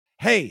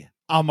Hey,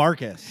 I'm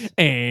Marcus.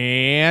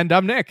 And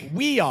I'm Nick.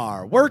 We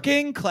are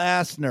Working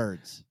Class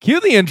Nerds.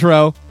 Cue the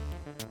intro.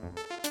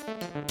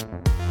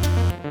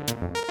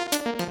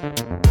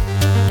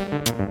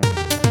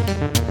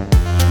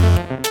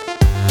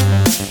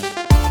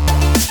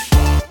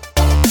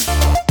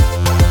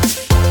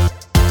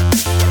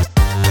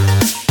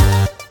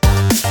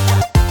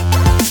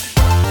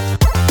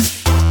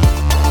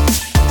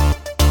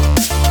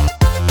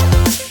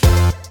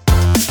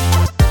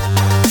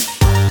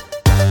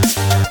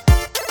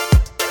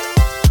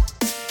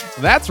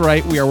 That's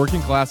right. We are Working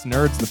Class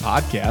Nerds, the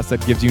podcast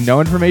that gives you no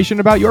information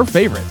about your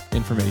favorite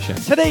information.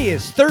 Today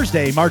is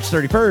Thursday, March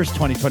 31st,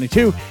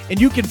 2022,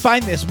 and you can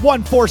find this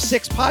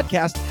 146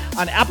 podcast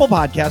on Apple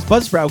Podcasts,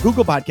 Buzzsprout,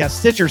 Google Podcasts,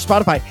 Stitcher,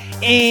 Spotify,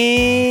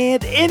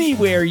 and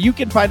anywhere you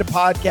can find a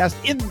podcast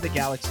in the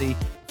galaxy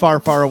far,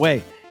 far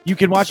away. You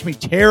can watch me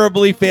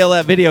terribly fail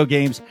at video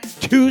games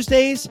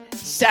Tuesdays,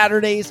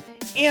 Saturdays,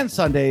 and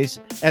Sundays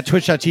at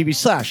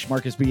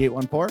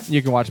twitch.tv/MarcusB814.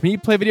 You can watch me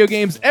play video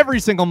games every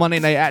single Monday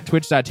night at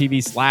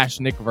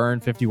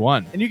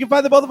twitch.tv/NickVern51. And you can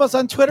find the both of us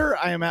on Twitter.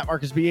 I am at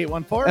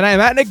MarcusB814. And I am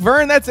at Nick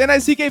Vern. That's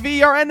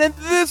NICKVERN. And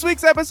this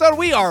week's episode,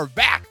 we are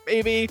back,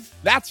 baby.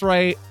 That's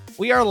right.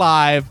 We are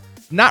live.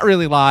 Not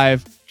really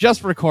live,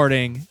 just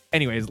recording.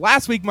 Anyways,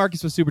 last week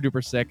Marcus was super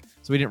duper sick,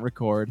 so we didn't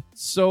record.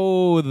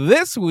 So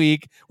this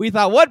week, we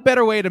thought, what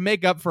better way to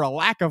make up for a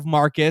lack of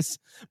Marcus,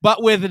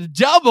 but with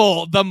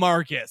double the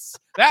Marcus.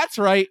 That's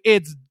right.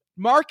 It's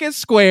Marcus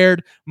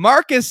squared,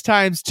 Marcus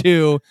times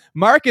 2,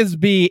 Marcus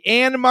B,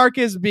 and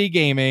Marcus B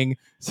Gaming.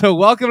 So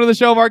welcome to the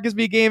show, Marcus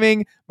B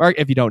Gaming.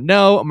 If you don't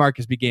know,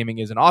 Marcus B Gaming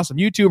is an awesome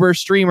YouTuber,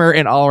 streamer,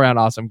 and all-around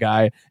awesome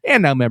guy,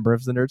 and now member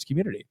of the Nerds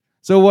community.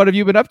 So what have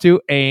you been up to?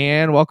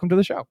 And welcome to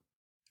the show.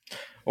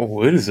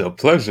 Oh, it is a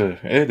pleasure.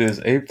 It is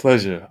a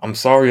pleasure. I'm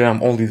sorry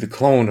I'm only the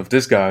clone of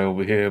this guy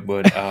over here,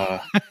 but I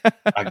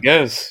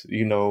guess,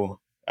 you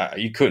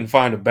couldn't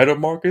find a better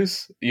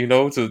Marcus,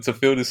 to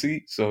fill the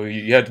seat. So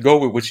you had to go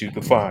with what you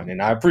could find,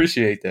 and I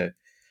appreciate that.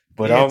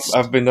 But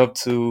I've been up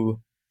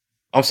to...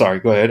 I'm sorry,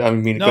 go ahead. I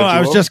didn't mean to cut you off.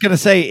 I was just going to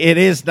say, it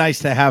is nice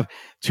to have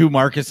two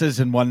Marcuses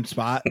in one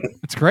spot.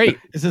 It's great.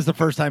 This is the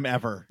first time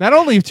ever. Not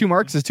only two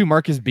Marcuses, two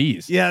Marcus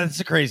Bs. Yeah, that's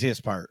the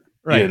craziest part.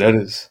 Right. Yeah,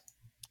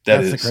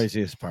 that's the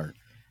craziest part.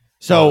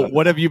 So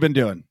what have you been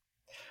doing?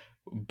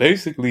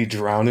 Basically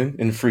drowning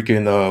in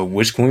freaking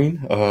Witch Queen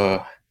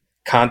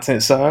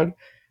content side.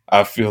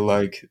 I feel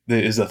like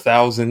there is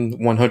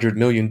 1,100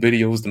 million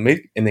videos to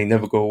make and they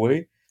never go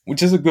away,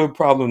 which is a good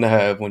problem to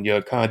have when you're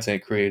a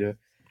content creator.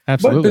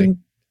 Absolutely. But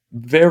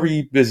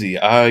very busy.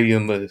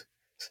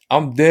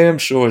 I'm damn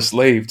sure a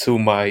slave to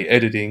my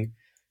editing.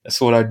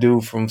 That's what I do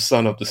from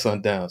sun up to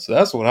sundown. So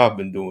that's what I've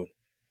been doing.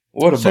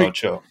 What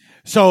about y'all?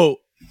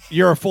 So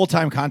you're a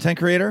full-time content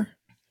creator?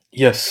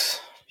 Yes.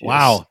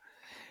 Wow.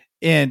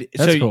 And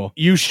that's so cool.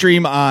 You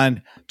stream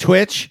on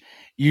Twitch,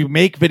 you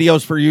make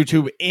videos for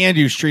YouTube, and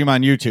you stream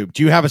on YouTube.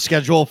 Do you have a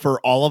schedule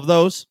for all of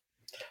those?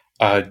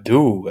 I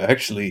do,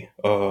 actually.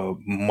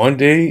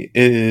 Monday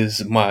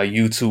is my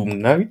YouTube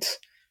night.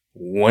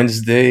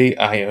 Wednesday,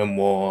 I am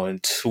on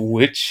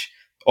Twitch,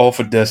 all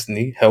for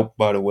Destiny, help,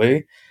 by the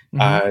way.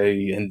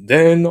 Mm-hmm. And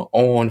then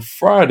on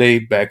Friday,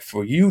 back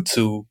for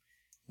YouTube.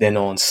 Then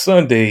on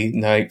Sunday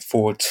night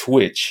for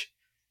Twitch.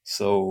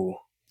 So...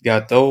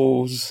 got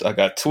those. I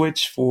got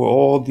Twitch for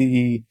all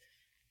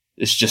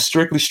it's just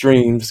strictly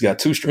streams. Got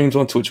 2 streams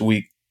on Twitch a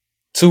week,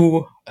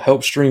 2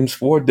 help streams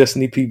for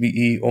Destiny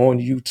PvE on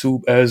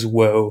YouTube as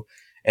well.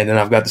 And then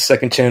I've got the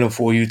second channel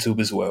for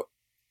YouTube as well.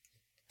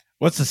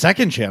 What's the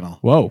second channel?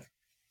 Whoa.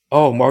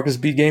 Oh, Marcus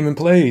B Gaming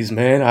Plays,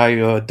 man.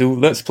 I do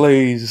Let's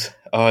Plays.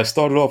 I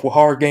started off with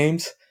horror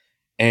games,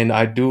 and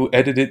I do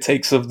edited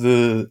takes of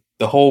the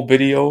whole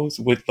videos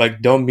with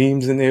like dumb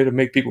memes in there to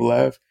make people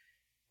laugh.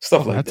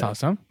 Stuff like that's that.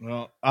 Awesome.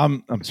 Well,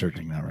 I'm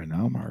searching that right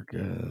now.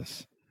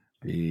 Marcus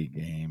B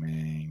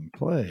Gaming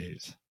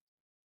Plays.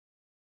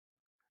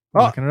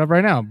 Looking it up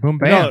right now. Boom,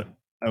 bam.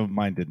 No,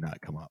 mine did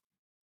not come up.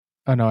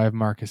 Oh, no, I have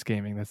Marcus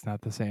Gaming. That's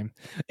not the same.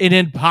 An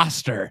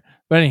imposter.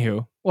 But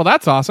anywho, well,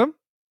 that's awesome.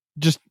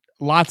 Just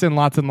lots and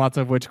lots and lots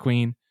of Witch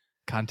Queen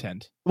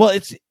content. Well,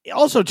 it's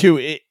also,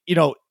 too,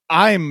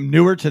 I'm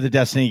newer to the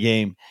Destiny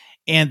game,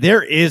 and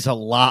there is a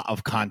lot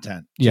of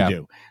content to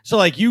do. So,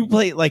 like, you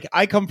play, like,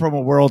 I come from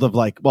a world of,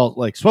 like,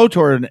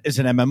 SWTOR is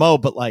an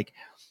MMO, but, like,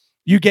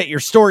 you get your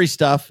story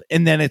stuff,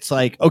 and then it's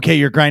like, okay,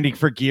 you're grinding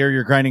for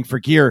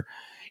gear.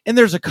 And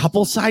there's a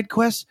couple side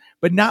quests,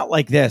 but not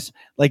like this.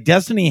 Like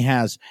Destiny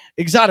has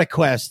exotic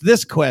quests,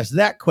 this quest,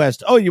 that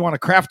quest. Oh, you want to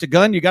craft a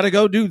gun? You got to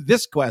go do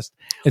this quest.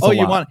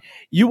 You want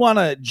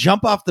to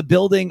jump off the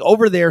building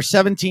over there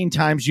 17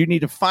 times. You need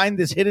to find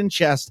this hidden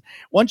chest.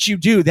 Once you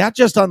do, that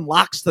just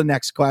unlocks the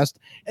next quest.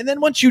 And then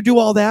once you do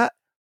all that,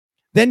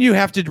 then you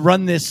have to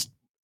run this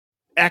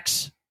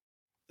X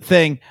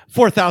thing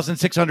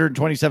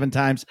 4,627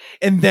 times,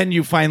 and then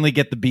you finally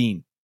get the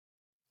bean.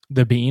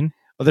 The bean?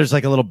 Well, there's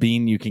like a little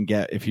bean you can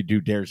get if you do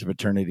Dares of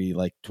Eternity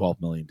like 12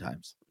 million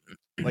times.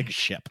 Like a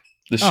ship.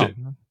 The ship.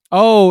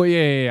 Oh,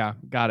 yeah.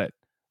 Got it.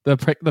 The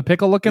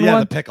pickle looking one? Yeah,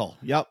 the pickle.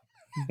 Yep.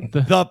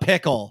 The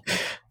pickle.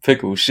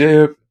 Pickle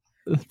ship.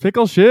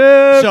 Pickle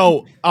ship.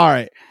 So, all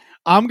right.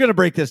 I'm going to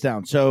break this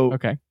down. So,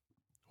 okay.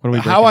 What are we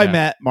how I down?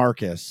 met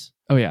Marcus.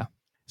 Oh, yeah.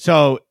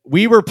 So,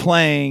 we were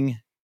playing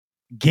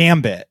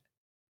Gambit,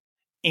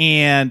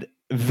 and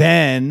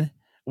Ven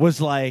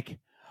was like,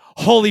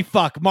 holy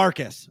fuck,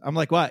 Marcus. I'm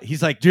like, what?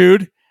 He's like,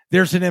 dude,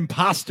 there's an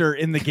imposter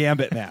in the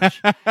Gambit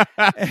match.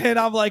 And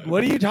I'm like,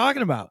 what are you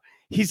talking about?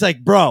 He's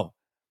like, bro,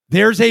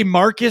 there's a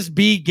Marcus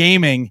B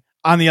Gaming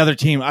on the other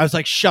team. I was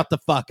like, shut the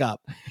fuck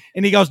up.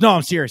 And he goes, no,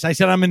 I'm serious. I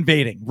said, I'm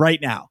invading right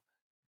now.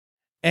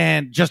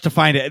 And just to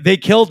find it, they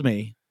killed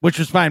me, which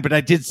was fine, but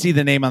I did see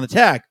the name on the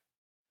tag.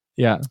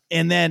 Yeah.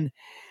 And then,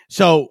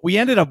 so we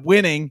ended up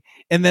winning.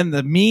 And then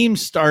the meme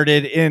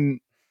started in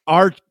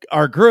our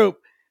group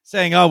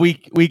saying, oh,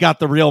 we got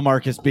the real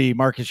Marcus B.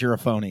 Marcus, you're a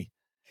phony.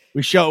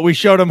 We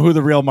showed him who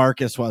the real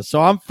Marcus was.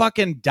 So I'm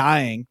fucking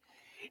dying.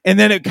 And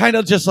then it kind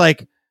of just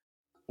like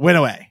went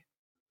away.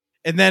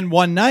 And then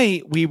one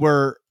night we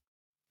were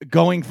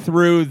going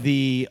through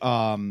the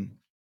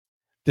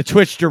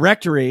Twitch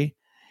directory,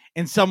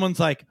 and someone's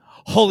like,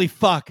 holy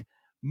fuck,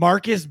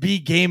 Marcus B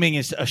Gaming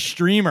is a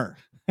streamer.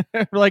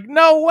 We're like,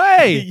 no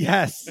way.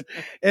 Yes.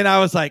 And I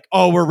was like,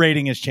 oh, we're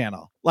raiding his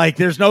channel. Like,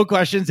 there's no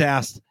questions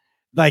asked.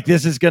 Like,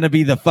 this is going to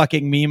be the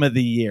fucking meme of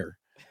the year.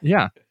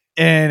 Yeah.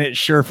 And it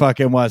sure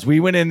fucking was. We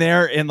went in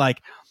there and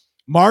like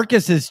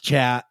Marcus's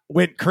chat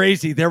went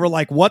crazy. They were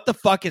like, what the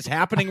fuck is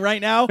happening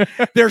right now?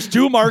 There's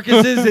two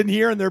Marcuses in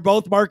here and they're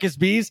both Marcus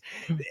B's.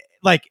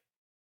 Like,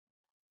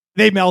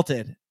 they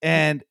melted.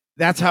 And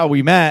that's how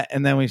we met.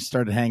 And then we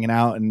started hanging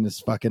out, and this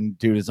fucking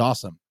dude is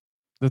awesome.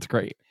 That's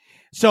great.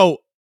 So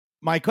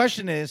my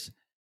question is,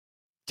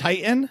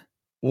 Titan,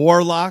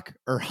 Warlock,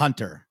 or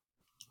Hunter?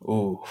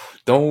 Oh,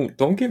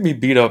 don't get me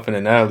beat up in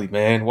an alley,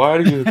 man.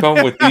 Why do you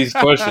come with these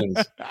questions?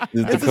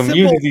 The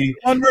community,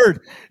 one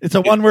word. It's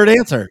a one-word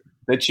answer.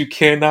 That you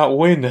cannot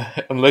win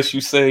unless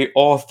you say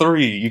all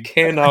three. You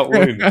cannot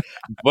win.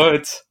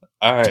 But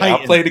all right,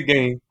 I'll play the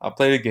game. If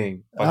I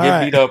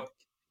get beat up,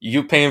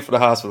 you're paying for the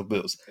hospital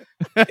bills.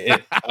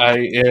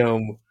 I've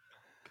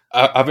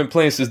been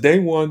playing since day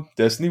one.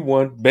 Destiny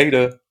 1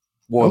 beta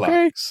Warlock.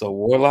 Okay. So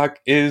Warlock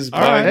is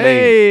my name.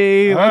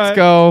 Hey, let's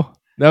go.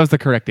 That was the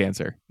correct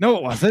answer. No,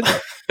 it wasn't.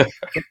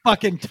 The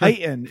fucking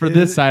Titan for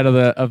this side of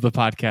the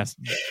podcast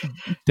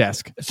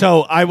desk.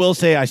 So I will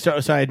say I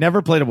had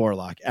never played a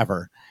Warlock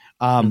ever.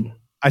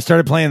 I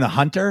started playing the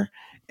Hunter,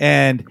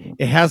 and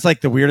it has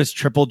like the weirdest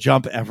triple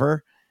jump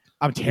ever.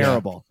 I'm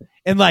terrible. Yeah.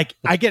 And like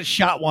I get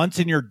shot once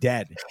and you're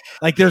dead.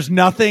 Like there's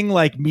nothing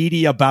like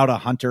meaty about a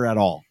Hunter at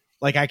all.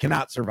 Like I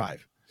cannot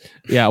survive.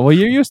 Yeah, well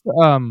you're used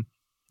to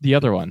the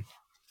other one.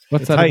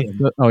 What's that? Titan.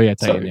 Oh yeah,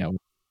 Titan.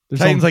 Yeah.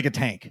 Titan's like a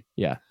tank.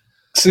 Yeah.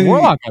 See,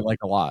 Warlock I like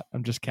a lot.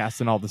 I'm just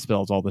casting all the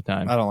spells all the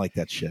time. I don't like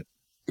that shit.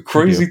 The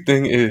crazy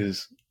thing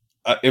is,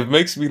 it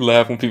makes me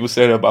laugh when people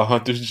say that about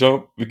Hunter's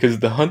jump, because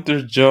the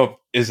Hunter's jump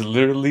is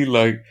literally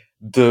like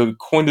the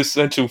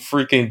quintessential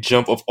freaking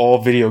jump of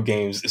all video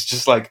games. It's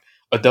just like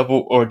a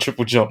double or a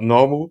triple jump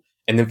normal,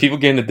 and then people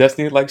get into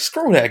Destiny like,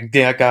 screw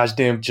that gosh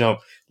damn jump.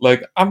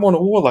 Like, I'm on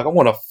a Warlock, I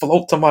want to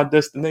float to my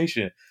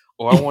destination,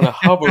 or I want to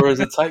hover as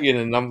a Titan,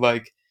 and I'm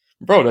like,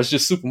 bro, that's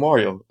just Super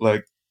Mario.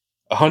 Like,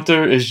 a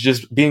Hunter is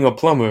just being a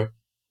plumber,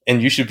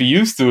 and you should be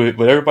used to it,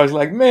 but everybody's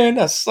like, man,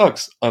 that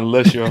sucks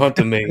unless you're a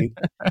Hunter main.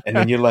 And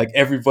then you're like,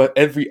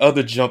 every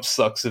other jump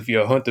sucks if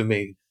you're a Hunter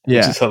main,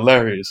 which is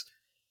hilarious.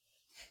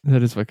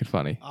 That is wicked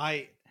funny.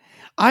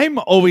 I'm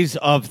always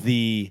of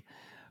the,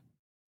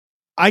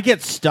 I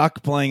get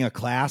stuck playing a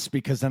class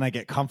because then I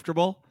get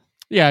comfortable.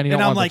 Yeah.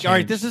 And I'm like, all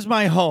right, this is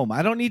my home.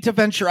 I don't need to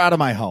venture out of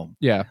my home.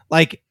 Yeah.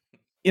 Like,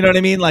 you know what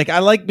I mean? Like, I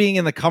like being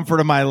in the comfort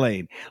of my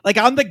lane. Like,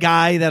 I'm the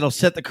guy that'll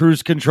set the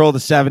cruise control to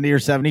 70 or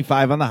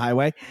 75 on the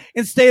highway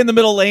and stay in the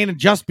middle lane and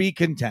just be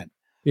content.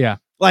 Yeah.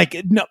 Like,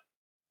 no,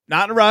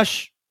 not in a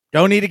rush.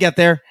 Don't need to get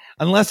there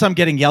unless I'm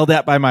getting yelled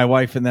at by my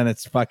wife, and then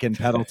it's fucking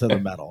pedal to the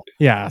metal.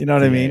 Yeah. You know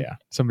what I mean? Yeah.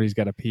 Somebody's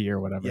got to pee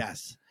or whatever.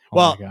 Yes. Oh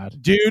well, my God.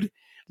 Dude,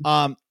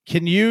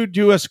 can you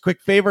do us a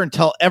quick favor and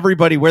tell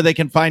everybody where they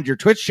can find your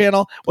Twitch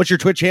channel? What's your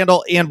Twitch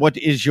handle and what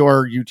is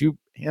your YouTube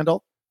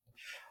handle?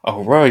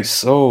 All right,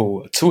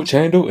 so Twitch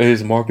handle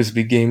is Marcus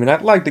B Gaming.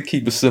 I'd like to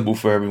keep it simple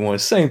for everyone.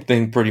 Same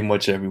thing pretty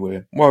much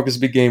everywhere. Marcus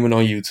B Gaming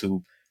on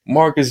YouTube,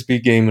 Marcus B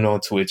Gaming on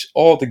Twitch,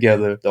 all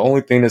together. The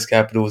only thing that's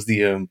capital is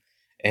the M.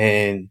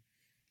 And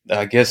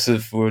I guess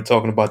if we're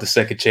talking about the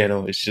second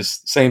channel, it's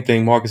just same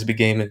thing, Marcus B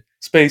Gaming,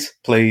 space,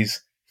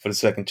 plays for the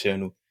second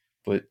channel.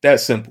 But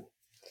that's simple.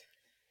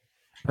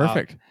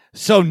 Perfect.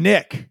 So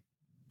Nick.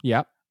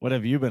 Yep. What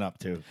have you been up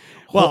to?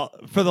 Well,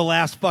 for the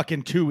last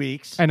fucking 2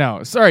 weeks. I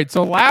know. Sorry.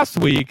 So last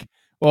week,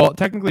 well,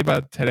 technically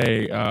by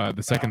today,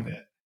 the second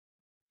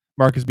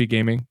Marcus B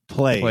Gaming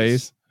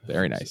plays.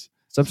 Very nice.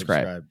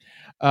 Subscribe.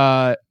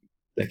 I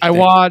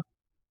watched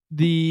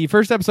the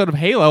first episode of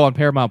Halo on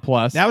Paramount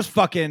Plus. That was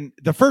fucking,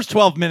 the first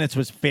 12 minutes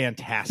was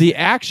fantastic. The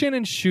action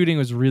and shooting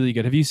was really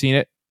good. Have you seen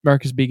it,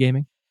 Marcus B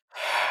Gaming?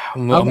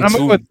 I'm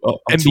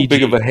too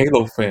big of a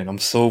Halo fan. I'm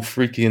so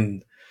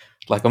freaking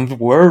Like, I'm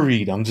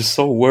worried. I'm just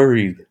so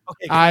worried.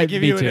 Okay, can I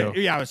give me you too.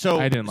 yeah. So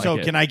I didn't like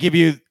it. Can I give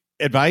you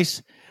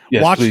advice?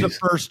 Yes, Watch please. the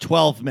first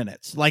 12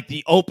 minutes, like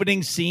the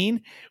opening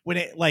scene. When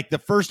it like the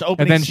first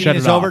opening then scene shut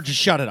is it over, off. just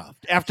shut it off.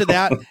 After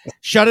that,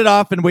 shut it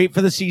off and wait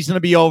for the season to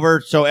be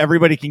over so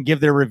everybody can give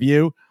their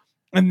review,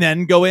 and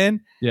then go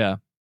in. Yeah.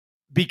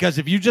 Because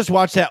if you just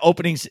watch that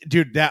opening,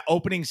 dude, that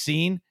opening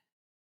scene,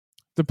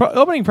 The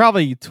opening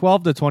probably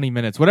 12 to 20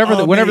 minutes,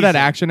 whatever whenever that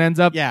Amazing. action ends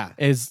up, yeah,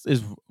 is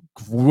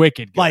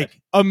wicked good.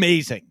 like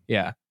amazing.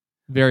 Yeah.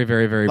 Very,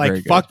 very, very, Like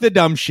very good. fuck the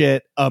dumb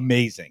shit,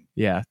 amazing.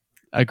 Yeah.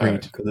 All Agreed.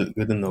 right,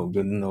 good to know.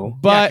 Good to know.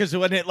 But because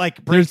when it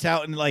like breaks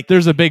out and like,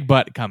 there's a big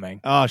but coming.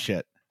 oh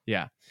shit,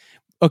 Yeah.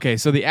 Okay,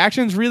 so the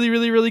action's really,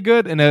 really, really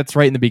good, and it's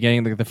right in the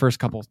beginning, like the first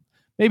couple,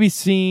 maybe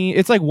scene.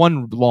 It's like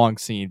one long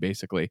scene,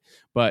 basically.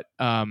 But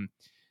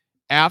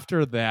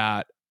after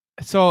that,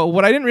 so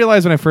what I didn't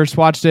realize when I first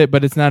watched it,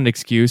 but it's not an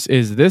excuse,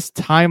 is this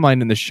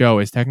timeline in the show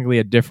is technically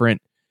a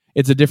different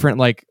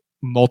like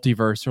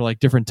multiverse or like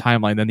different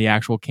timeline than the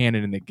actual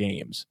canon in the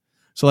games.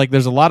 So like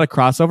there's a lot of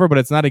crossover, but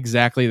it's not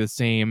exactly the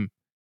same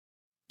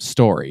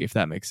story, if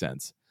that makes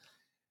sense.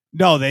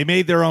 no, they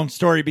made their own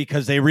story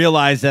because they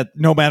realized that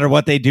no matter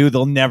what they do,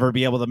 they'll never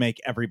be able to make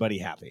everybody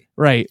happy.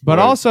 Right. But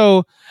Right.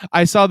 also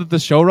I saw that the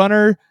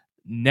showrunner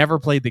never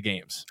played the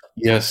games.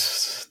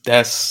 Yes,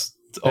 that's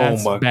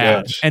That's oh my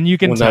bad. gosh. And you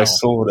can when tell. I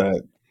saw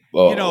that,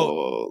 You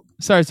know,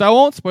 Sorry, so I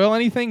won't spoil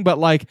anything, but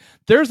like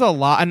there's a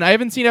lot, and I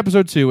haven't seen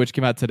episode 2, which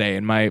came out today,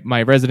 and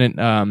my resident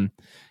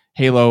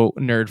Halo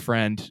nerd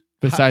friend,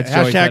 besides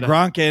Joey, hashtag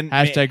Gronkin,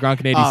 hashtag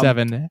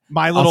Gronkin87,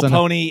 My Little also-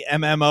 Pony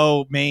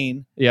MMO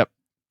main. yep.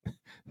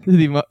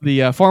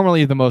 The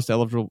formerly the most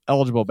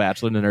eligible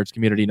bachelor in the nerds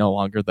community, no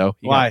longer though.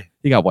 Why?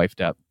 He got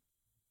wifed up.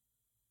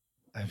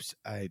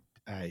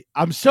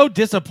 I'm so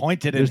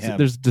disappointed in him.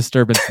 There's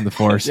disturbance in the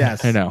force.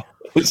 Yes. I know.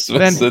 it's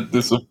Then- so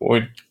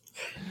disappointing.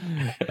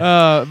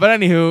 But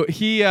anywho,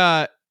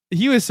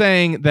 he was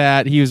saying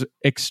that he was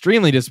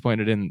extremely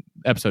disappointed in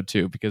episode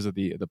 2 because of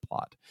the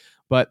plot.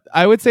 But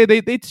I would say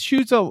they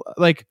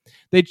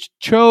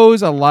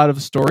chose a lot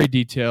of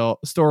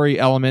story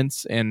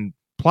elements and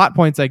plot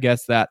points, I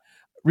guess, that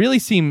really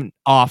seem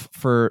off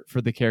for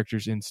the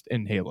characters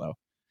in Halo.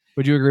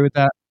 Would you agree with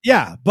that?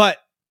 Yeah, but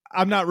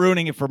I'm not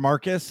ruining it for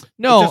Marcus.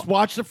 No. Just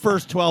watch the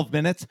first 12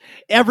 minutes.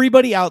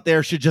 Everybody out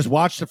there should just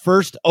watch the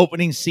first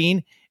opening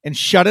scene and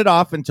shut it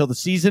off until the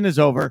season is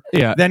over.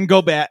 Yeah. Then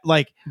go back.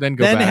 Like, Then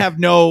go then back. have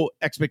no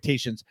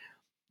expectations.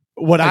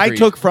 What I Agreed.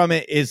 took from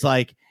it is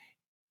like,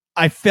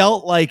 I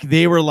felt like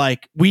they were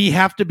like, we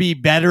have to be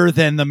better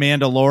than the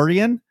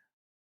Mandalorian.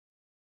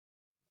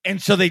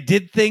 And so they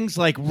did things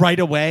like right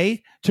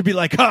away to be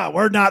like,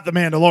 we're not the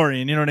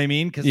Mandalorian. You know what I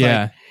mean? Because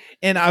yeah.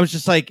 and I was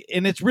just like,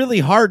 and it's really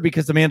hard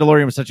because the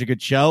Mandalorian was such a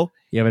good show.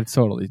 Yeah, but it's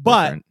totally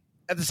But different.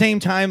 at the same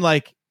time,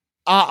 like,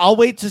 I'll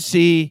wait to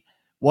see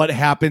what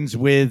happens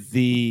with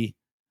the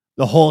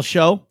whole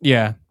show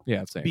Yeah,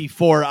 same.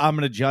 before I'm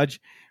going to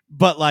judge.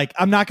 But like,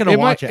 I'm not going to It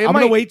watch might- it. it I'm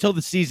going to might- wait till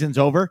the season's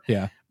over.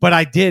 Yeah. But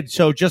I did.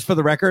 So just for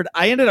the record,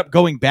 I ended up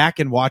going back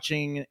and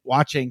watching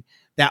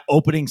that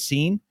opening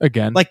scene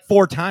Again, like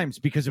 4 times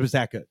because it was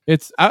that good.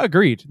 I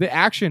agreed. The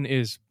action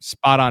is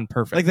spot on,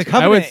 perfect. Like the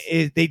I would-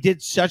 Covenant, they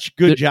did such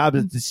good job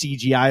at the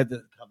CGI of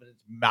the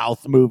Covenant's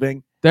mouth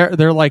moving.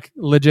 they're like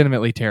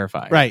legitimately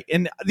terrifying. Right.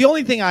 And the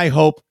only thing I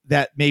hope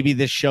that maybe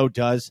this show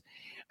does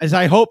is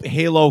I hope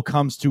Halo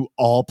comes to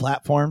all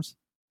platforms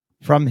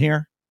from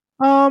here.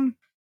 I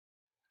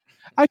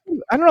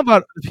don't know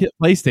about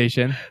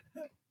PlayStation.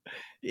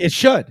 It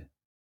should.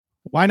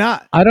 Why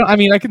not? I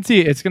mean, I can see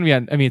it's going to be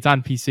on. I mean, it's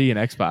on PC and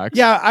Xbox.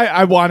 Yeah,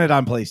 I want it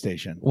on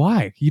PlayStation.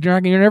 Why? You're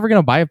never going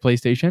to buy a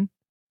PlayStation.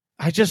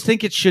 I just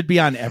think it should be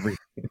on everything.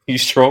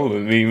 He's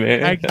trolling me,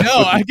 man. I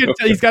know. I can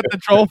tell he's got the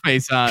troll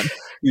face on.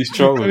 He's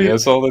trolling me.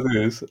 That's all it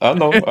is. I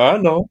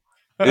know.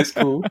 It's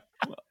cool.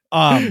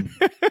 But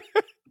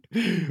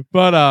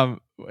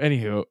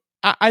anywho,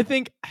 I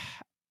think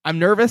I'm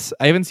nervous.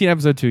 I haven't seen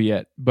episode 2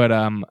 yet, but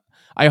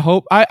I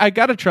hope I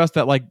gotta trust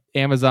that like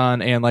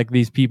Amazon and like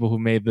these people who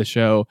made the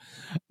show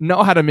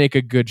know how to make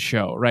a good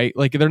show, right?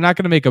 Like they're not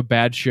gonna make a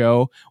bad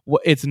show.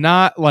 It's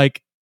not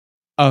like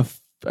a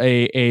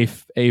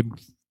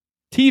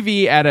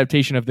TV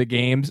adaptation of the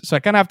games, so I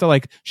kind of have to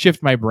like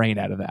shift my brain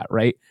out of that,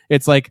 right?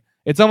 It's like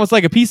it's almost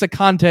like a piece of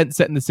content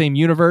set in the same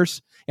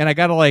universe, and I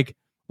gotta like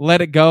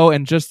let it go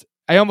and just.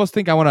 I almost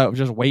think I want to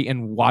just wait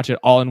and watch it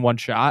all in one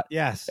shot.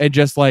 Yes. And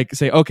just like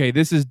say, okay,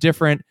 this is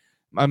different.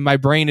 My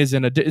brain is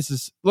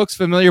looks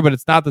familiar, but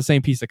it's not the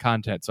same piece of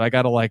content. So I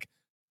got to like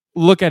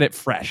look at it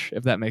fresh,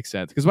 if that makes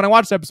sense. Because when I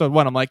watched episode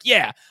 1, I'm like,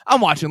 yeah,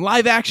 I'm watching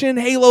live action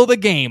Halo the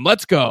game.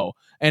 Let's go.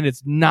 And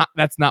it's not.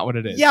 That's not what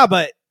it is. Yeah,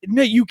 but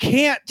no, you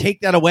can't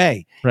take that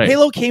away. Right.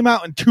 Halo came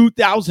out in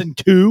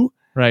 2002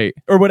 Right.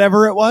 or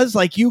whatever it was.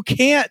 Like you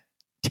can't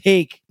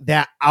take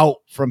that out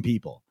from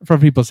people.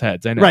 From people's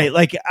heads. I know. Right.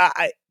 Like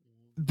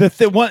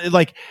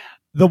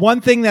the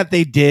one thing that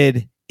they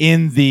did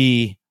in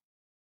the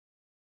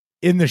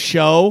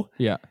show,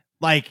 Yeah.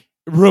 like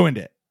ruined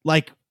it.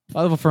 Like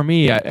Well, for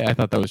me, I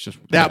thought that was just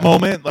that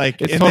moment.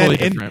 Like it's totally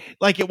different.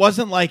 Like it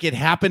wasn't like it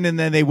happened and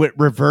then they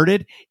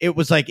reverted. It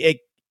was like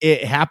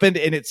it happened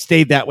and it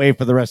stayed that way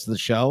for the rest of the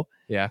show.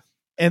 Yeah.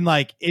 And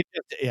like it,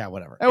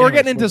 whatever. And we're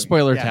getting into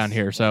spoiler town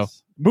here, so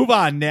move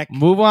on, Nick.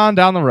 Move on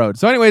down the road.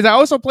 So, anyways, I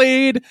also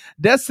played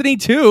Destiny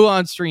 2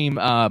 on stream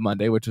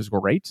Monday, which was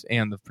great,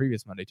 and the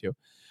previous Monday too.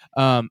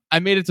 I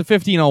made it to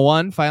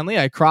 1501. Finally,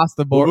 I crossed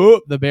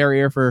the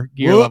barrier for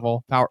gear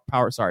level power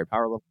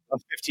level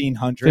of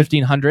 1500.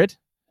 1500.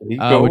 Which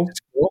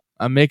is cool.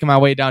 I'm making my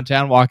way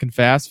downtown, walking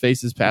fast,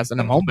 faces past, and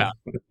I'm homebound.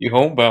 You're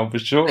homebound for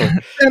sure.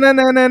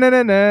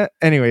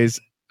 Anyways,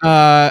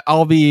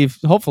 I'll be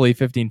hopefully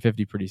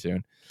 1550 pretty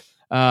soon.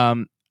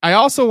 I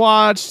also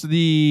watched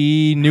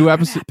the new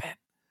episode.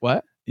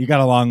 What? You got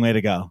a long way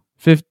to go.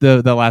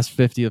 The last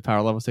 50 of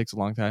power levels takes a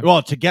long time.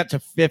 Well, to get to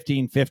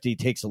 1550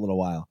 takes a little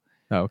while.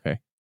 Oh, okay.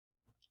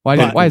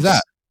 Why is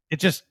that? It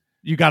just,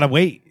 you got to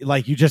wait.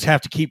 Like, you just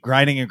have to keep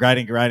grinding and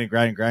grinding.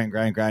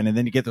 And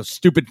then you get those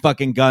stupid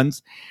fucking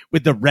guns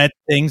with the red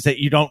things that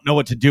you don't know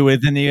what to do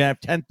with. And then you have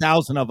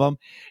 10,000 of them.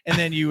 And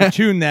then you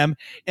tune them.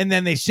 And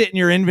then they sit in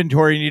your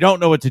inventory and you don't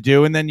know what to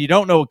do. And then you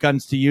don't know what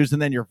guns to use.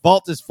 And then your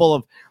vault is full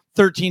of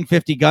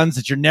 1350 guns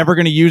that you're never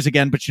going to use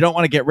again, but you don't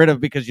want to get rid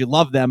of because you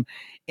love them.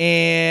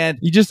 And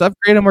you just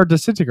upgrade them or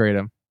disintegrate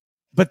them.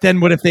 But then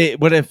what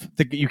if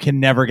you can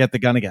never get the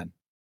gun again?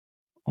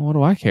 Well, what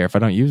do I care if I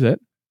don't use it?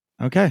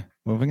 Okay,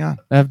 moving on.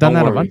 I've done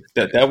that a bunch.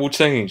 That will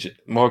change,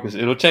 Marcus.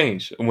 It'll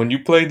change. When you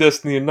play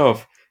Destiny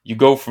enough, you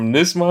go from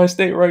this mind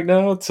state right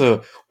now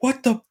to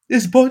what the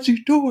is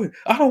Bungie doing?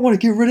 I don't want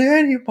to get rid of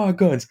any of my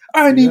guns.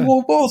 I need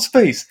more vault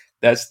space.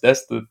 That's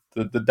the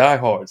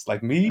diehards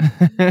like me.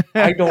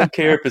 I don't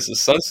care if it's a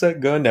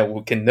sunset gun that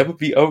can never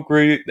be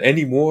upgraded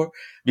anymore,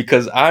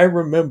 because I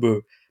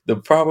remember the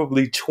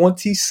probably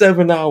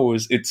 27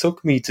 hours it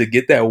took me to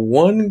get that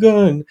one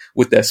gun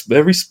with that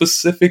very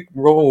specific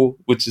role,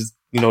 which is,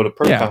 the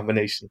perk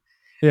combination.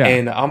 Yeah.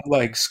 And I'm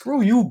like,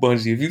 screw you,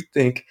 Bungie, if you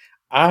think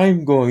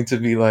I'm going to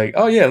be like,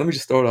 oh yeah, let me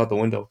just throw it out the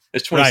window.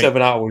 It's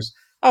 27 hours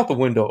out the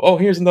window. Oh,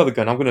 here's another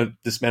gun. I'm going to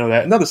dismantle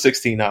that. Another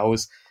 16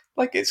 hours.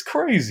 Like, it's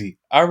crazy.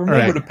 I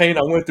remember the pain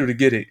I went through to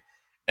get it.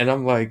 And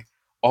I'm like,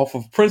 off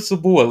of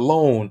principle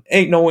alone,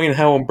 ain't no way in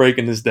how I'm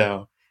breaking this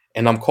down.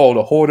 And I'm called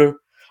a hoarder.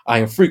 I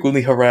am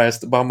frequently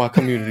harassed by my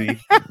community.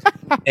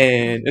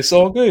 And it's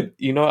all good.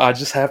 I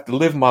just have to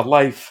live my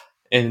life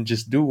and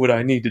just do what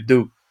I need to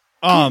do.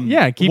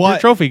 Keep your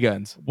trophy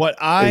guns.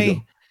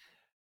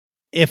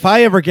 If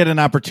I ever get an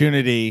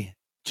opportunity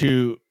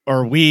to,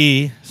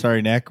 we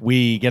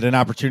get an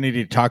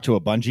opportunity to talk to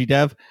a Bungie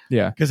dev.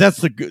 Yeah. Because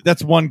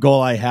that's one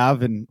goal I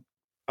have, and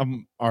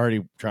I'm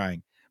already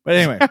trying. But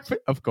anyway.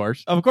 Of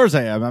course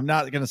I am. I'm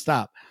not going to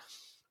stop.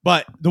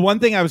 But the one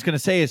thing I was going to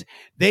say is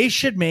they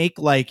should make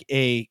like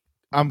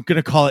I'm going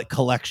to call it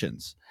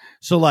collections.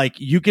 So like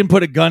you can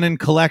put a gun in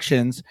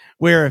collections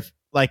where if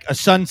like a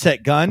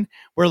sunset gun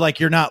where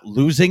like you're not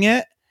losing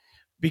it,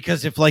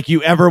 because if like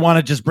you ever want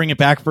to just bring it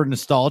back for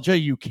nostalgia,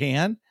 you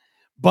can,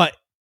 but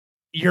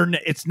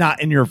it's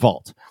not in your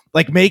vault.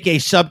 Like make a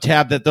sub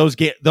tab that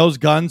those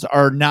guns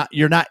are not,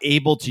 you're not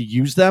able to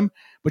use them,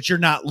 but you're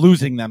not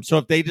losing them. So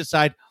if they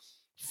decide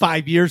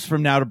 5 years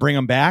from now to bring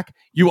them back,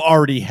 you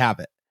already have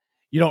it.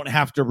 You don't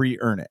have to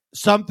re-earn it.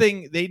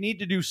 They need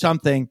to do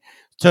something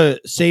to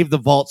save the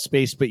vault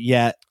space, but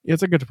yet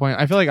it's a good point.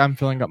 I feel like I'm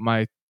filling up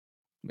my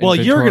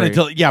inventory. You're going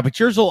to but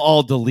yours will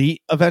all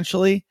delete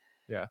eventually.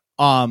 Yeah.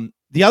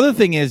 The other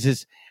thing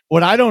is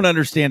what I don't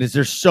understand is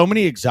there's so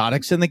many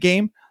exotics in the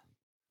game,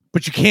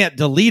 but you can't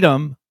delete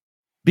them,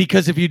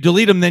 because if you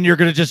delete them, then you're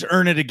going to just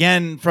earn it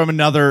again from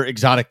another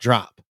exotic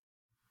drop.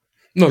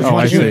 No,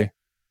 I see.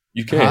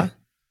 You can. Huh?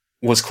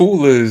 What's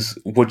cool is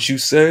what you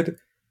said.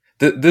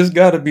 There's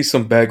got to be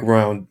some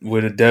background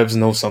where the devs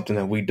know something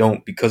that we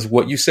don't, because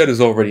what you said is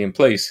already in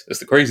place.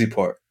 That's the crazy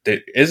part. There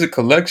is a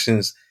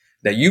collections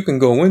that you can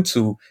go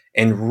into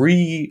and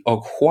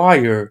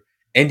reacquire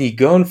any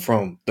gun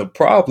from. The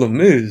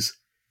problem is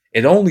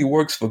it only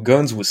works for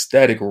guns with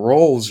static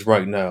rolls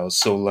right now.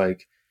 So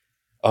like,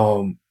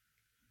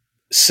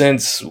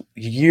 since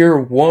year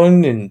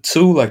 1 and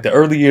 2, like the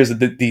early years of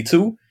the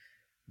D2,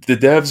 the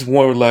devs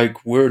were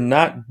like, we're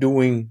not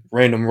doing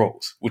random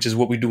rolls, which is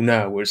what we do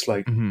now, where it's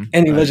like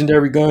any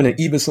legendary gun and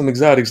even some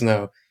exotics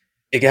now,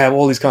 it can have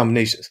all these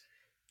combinations.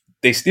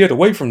 They steered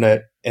away from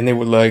that, and they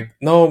were like,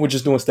 no, we're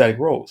just doing static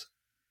rolls.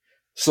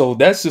 So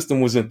that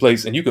system was in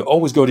place, and you could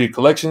always go to your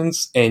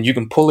collections, and you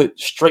can pull it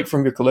straight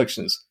from your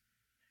collections.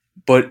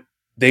 But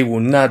they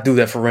will not do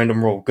that for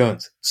random roll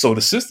guns. So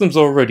the system's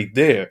already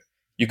there.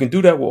 You can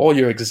do that with all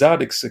your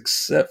exotics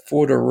except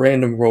for the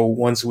random roll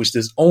ones, which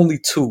there's only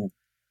 2.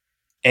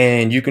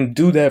 And you can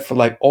do that for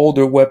like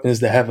older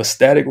weapons that have a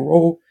static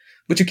roll,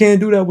 but you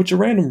can't do that with your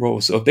random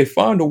rolls. So if they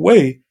find a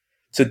way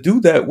to do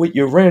that with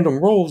your random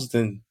rolls,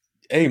 then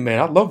hey man,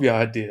 I love your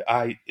idea.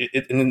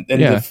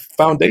 The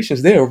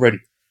foundation's there already.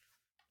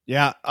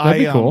 Yeah,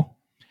 that'd be cool.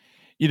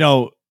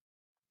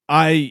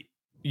 I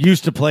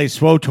used to play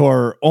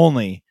SWTOR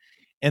only,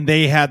 and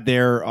they had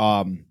their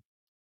what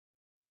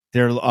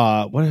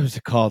was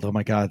it called? Oh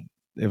my god,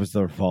 It was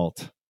their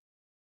fault.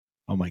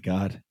 Oh my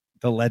God.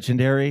 The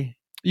legendary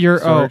Your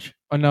storage.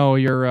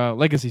 your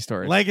legacy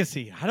storage.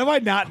 Legacy. How do I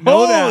not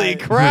know Holy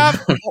that? crap!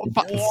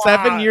 Wow.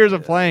 7 years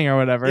of playing or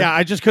whatever. Yeah,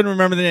 I just couldn't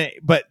remember the name.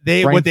 But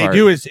Brain what they fart.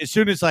 do is as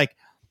soon as like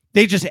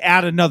they just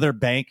add another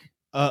bank,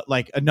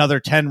 like another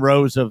 10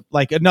 rows of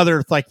like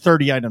another like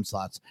 30 item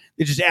slots.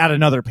 They just add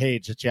another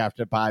page that you have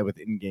to buy with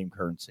in-game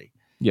currency.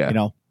 Yeah. You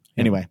know.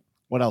 Anyway,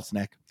 what else,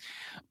 Nick?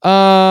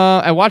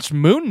 I watched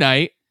Moon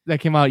Knight that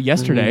came out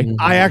yesterday.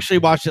 I actually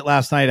watched it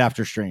last night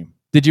after stream.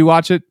 Did you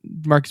watch it,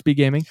 Marcus B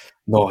Gaming?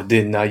 No, I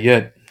did not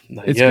yet.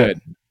 Not It's yet.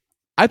 good.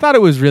 I thought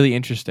it was really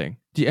interesting.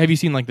 Have you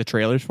seen like the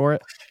trailers for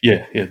it?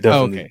 Yeah,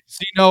 definitely. Okay. So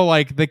you know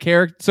like the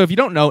character. So if you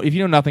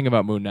know nothing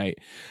about Moon Knight,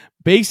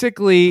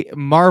 basically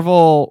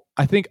Marvel,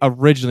 I think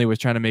originally was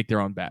trying to make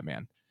their own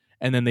Batman,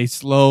 and then they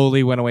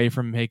slowly went away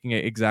from making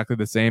it exactly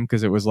the same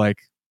because it was like,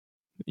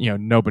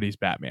 nobody's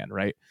Batman,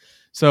 right?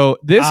 So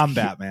this I'm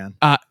Batman.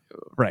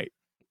 right?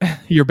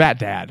 You're Bat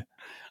Dad.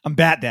 I'm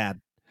Bat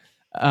Dad.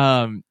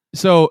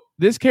 So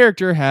this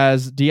character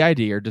has DID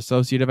or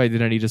dissociative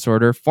identity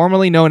disorder,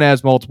 formerly known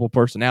as multiple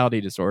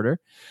personality disorder,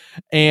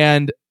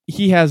 and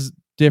he has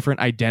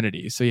different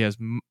identities. So he has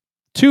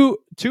two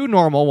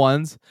normal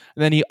ones,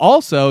 and then he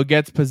also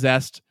gets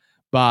possessed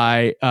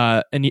by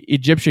an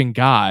Egyptian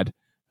god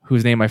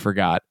whose name I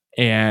forgot.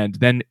 And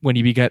then when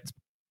he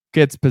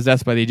gets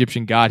possessed by the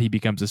Egyptian god, he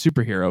becomes a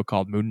superhero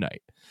called Moon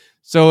Knight.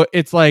 So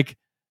it's like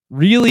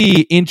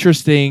really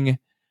interesting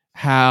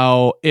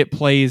how it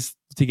plays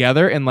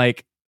together, and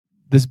like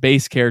this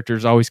base character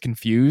is always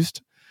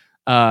confused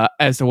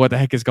as to what the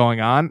heck is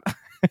going on.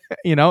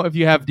 If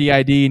you have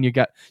DID and you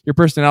got your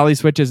personality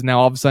switches, and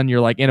now all of a sudden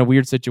you're like in a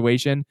weird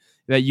situation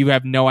that you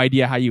have no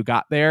idea how you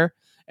got there.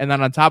 And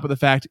then on top of the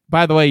fact,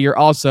 by the way, you're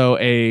also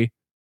a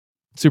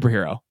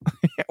superhero.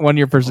 One of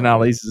your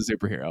personalities is a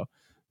superhero.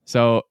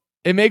 So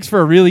it makes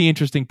for a really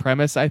interesting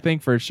premise, I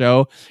think, for a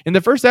show. And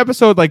the first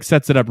episode like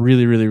sets it up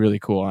really, really, really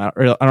cool. I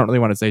don't really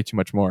want to say too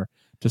much more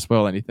to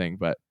spoil anything,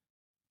 but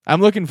I'm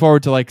looking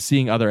forward to like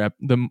seeing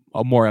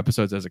more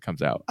episodes as it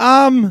comes out.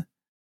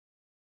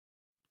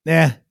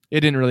 Yeah. It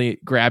didn't really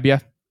grab you.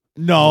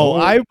 No,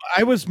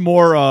 I was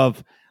more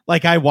of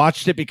like I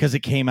watched it because it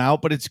came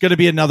out, but it's going to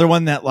be another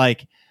one that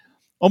like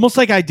almost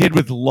like I did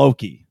with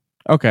Loki.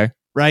 Okay.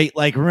 Right?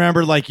 Like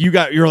remember like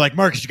you're like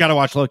Marcus, you got to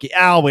watch Loki.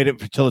 I'll wait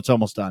until it's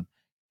almost done.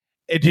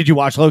 Did you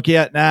watch Loki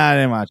yet? Nah, I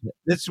didn't watch it.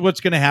 This is what's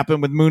going to happen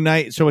with Moon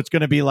Knight, so it's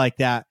going to be like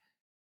that.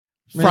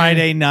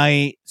 Friday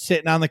night,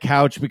 sitting on the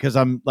couch because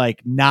I'm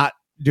like not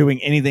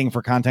doing anything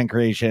for content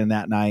creation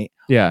that night.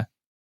 Yeah.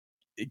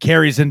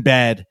 Carrie's in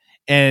bed,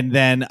 and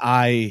then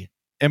I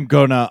am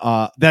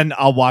gonna then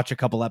I'll watch a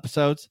couple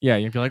episodes. Yeah,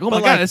 you'll be like, oh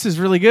But my god, this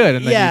is really good,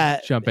 and then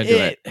you jump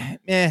into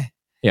it.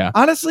 Yeah.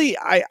 Honestly,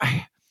 I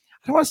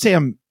don't want to say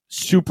I'm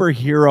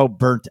superhero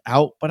burnt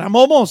out, but I'm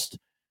almost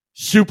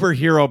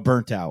superhero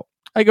burnt out.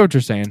 I get what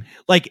you're saying.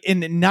 Like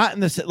not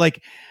in this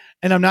like.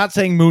 And I'm not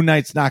saying Moon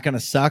Knight's not going to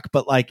suck,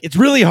 but like it's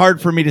really hard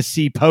for me to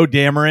see Poe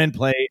Dameron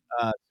play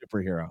a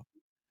superhero.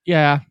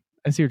 Yeah,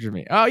 I see what you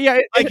mean. Oh yeah,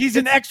 like he's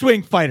an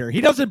X-wing fighter.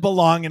 He doesn't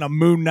belong in a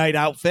Moon Knight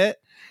outfit.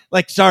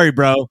 Like, sorry,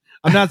 bro.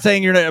 I'm not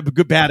saying you're a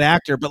good bad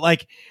actor, but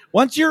like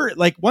once you're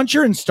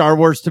in Star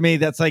Wars, to me,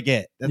 that's like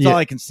it. That's all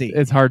I can see.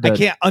 It's hard. I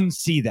can't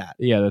unsee that.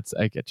 Yeah,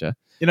 I get you.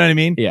 You know what I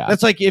mean? Yeah.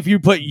 That's like if you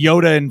put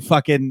Yoda in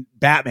fucking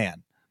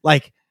Batman.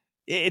 Like.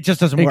 It just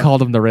doesn't work. They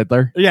called him the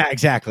Riddler. Yeah,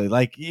 exactly.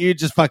 Like you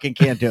just fucking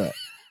can't do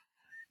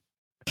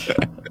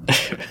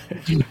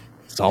it.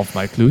 Solve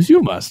my clues,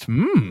 you must.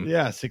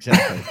 Yes,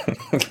 exactly.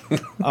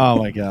 Oh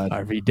my god,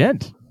 Harvey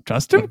Dent.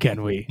 Trust him,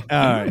 can we? All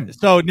right.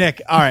 So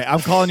Nick, all right, I'm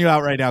calling you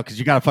out right now because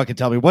you gotta fucking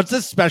tell me what's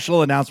this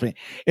special announcement.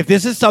 If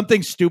this is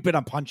something stupid,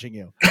 I'm punching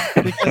you.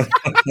 Because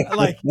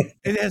like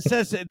it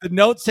says, the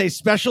notes say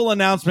special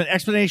announcement!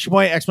 Exclamation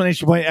point!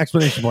 Exclamation point!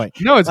 Exclamation point!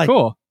 No, it's like,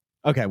 cool.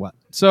 Okay, what?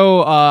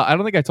 So I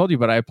don't think I told you,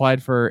 but I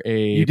applied for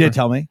a. You did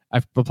tell me.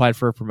 I applied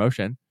for a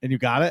promotion, and you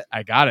got it.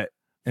 I got it.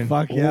 And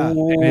fuck yeah!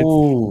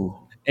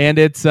 And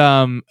it's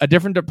a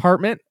different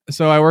department.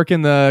 So I work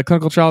in the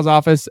clinical trials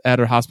office at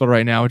a hospital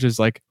right now, which is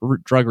like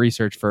drug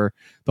research for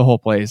the whole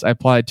place. I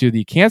applied to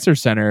the cancer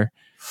center,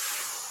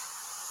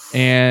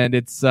 and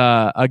it's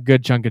a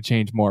good chunk of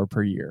change more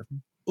per year.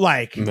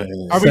 Like,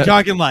 are we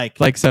talking like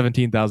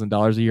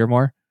 $17,000 a year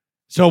more?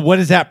 So what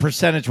is that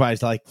percentage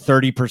wise? Like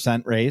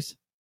 30% raise?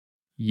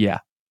 Yeah.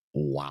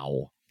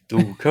 Wow.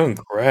 Dude,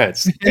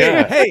 congrats.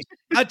 Yeah. Hey,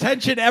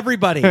 attention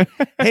everybody.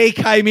 Hey,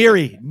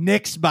 Chimeri,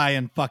 Nick's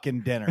buying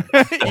fucking dinner.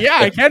 Yeah,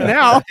 I can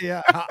now.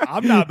 Yeah,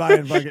 I'm not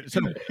buying fucking.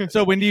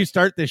 So when do you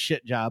start this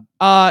shit job?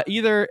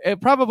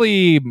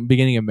 Probably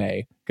beginning of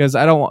May, because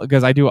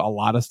I do a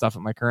lot of stuff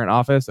at my current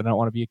office, and I don't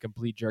want to be a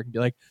complete jerk and be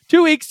like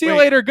 2 weeks, see you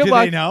later, good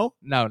luck. They know?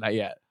 No, not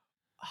yet.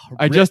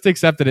 I just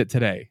accepted it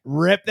today.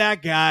 Rip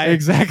that guy.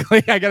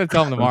 Exactly. I gotta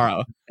tell him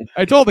tomorrow.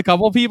 I told a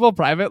couple people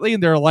privately,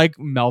 and they're like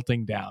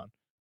melting down.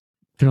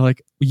 They're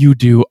like, you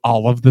do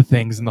all of the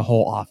things in the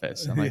whole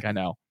office. I'm like, I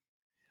know.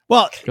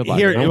 Well,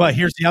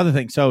 here's the other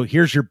thing. So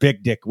here's your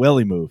big dick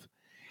Willie move.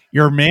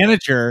 Your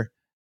manager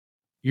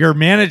your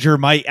manager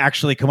might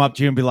actually come up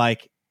to you and be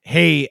like,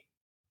 hey,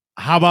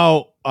 how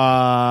about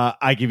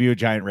I give you a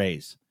giant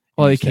raise?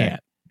 Well, they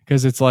can't,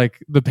 because it's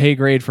like the pay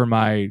grade for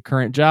my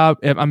current job.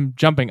 I'm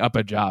jumping up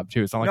a job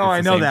too. It's not like no,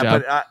 it's the I know same that,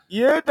 job. but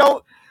you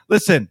don't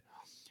listen.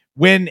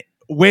 When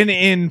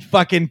in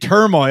fucking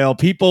turmoil,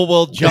 people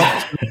will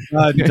jump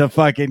to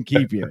fucking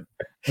keep you.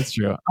 That's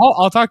true.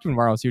 I'll talk to him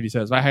tomorrow, see what he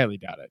says. But I highly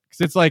doubt it,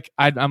 because it's like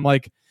I'm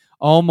like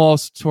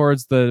almost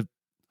towards the.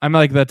 I'm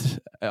like that.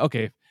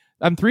 Okay,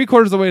 I'm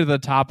 3/4 of the way to the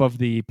top of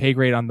the pay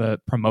grade on the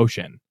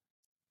promotion,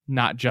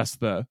 not just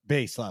the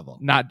Base level.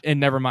 and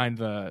never mind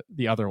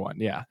the other one.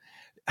 Yeah,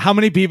 How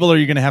many people are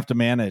you going to have to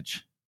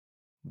manage?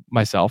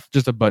 myself,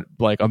 but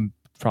like I'm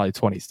probably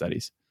 20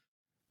 studies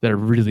that are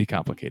really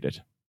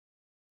complicated.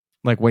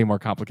 Like way more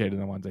complicated than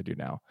the ones I do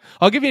now.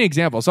 I'll give you an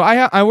example. So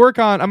I work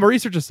on, I'm a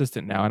research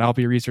assistant now, and I'll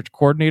be a research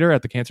coordinator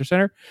at the Cancer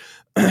Center.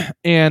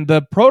 And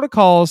the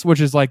protocols, which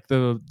is like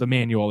the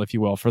manual, if you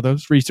will, for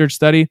those research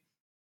study,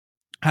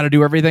 how to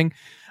do everything.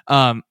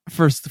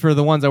 For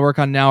the ones I work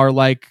on now are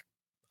like,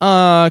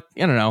 I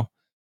don't know,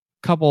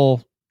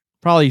 couple,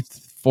 probably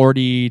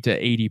 40 to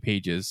 80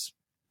 pages,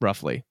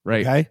 roughly,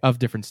 right? Okay. Of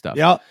different stuff.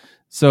 Yeah.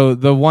 So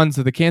the ones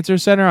at the Cancer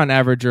Center on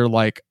average are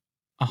like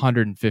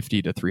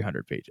 150 to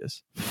 300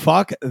 pages.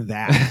 Fuck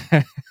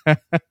that. A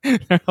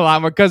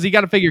lot more, because you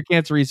got to figure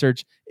cancer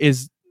research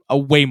is a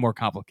way more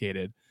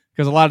complicated,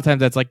 because a lot of times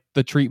that's like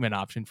the treatment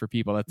option for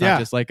people. That's not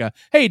just like a,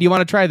 hey, do you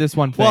want to try this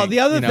one thing? Well, the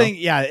other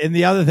thing, and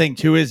the other thing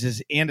too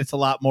is and it's a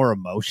lot more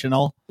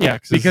emotional. Yeah,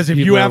 because if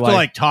you have to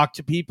like talk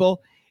to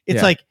people,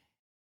 it's like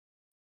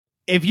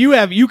if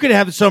you could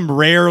have some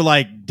rare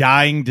like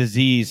dying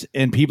disease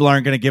and people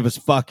aren't going to give us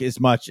fuck as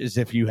much as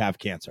if you have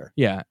cancer.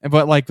 Yeah,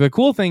 but like the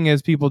cool thing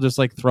is people just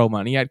like throw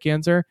money at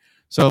cancer.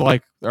 So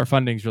like our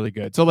funding's really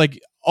good. So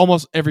like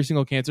almost every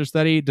single cancer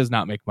study does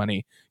not make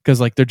money, because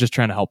like they're just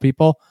trying to help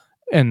people,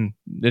 and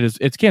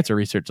it's cancer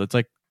research. It's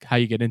like how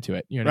you get into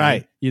it. You know what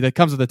I mean? That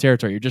comes with the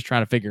territory. You're just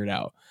trying to figure it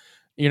out.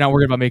 You're not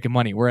worried about making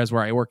money. Whereas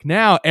where I work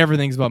now,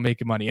 everything's about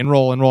making money.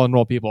 Enroll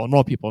people.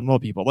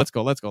 Let's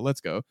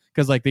go.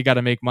 Because like they got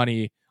to make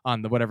money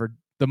on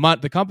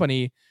the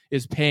company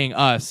is paying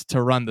us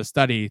to run the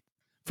study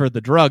for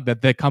the drug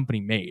that the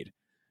company made.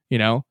 You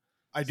know,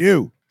 I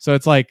do. So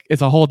it's like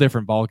it's a whole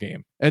different ball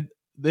game.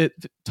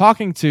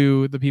 Talking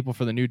to the people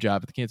for the new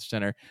job at the Cancer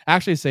Center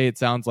actually say it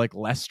sounds like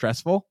less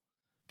stressful,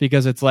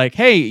 because it's like,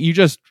 hey, you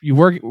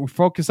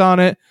focus on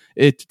it.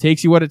 It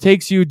takes you what it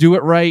takes you. Do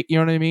it right. You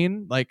know what I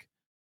mean? Like,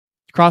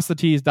 cross the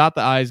T's, dot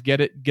the I's, get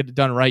it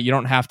done right. You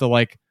don't have to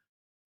like,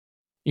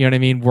 you know what I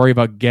mean, worry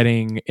about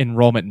getting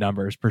enrollment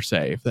numbers per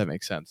se, if that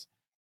makes sense.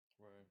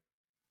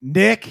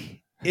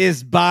 Nick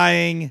is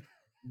buying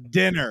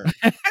dinner.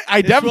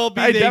 This will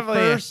be the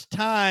first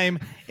time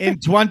in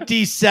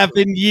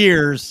 27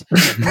 years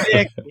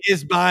Nick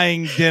is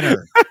buying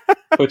dinner.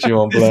 Put you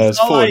on blast.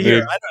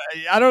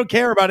 I don't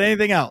care about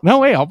anything else. No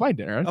way, I'll buy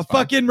dinner. That's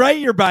fine. Fucking right,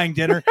 you're buying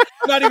dinner.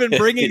 I'm not even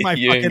bringing my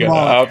fucking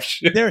wallet.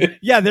 Option.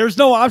 There's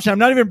no option. I'm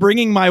not even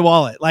bringing my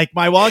wallet. Like,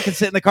 my wallet can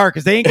sit in the car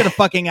because they ain't gonna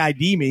fucking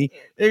ID me.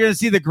 They're gonna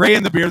see the gray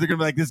in the beer. They're gonna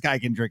be like, this guy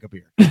can drink a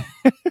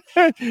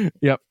beer.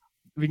 Yep.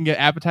 We can get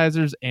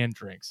appetizers and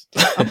drinks.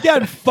 I'm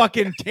getting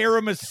fucking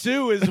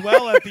tiramisu as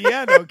well at the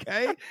end,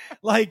 okay?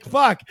 Like,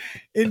 fuck.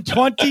 In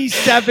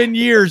 27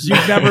 years,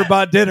 you've never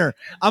bought dinner.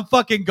 I'm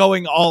fucking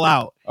going all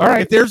out. All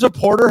right. If there's a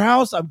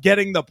porterhouse, I'm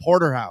getting the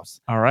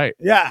porterhouse. All right.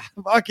 Yeah.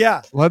 Fuck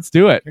yeah. Let's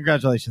do it.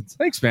 Congratulations.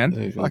 Thanks,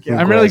 man. Fuck yeah.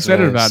 I'm really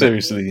excited about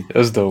Seriously,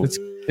 that's dope.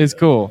 It's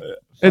cool.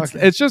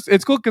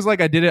 It's cool because like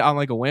I did it on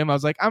like a whim. I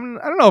was like, I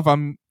don't know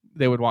if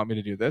they would want me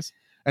to do this.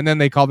 And then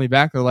they called me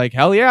back. They're like,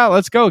 hell yeah,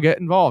 let's go get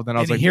involved. And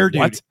I was like, here,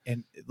 what? Dude,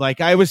 and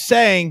like I was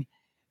saying,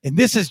 and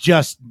this is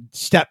just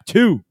step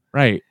 2.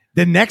 Right.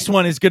 The next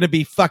one is going to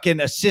be fucking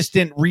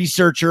assistant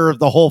researcher of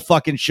the whole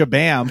fucking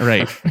shabam.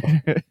 Right.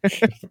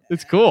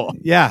 It's cool.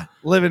 Yeah.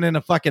 Living in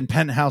a fucking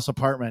penthouse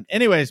apartment.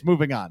 Anyways,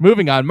 moving on.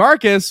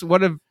 Marcus,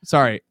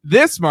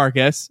 this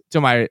Marcus to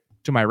my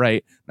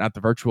right, not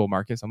the virtual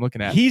Marcus I'm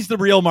looking at. He's the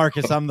real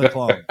Marcus. I'm the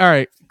clone. All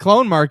right.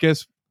 Clone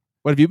Marcus,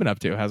 what have you been up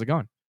to? How's it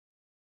going?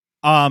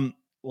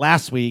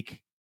 Last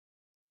week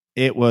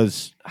it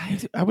was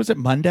it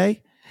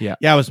Monday? Yeah,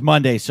 it was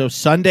Monday. So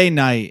Sunday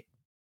night,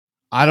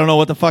 I don't know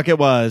what the fuck it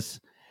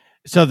was.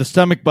 So the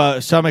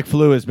stomach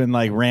flu has been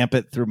like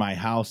rampant through my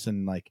house,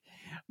 and like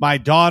my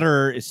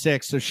daughter is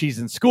 6, so she's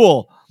in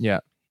school.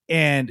 Yeah.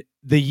 And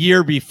the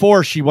year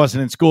before she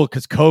wasn't in school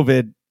because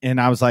COVID, and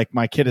I was like,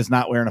 my kid is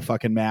not wearing a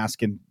fucking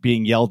mask and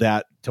being yelled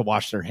at to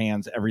wash their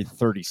hands every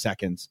 30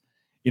 seconds.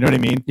 You know what I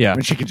mean? Yeah.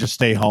 When she could just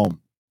stay home.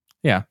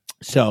 Yeah.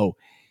 So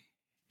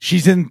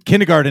she's in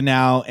kindergarten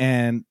now,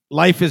 and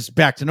life is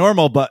back to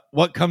normal. But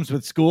what comes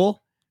with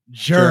school?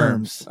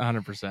 Germs.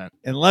 100%.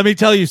 And let me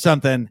tell you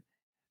something.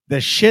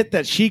 The shit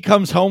that she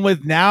comes home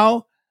with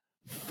now,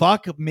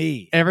 fuck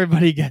me.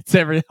 Everybody gets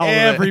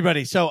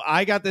everybody. So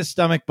I got this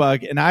stomach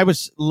bug, and I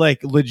was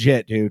like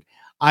legit, dude.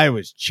 I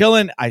was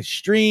chilling. I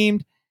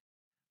streamed.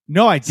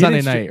 No, I didn't.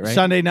 Sunday night, right?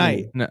 Sunday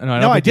night.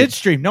 No, I did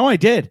stream. No, I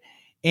did.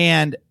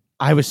 And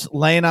I was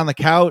laying on the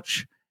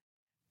couch,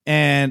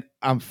 and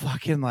I'm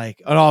fucking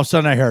like, and all of a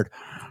sudden I heard,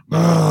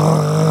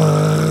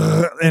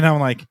 and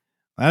I'm like,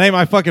 that ain't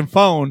my fucking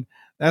phone.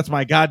 That's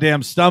my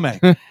goddamn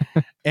stomach.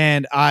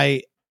 And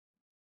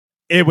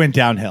it went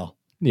downhill.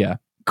 Yeah.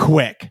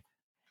 Quick.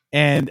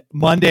 And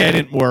Monday I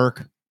didn't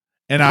work.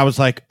 And I was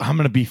like, I'm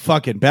going to be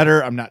fucking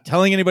better. I'm not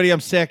telling anybody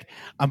I'm sick.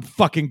 I'm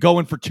fucking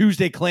going for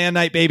Tuesday clan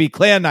night, baby.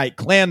 Clan night.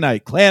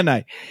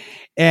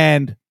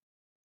 And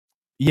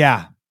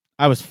yeah,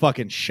 I was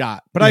fucking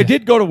shot. But I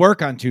did go to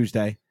work on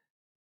Tuesday.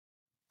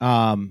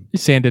 You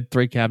sanded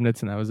 3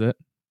 cabinets and that was it?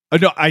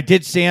 No, I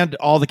did sand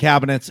all the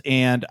cabinets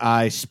and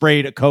I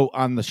sprayed a coat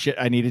on the shit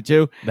I needed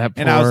to.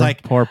 And I was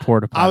like, poor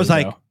porta potty. I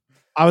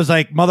was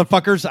like,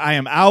 motherfuckers, I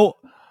am out.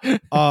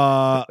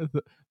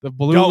 The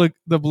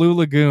blue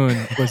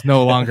lagoon was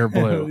no longer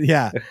blue.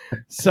 Yeah.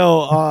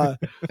 So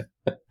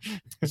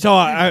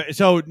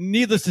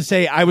needless to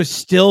say, I was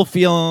still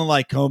feeling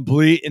like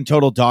complete and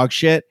total dog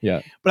shit.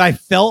 Yeah. But I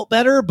felt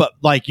better, but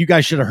like you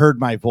guys should have heard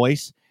my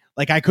voice.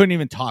 Like I couldn't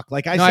even talk.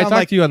 Like I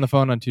talked to you on the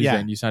phone on Tuesday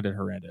and you sounded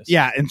horrendous.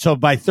 Yeah. And so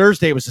by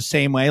Thursday it was the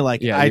same way.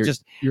 Like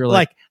you're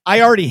like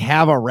I already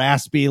have a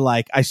raspy,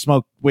 like I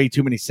smoked way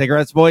too many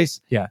cigarettes voice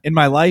in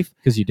my life.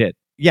 Because you did.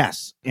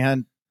 Yes.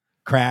 And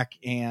crack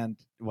and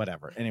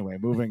whatever. Anyway,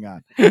 moving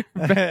on.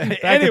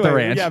 Back at the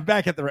ranch. Yeah,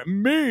 back at the ranch.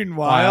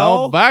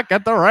 Meanwhile, back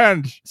at the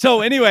ranch.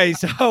 So anyway,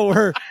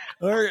 we're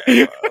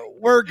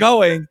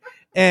going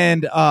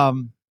and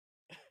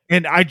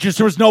I just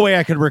there was no way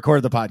I could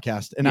record the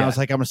podcast. And I was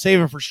like, I'm gonna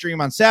save it for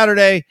stream on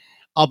Saturday.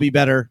 I'll be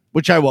better,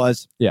 which I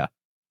was. Yeah.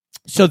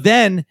 So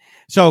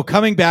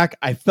coming back,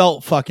 I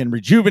felt fucking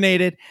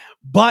rejuvenated.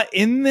 But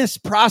in this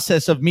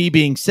process of me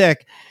being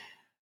sick,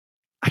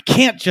 I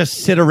can't just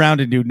sit around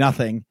and do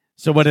nothing.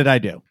 So what did I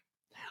do?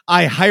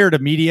 I hired a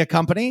media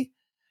company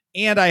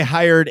and I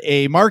hired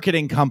a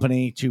marketing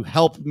company to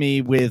help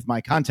me with my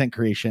content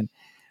creation.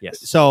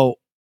 Yes. So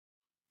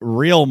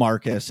real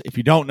Marcus, if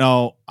you don't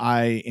know,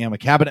 I am a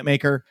cabinet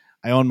maker.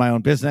 I own my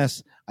own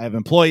business. I have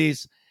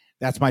employees.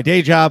 That's my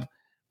day job.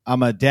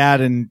 I'm a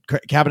dad and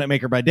cabinet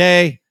maker by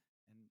day.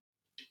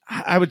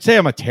 I would say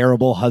I'm a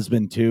terrible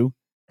husband too,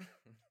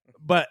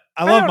 but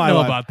I love my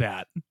wife. About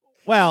that.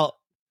 Well,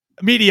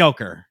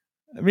 mediocre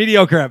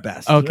at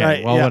best. Okay.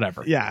 Right? Well,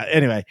 whatever. Yeah.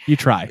 Anyway, you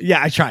try. Yeah,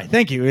 I try.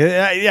 Thank you.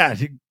 Yeah.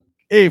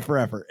 A for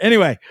effort.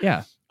 Anyway.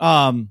 Yeah.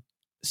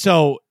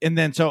 So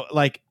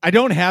like I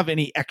don't have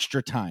any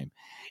extra time.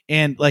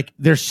 And like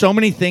there's so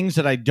many things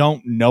that I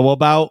don't know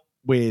about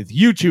with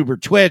YouTube or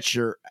Twitch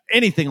or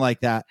anything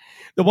like that.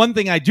 The one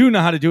thing I do know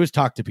how to do is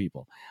talk to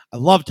people. I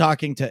love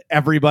talking to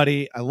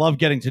everybody. I love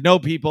getting to know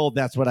people.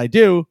 That's what I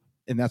do.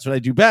 And that's what I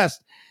do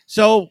best.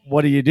 So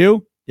what do?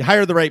 You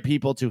hire the right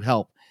people to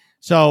help.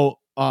 So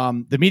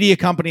the media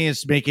company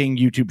is making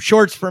YouTube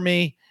shorts for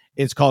me.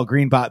 It's called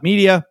Greenbot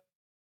Media.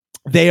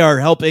 They are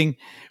helping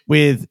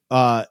with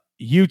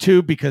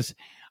YouTube because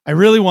I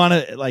really want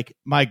to, like,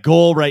 my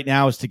goal right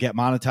now is to get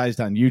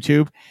monetized on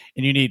YouTube,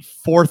 and you need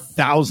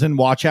 4,000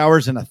 watch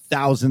hours and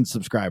 1,000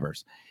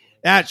 subscribers.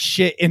 That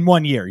shit in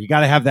 1 year. You got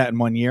to have that in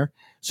 1 year.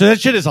 So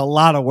that shit is a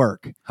lot of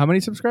work. How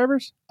many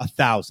subscribers?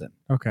 1,000.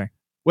 Okay.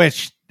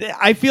 Which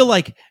I feel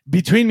like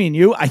between me and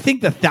you, I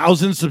think the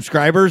 1,000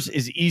 subscribers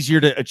is easier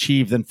to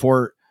achieve than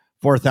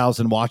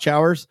 4,000 watch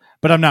hours,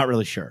 but I'm not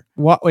really sure.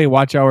 Wait,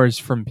 watch hours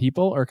from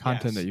people or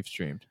content that you've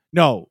streamed?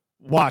 No,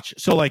 watch.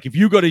 So like if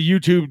you go to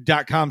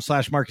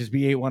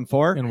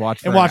youtube.com/MarcusB814 and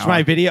watch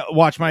my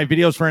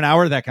videos for an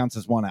hour, that counts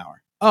as 1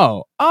 hour.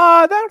 Oh,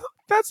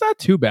 that's not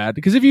too bad.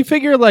 Because if you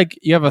figure like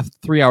you have a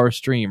 3-hour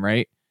stream,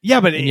 right?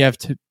 Yeah, but you have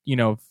to,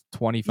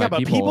 25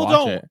 people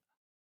watch it.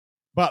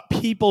 But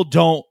people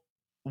don't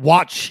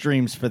watch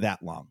streams for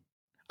that long.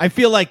 I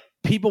feel like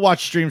people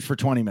watch streams for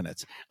 20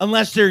 minutes,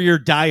 unless they're your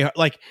core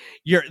core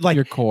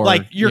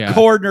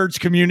nerds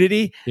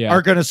community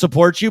are going to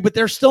support you, but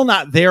they're still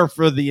not there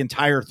for the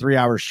entire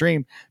 3-hour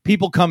stream.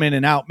 People come in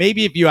and out.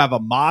 Maybe if you have a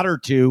mod or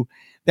two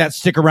that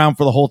stick around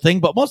for the whole thing,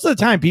 but most of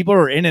the time people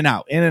are in and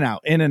out. You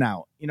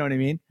know what I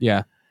mean?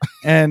 Yeah.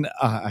 And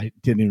I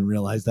didn't even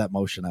realize that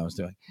motion I was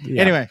doing.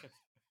 Yeah. Anyway.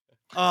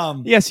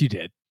 Yes, you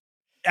did.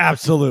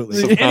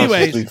 Absolutely.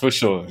 Anyways, for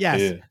sure.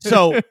 Yes.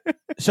 Yeah.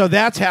 So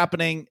that's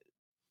happening.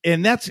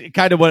 And that's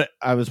kind of what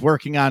I was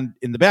working on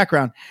in the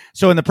background.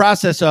 So in the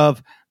process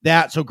of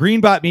that, so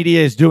Greenbot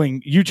Media is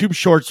doing YouTube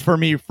shorts for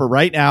me for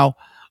right now.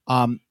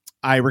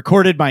 I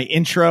recorded my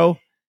intro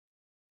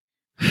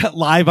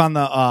live on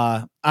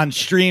the on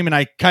stream, and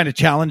I kind of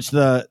challenged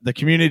the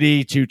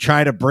community to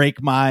try to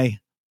break my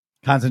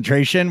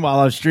concentration while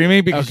I was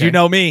streaming, because you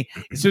know me,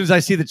 as soon as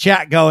I see the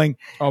chat going,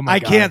 I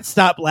can't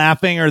stop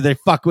laughing, or they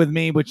fuck with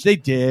me, which they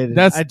did.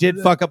 I did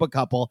fuck up a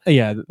couple.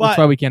 Yeah, that's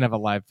why we can't have a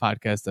live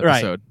podcast episode.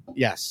 Right.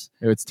 Yes.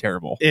 It's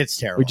terrible. It's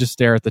terrible. We just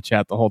stare at the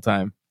chat the whole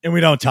time. And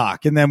we don't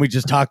talk. And then we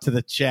just talk to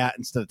the chat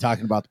instead of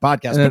talking about the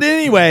podcast. But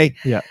anyway.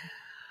 Yeah.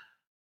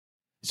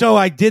 So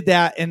I did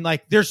that. And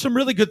like, there's some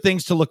really good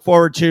things to look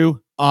forward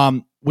to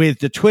with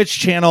the Twitch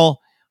channel.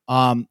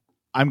 I'm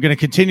going to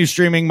continue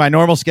streaming my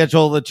normal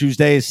schedule, the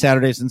Tuesdays,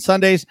 Saturdays, and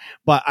Sundays,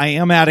 but I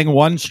am adding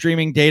one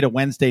streaming day to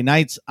Wednesday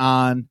nights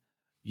on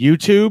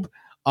YouTube.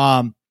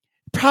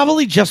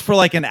 Probably just for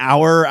like an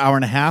hour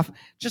and a half,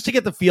 just to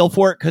get the feel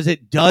for it, because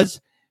it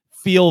does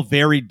feel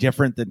very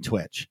different than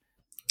Twitch.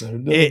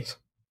 And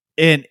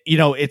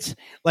it's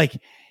like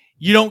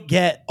you don't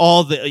get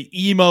all the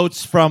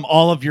emotes from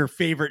all of your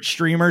favorite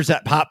streamers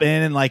that pop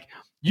in, and like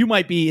you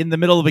might be in the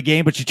middle of a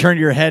game, but you turn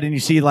your head and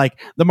you see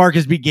like the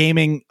Marcus B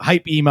Gaming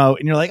hype emote,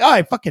 and you're like, oh,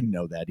 I fucking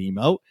know that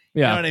emote.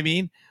 You know what I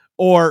mean?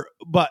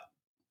 But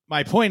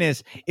my point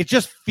is, it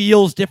just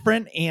feels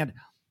different. And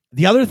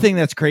the other thing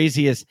that's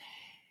crazy is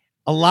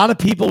a lot of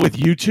people with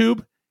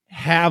YouTube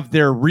have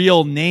their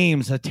real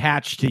names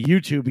attached to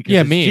YouTube because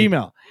it's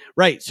Gmail.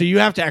 Right. So you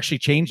have to actually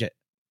change it.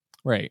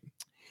 Right.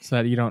 So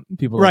that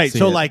people right. Don't see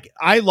so it. Like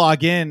I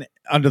log in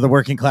under the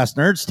Working Class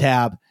Nerds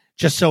tab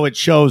just so it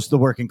shows the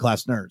Working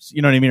Class Nerds.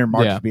 You know what I mean? Or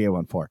Marcus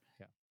BA14.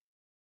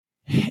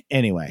 Yeah.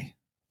 Anyway.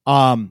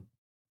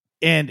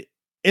 And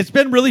it's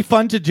been really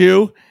fun to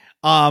do.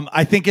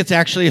 I think it's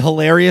actually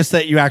hilarious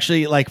that you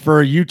actually, like,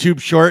 for a YouTube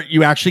short,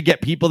 you actually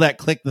get people that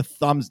click the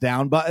thumbs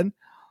down button.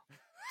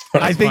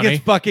 I think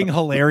it's fucking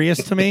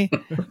hilarious to me.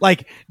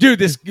 Like, dude,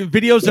 this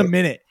video's a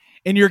minute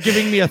and you're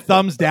giving me a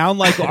thumbs down.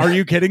 Like, are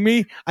you kidding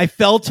me? I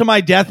fell to my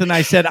death and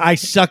I said, I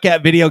suck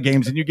at video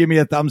games, and you give me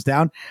a thumbs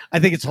down. I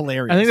think it's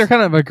hilarious. I think they're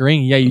kind of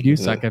agreeing. Yeah, you do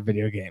suck at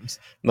video games.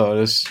 No,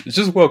 it's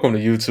just welcome to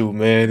YouTube,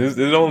 man.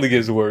 It only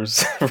gets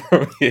worse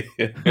from here.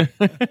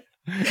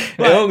 It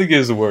only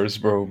gets worse,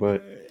 bro.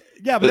 But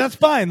yeah, but that's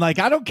fine. Like,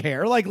 I don't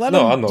care. Like, let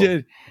them. I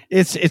know.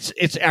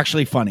 It's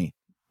actually funny.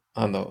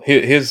 I know.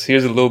 Here's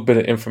a little bit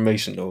of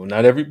information though.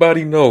 Not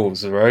everybody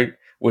knows, right?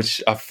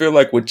 Which I feel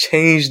like would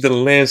change the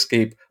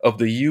landscape of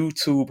the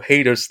YouTube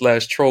hater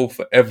 / troll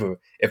forever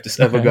if this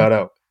ever got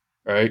out,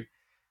 right?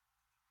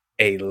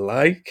 A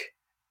like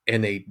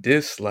and a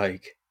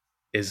dislike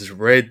is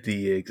read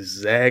the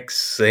exact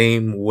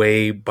same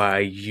way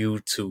by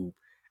YouTube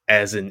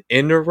as an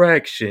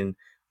interaction,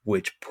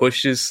 which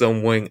pushes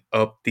someone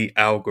up the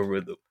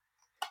algorithm.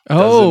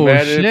 Doesn't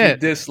matter if you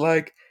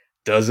dislike,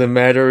 doesn't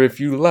matter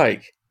if you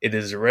like. It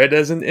is read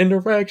as an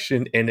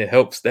interaction and it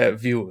helps that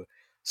viewer.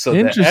 So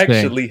they're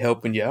actually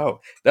helping you out.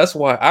 That's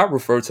why I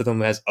refer to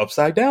them as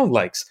upside down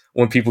likes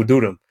when people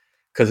do them.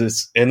 Because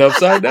it's an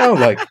upside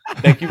down like.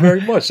 Thank you very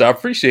much. I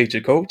appreciate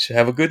you, coach.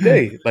 Have a good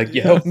day. Like,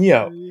 you helped me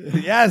out.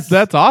 Yes.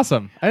 That's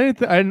awesome. I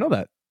didn't know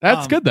that.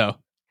 That's good though.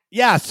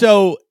 Yeah,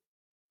 so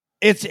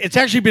it's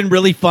actually been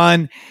really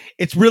fun.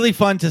 It's really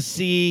fun to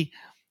see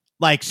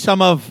like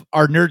some of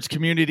our nerds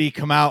community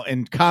come out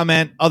and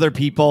comment, other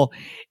people.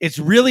 It's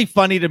really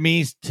funny to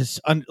me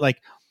to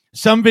like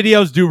some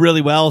videos do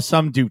really well,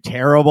 some do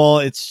terrible.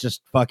 It's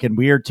just fucking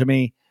weird to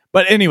me.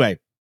 But anyway,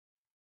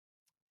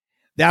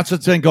 that's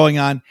what's been going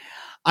on.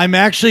 I'm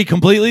actually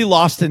completely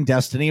lost in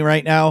Destiny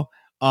right now.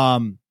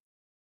 I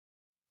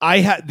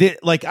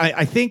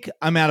think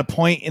I'm at a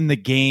point in the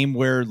game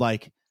where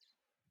like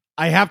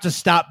I have to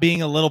stop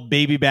being a little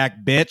baby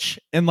back bitch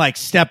and like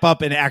step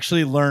up and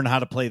actually learn how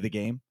to play the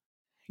game.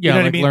 Yeah, you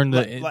know like what I mean?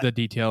 learn the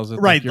details. Of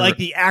right, like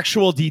the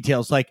actual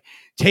details. Like,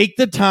 take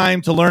the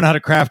time to learn how to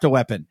craft a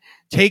weapon.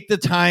 Take the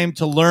time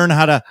to learn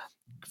how to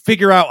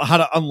figure out how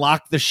to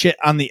unlock the shit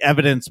on the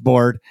evidence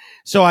board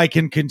so I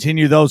can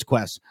continue those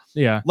quests.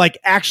 Yeah. Like,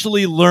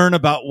 actually learn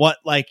about what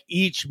like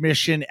each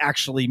mission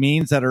actually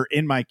means that are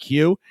in my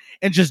queue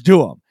and just do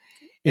them.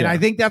 And I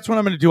think that's what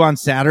I'm going to do on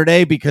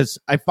Saturday, because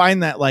I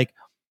find that like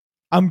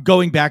I'm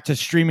going back to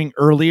streaming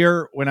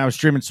earlier when I was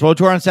streaming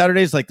SWTOR on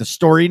Saturdays, like the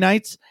story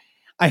nights.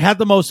 I had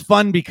the most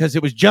fun because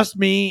it was just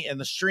me and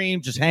the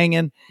stream just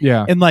hanging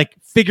and like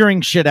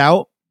figuring shit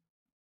out.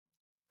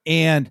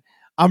 And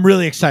I'm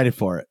really excited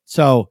for it.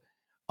 So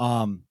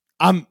I'm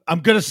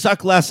going to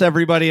suck less,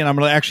 everybody, and I'm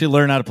going to actually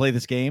learn how to play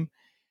this game.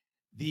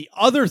 The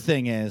other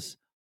thing is,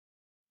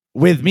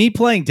 with me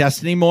playing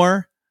Destiny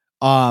more,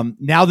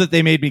 now that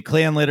they made me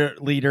clan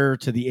leader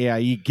to the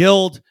AIE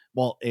guild,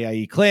 well,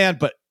 AIE clan,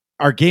 but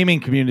our gaming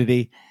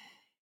community,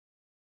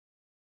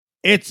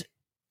 it's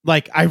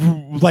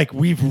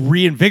we've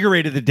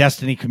reinvigorated the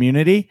Destiny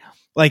community.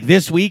 Like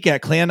this week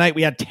at clan night,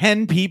 we had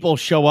 10 people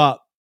show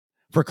up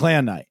for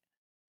clan night,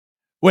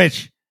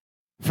 which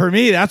for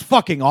me, that's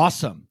fucking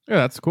awesome. Yeah,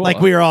 that's cool. Like,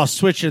 we were all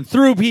switching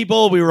through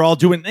people. We were all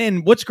doing,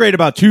 and what's great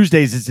about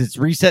Tuesdays is it's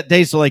reset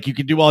day. So like you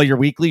can do all your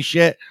weekly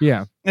shit.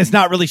 Yeah. It's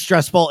not really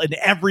stressful, and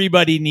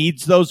everybody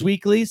needs those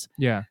weeklies.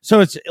 Yeah.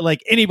 So it's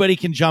like anybody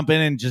can jump in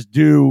and just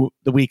do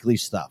the weekly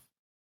stuff.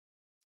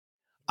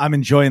 I'm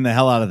enjoying the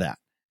hell out of that.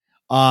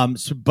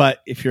 But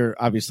if you're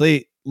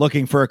obviously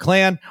looking for a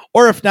clan,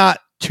 or if not,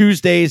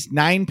 Tuesdays,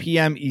 9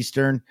 p.m.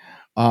 Eastern,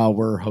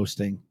 we're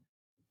hosting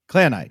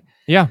clan night.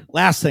 Yeah.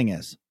 Last thing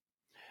is,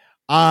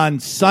 on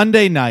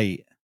Sunday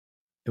night,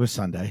 it was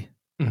Sunday.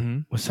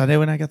 Mm-hmm. Was Sunday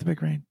when I got the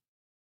big rain?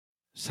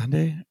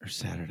 Sunday or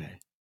Saturday?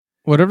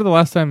 Whatever the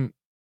last time.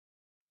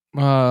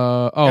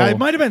 Yeah, it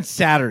might have been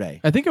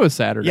Saturday. I think it was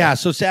Saturday. Yeah,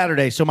 so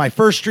Saturday. So my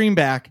first stream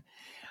back,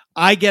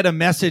 I get a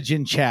message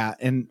in chat,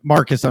 and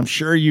Marcus, I'm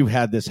sure you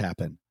had this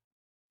happen.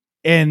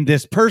 And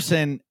this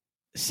person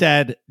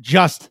said,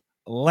 "Just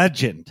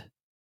legend"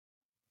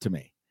 to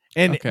me.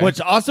 And what's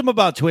awesome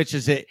about Twitch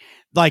is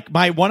like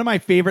one of my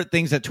favorite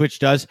things that Twitch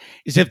does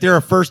is if they're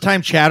a first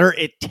time chatter,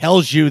 it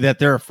tells you that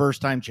they're a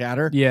first time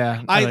chatter.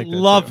 Yeah, I like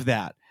love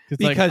that.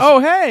 Because like, oh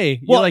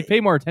hey, you like pay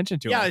more attention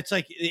to it. Yeah, it's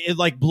like it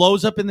like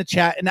blows up in the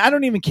chat, and I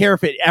don't even care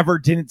if it ever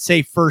didn't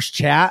say first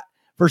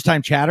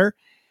time chatter.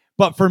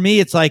 But for me,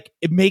 it's like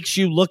it makes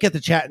you look at the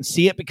chat and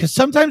see it, because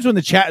sometimes when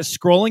the chat is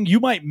scrolling, you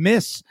might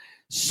miss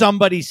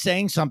somebody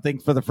saying something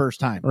for the first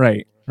time.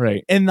 Right.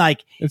 And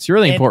like it's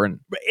really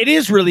important. It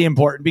is really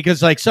important,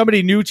 because like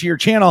somebody new to your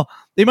channel,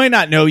 they might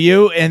not know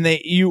you, and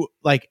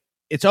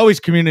it's always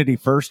community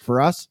first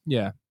for us.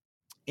 Yeah.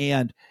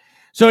 And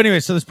so anyway,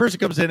 so this person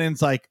comes in and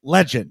it's like,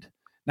 legend.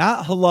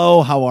 Not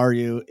hello, how are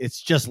you?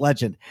 It's just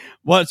legend.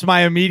 What's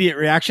my immediate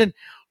reaction?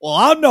 Well,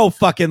 I'm no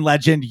fucking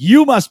legend.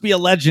 You must be a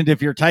legend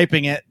if you're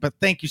typing it, but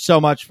thank you so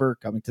much for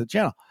coming to the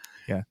channel.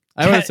 Yeah.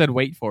 I would have said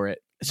wait for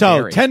it.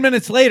 So 10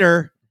 minutes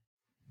later,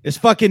 this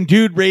fucking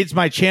dude raids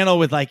my channel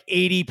with like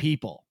 80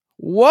 people.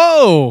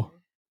 Whoa.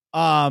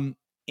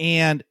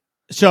 And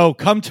so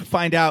come to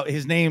find out,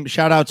 his name,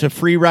 shout out to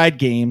Free Ride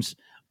Games.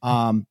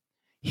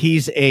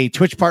 He's a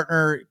Twitch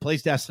partner,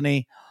 plays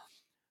Destiny.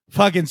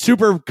 Fucking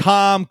super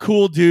calm,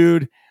 cool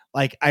dude.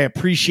 Like, I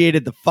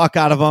appreciated the fuck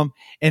out of him.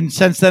 And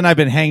since then, I've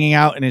been hanging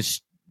out in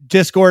his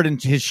Discord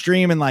and his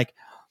stream, and like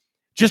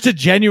just a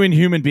genuine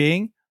human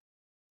being.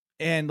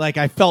 And like,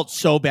 I felt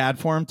so bad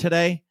for him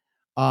today.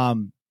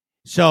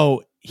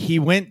 So he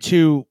went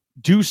to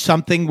do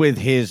something with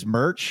his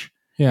merch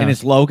and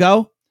his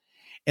logo,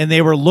 and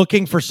they were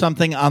looking for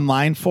something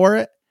online for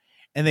it.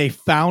 And they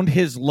found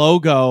his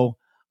logo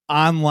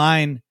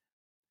online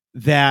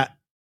that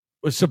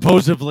was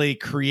supposedly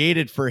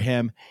created for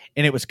him,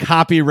 and it was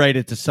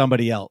copyrighted to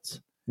somebody else.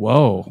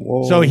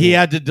 Whoa. So he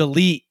had to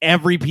delete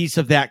every piece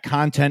of that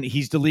content.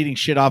 He's deleting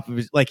shit off of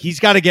his, like, he's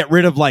got to get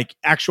rid of like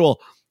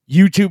actual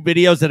YouTube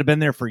videos that have been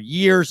there for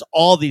years,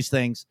 all these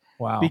things.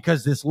 Wow.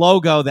 Because this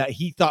logo that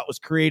he thought was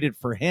created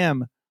for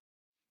him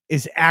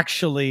is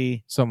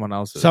actually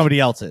somebody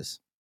else's.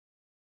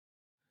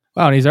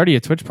 Wow. And he's already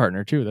a Twitch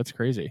partner too. That's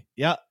crazy.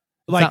 Yeah.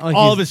 Like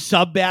all of his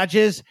sub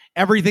badges,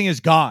 everything is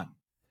gone.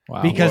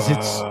 Wow. Because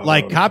it's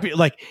like copy,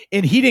 like,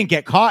 and he didn't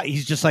get caught.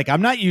 He's just like,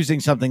 I'm not using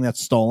something that's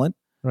stolen.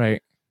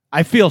 Right.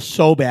 I feel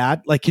so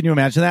bad. Like, can you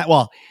imagine that?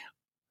 Well,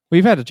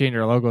 we've had to change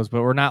our logos,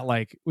 but we're not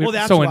like, we're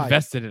so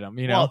invested in them,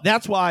 you know? Well,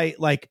 that's why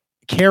like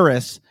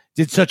Karis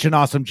did such an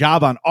awesome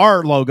job on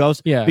our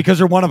logos. Yeah. Because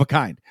they're one of a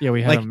kind. Yeah.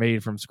 We had them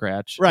made from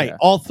scratch. Right. Yeah.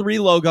 All 3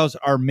 logos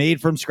are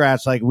made from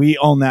scratch. Like, we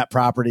own that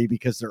property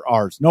because they're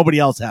ours. Nobody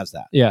else has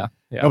that. Yeah.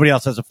 Nobody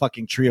else has a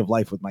fucking tree of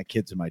life with my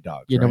kids and my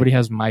dogs. Yeah. Right? Nobody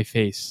has my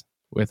face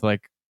with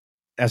like,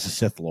 as a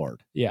Sith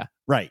Lord. Yeah.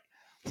 Right.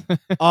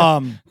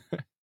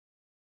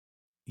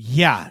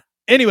 Yeah.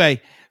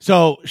 Anyway,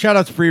 so shout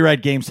out to Free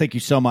Ride Games. Thank you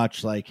so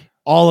much. Like,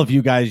 all of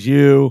you guys,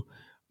 you,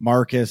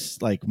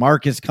 Marcus, like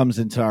Marcus comes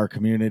into our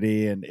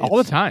community and all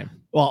the time.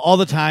 Well, all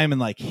the time. And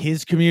like,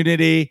 his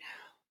community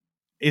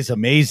is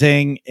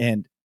amazing.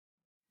 And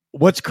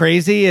what's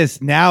crazy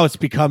is now it's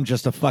become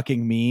just a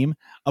fucking meme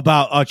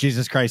about, oh,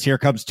 Jesus Christ, here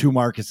comes 2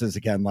 Marcuses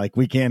again. Like,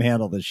 we can't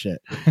handle this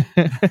shit.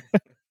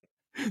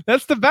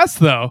 That's the best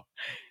though.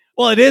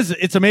 Well, it is.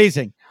 It's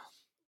amazing.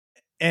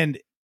 And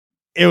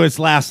it was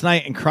last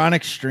night in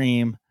Chronic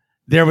stream.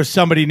 There was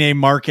somebody named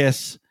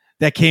Marcus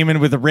that came in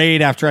with a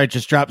raid after I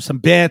just dropped some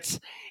bits.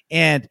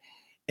 And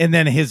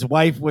then his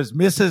wife was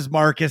Mrs.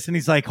 Marcus. And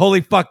he's like,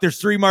 holy fuck,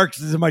 there's 3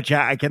 Marcuses in my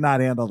chat. I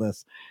cannot handle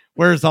this.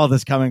 Where's all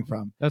this coming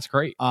from? That's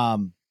great.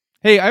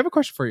 Hey, I have a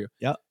question for you.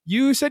 Yeah.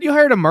 You said you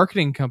hired a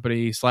marketing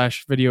company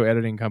 / video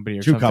editing company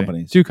or 2 something.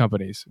 companies. 2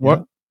 companies. What?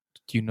 Yeah.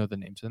 Do you know the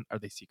names? Are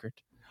they secret?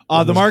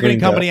 The marketing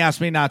company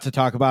asked me not to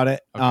talk about it.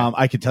 Okay.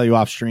 I could tell you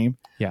off stream.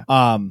 Yeah.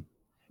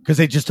 Because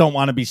they just don't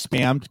want to be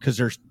spammed because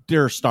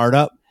they're a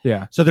startup.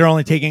 Yeah. So they're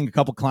only taking a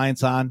couple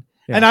clients on.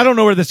 Yeah. And I don't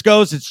know where this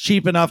goes. It's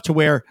cheap enough to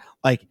where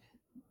like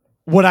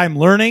what I'm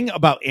learning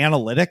about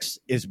analytics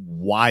is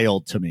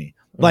wild to me.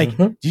 Like,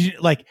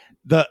 like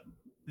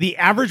the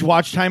average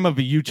watch time of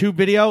a YouTube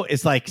video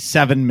is like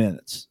 7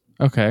 minutes.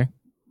 Okay.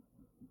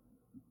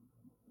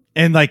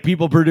 And like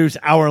people produce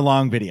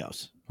hour-long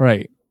videos.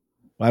 Right.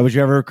 Why would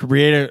you ever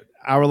create an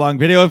hour-long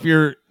video if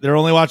they're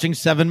only watching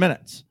 7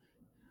 minutes?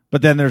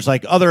 But then there's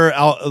like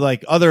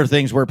other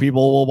things where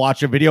people will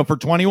watch a video for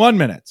 21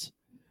 minutes.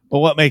 But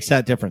what makes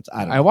that difference? I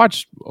don't know.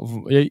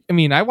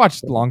 I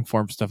watch long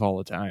form stuff all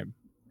the time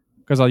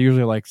because I'll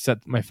usually like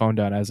set my phone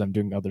down as I'm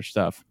doing other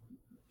stuff,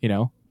 you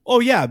know? Oh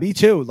yeah, me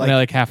too. Like, and I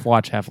like half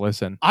watch, half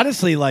listen.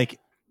 Honestly, like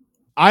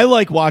I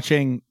like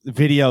watching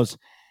videos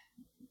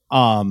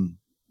in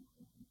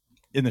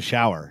the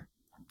shower.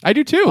 I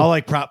do too. I'll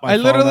like prop my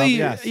phone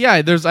literally up. Yes. Yeah,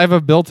 I have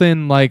a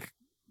built-in like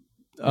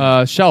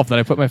shelf that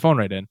I put my phone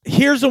right in.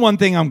 Here's the one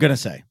thing I'm going to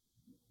say.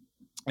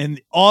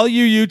 And all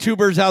you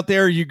YouTubers out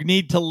there, you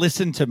need to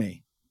listen to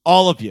me.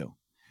 All of you.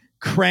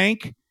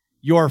 Crank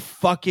your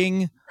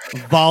fucking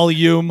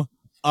volume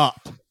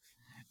up.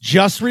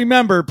 Just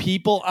remember,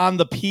 people on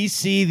the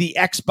PC, the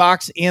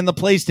Xbox, and the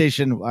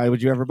PlayStation, why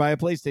would you ever buy a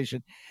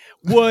PlayStation?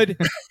 Would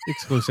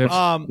exclusive.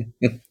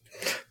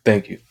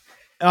 Thank you.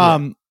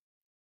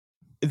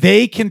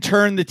 they can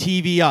turn the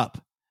TV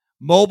up.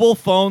 Mobile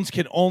phones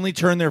can only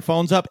turn their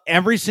phones up.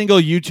 Every single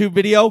YouTube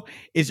video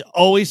is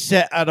always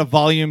set at a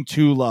volume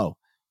too low.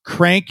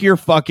 Crank your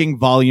fucking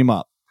volume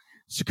up.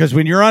 Because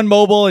when you're on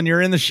mobile and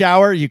you're in the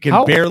shower, you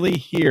can barely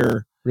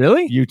hear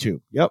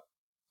YouTube. Yep.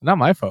 Not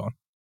my phone.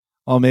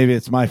 Oh, maybe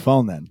it's my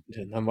phone then.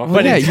 Yeah, not my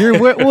But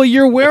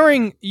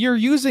phone. you're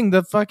using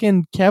the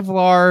fucking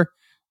Kevlar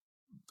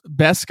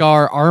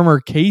Beskar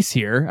armor case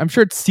here. I'm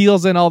sure it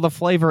seals in all the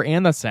flavor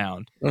and the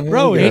sound.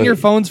 Bro, And your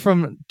phone's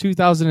from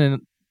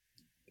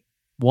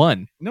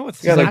 2001. No,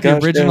 it's Yeah, not like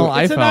the original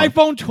iPhone. It's an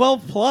iPhone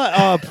 12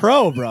 Plus,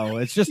 Pro, bro.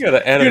 It's just You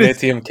got an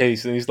adamantium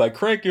case, and he's like,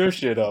 crank your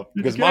shit up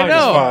because mine is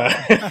fine.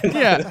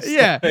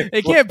 Yeah.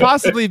 It can't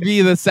possibly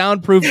be the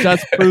soundproof,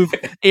 dustproof,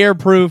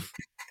 airproof.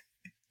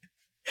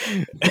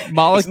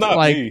 It's not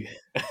me.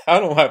 I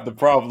don't have the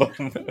problem.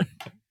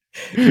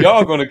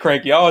 Y'all gonna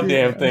crank y'all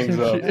damn things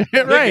up. Make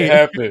Right. it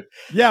happen.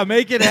 Yeah,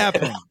 make it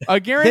happen. I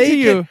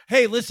guarantee you.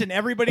 Hey, listen,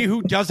 everybody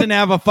who doesn't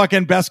have a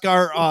fucking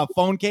Beskar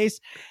phone case,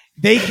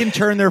 they can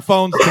turn their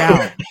phones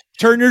down.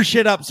 Turn your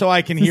shit up so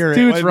I can hear it.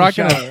 Dude's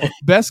rocking a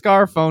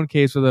Beskar phone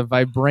case with a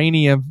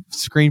vibranium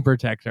screen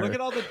protector. Look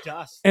at all the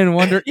dust. And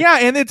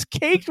and it's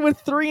caked with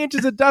 3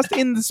 inches of dust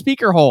in the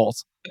speaker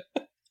holes.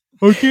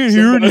 I can't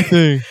hear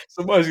anything.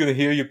 Somebody's gonna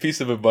hear your piece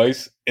of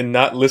advice and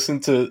not listen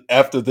to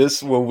after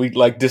this when we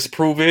like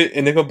disprove it,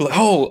 and they're gonna be like,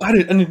 "Oh, I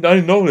didn't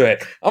know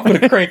that. I'm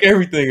gonna crank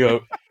everything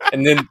up,"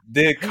 and then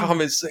their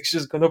comment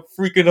section's gonna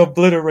freaking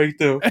obliterate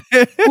them.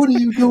 What are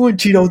you doing,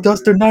 Cheeto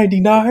Duster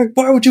 99?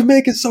 Why would you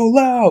make it so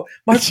loud?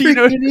 My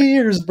freaking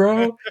ears,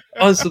 bro.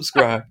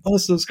 Unsubscribe.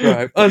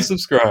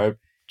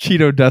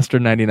 Cheeto Duster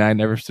 99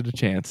 never stood a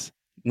chance.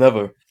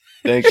 Never.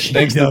 Thanks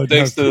to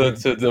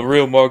the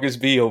real Marcus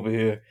B over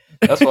here.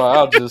 That's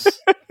why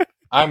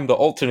I'm the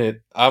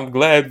alternate. I'm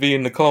glad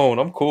being the clone.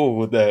 I'm cool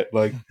with that.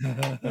 Like,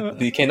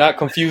 you cannot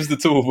confuse the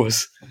two of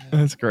us.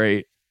 That's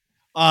great.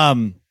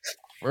 Where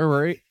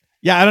were we?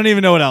 Yeah, I don't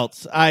even know what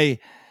else.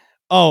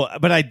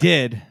 But I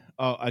did.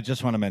 Oh, I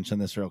just want to mention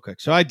this real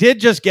quick. So I did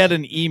just get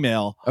an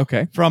email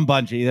from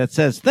Bungie that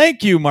says,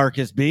 "Thank you,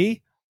 Marcus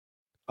B."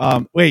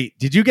 Wait,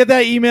 did you get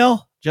that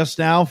email just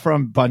now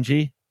from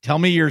Bungie? Tell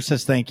me yours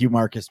says, "Thank you,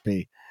 Marcus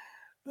B."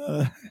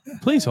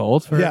 Please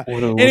hold.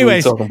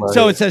 Anyways,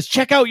 so it says,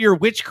 check out your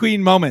Witch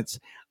Queen moments.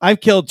 I've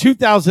killed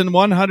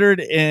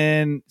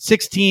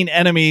 2,116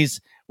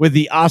 enemies with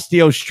the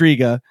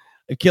Osteostriga.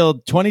 I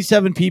killed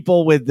 27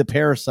 people with the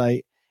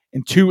Parasite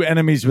and 2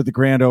 enemies with the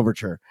Grand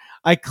Overture.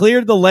 I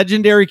cleared the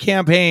legendary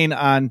campaign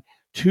on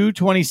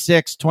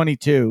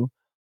 2/26/22.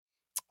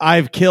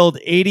 I've killed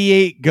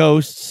 88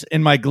 ghosts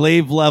and my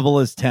glaive level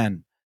is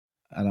 10.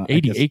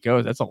 88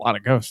 ghosts. That's a lot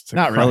of ghosts.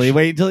 Not really.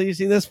 Wait until you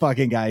see this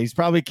fucking guy. He's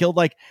probably killed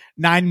like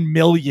 9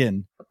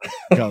 million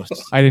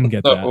ghosts. I didn't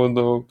get that. Oh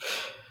no.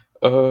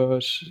 I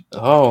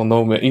don't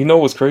know, man. You know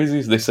what's crazy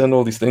is they send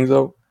all these things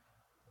out,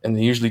 and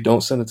they usually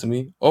don't send it to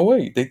me. Oh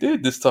wait, they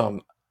did this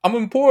time. I'm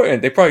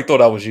important. They probably thought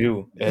I was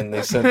you, and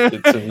they sent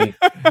it to me.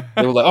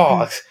 They were like,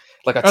 "Oh,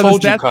 like I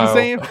told you, Kyle." The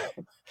same?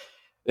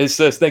 It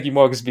says, "Thank you,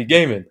 Marcus B.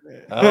 Gaming."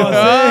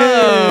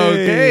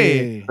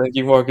 Okay. Thank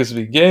you, Marcus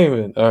B.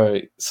 Gaming. All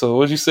right. So,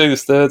 what'd you say the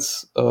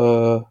stats?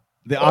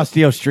 The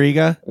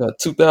Osteostriga.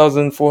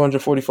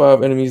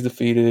 2,445 enemies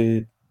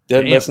defeated.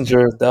 Dead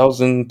Messenger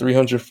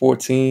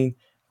 1,314.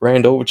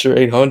 Grand Overture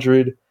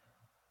 800.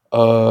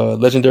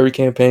 Legendary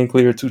campaign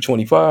clear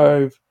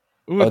 225.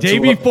 Ooh, day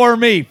before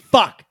me.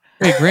 Fuck.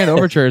 Hey, Grand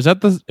Overture, is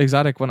that the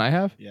exotic one I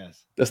have?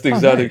 Yes. That's the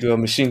exotic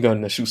machine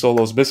gun that shoots all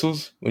those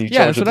missiles when you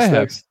charge that's with what the I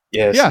have. stacks.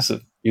 Yes, Yeah. it's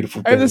a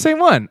beautiful I have thing. the same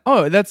one.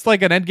 Oh, that's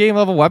like an end game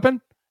level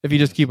weapon if you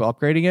just keep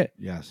upgrading it.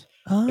 Yes.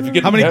 If you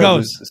get How many damage,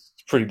 goes? It's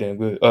pretty damn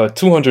good.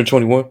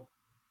 221.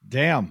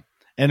 Damn.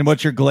 And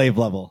what's your glaive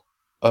level?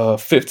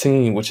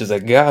 15, which is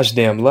a gosh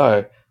damn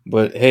lie.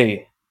 But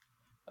hey,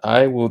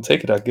 I will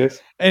take it, I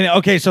guess. And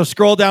okay, so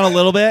scroll down a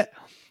little bit.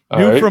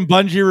 New from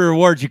Bungie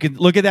Rewards. You can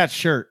look at that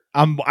shirt.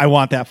 I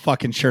want that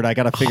fucking shirt. I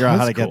got to figure out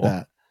how to get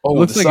that. Oh,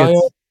 looks like Scion?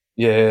 it's.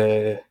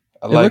 Yeah.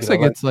 I It like looks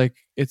it. like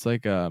it's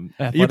like You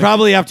athletic.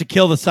 probably have to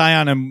kill the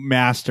Scion and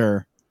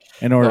Master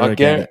in order to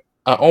get it.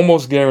 I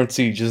almost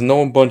guarantee, just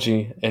knowing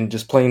Bungie and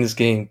just playing this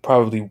game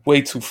probably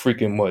way too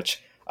freaking much,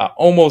 I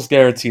almost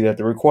guarantee that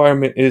the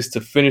requirement is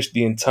to finish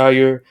the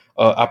entire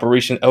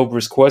Operation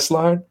Elbrus quest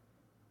line,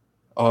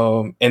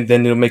 and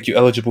then it'll make you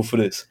eligible for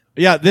this.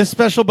 Yeah, this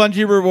special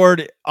Bungie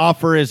reward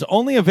offer is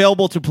only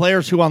available to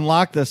players who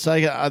unlock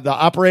the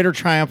Operator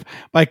Triumph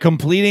by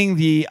completing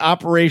the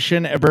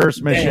Operation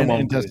Elbrus mission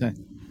in Destiny.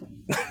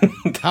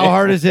 How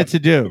hard is it to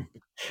do?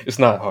 It's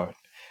not hard.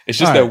 It's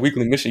just that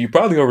weekly mission. You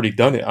probably already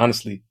done it,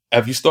 honestly.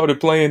 Have you started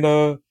playing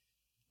the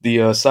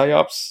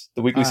PsyOps,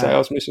 the weekly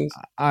PsyOps missions?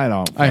 I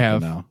don't. I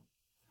have. know.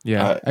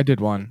 Yeah, I did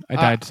one. I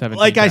died 17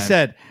 Like times. I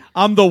said,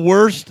 I'm the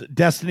worst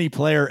Destiny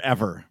player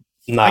ever.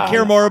 I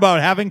care more about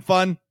having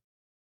fun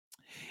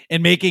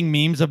and making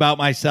memes about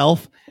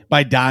myself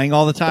by dying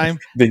all the time.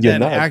 Then you're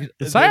not.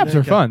 The PsyOps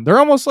are fun. They're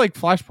almost like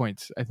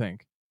flashpoints, I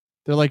think.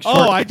 They're like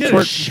I did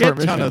a shit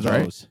ton of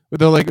those. Right?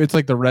 They're like it's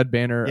like the red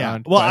banner. Yeah.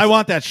 On Well, Quest. I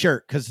want that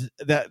shirt because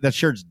that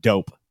shirt's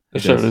dope. The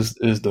shirt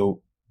is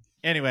dope.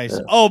 Anyways,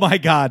 oh my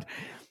God.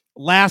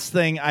 Last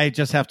thing I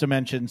just have to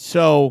mention.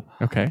 So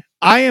okay,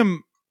 I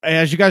am,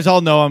 as you guys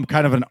all know, I'm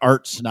kind of an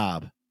art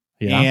snob.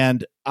 yeah,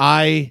 And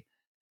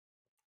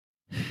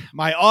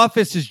my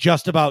office is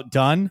just about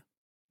done.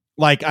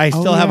 Like I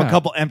still have a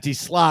couple empty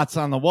slots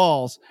on the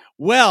walls.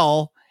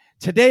 Well,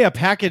 today a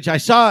package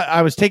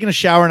I was taking a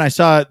shower and I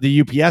saw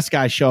the UPS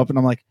guy show up and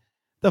I'm like,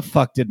 the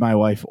fuck did my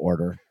wife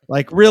order?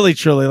 Like really,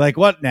 truly, like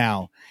what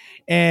now?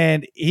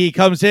 And he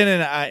comes in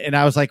and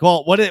I was like,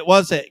 well, what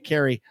was it,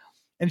 Carrie?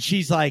 And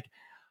she's like,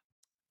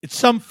 it's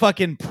some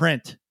fucking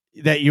print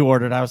that you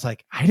ordered. I was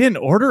like, I didn't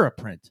order a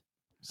print.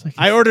 like,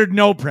 I ordered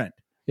no print.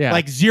 Yeah,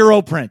 like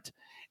zero print.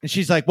 And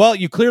she's like, well,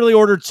 you clearly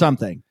ordered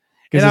something.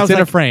 because it's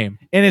in a frame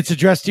and it's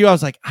addressed to you. I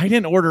was like, I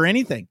didn't order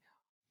anything.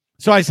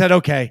 So I said,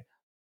 okay.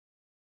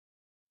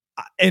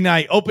 And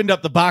I opened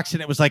up the box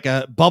and it was like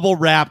a bubble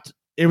wrapped.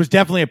 It was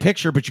definitely a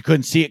picture, but you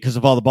couldn't see it because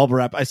of all the bubble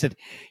wrap. I said,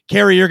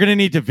 Carrie, you're going to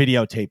need to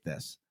videotape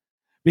this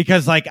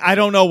because like, I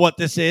don't know what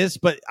this is,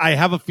 but I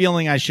have a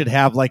feeling I should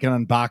have like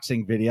an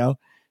unboxing video.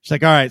 She's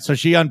like, all right. So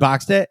she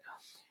unboxed it.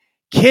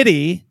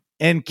 Kitty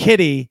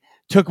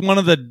took one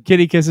of the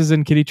kitty kisses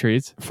and kitty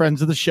treats.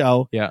 Friends of the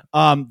show. Yeah.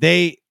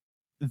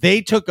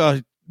 They took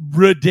a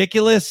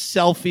ridiculous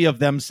selfie of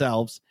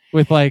themselves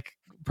with like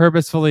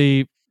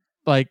purposefully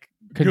like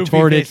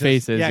contorted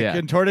faces. Yeah,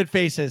 contorted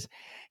faces.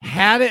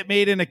 Had it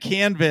made in a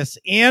canvas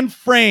and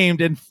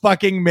framed and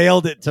fucking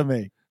mailed it to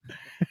me.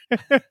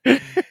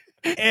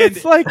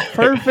 It's like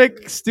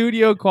perfect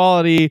studio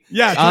quality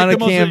on a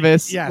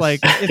canvas. Yes,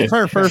 like it's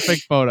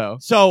perfect photo.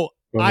 So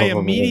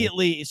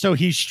so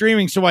he's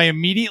streaming. So I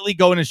immediately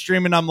go in his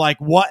stream and I'm like,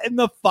 what in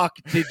the fuck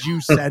did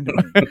you send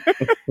me?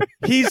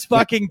 He's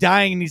fucking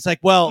dying. And he's like,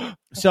 well,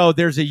 so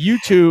there's a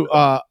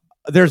YouTube,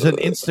 there's an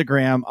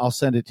Instagram. I'll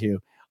send it to you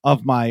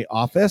of my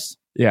office.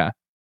 Yeah.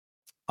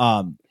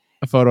 A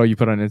photo you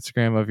put on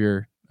Instagram of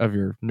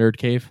your nerd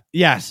cave.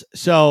 Yes.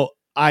 So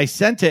I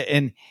sent it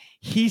and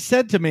he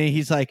said to me,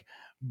 he's like,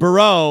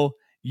 bro,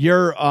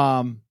 you're,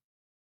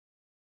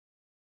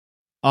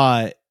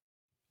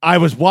 I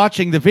was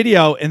watching the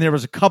video and there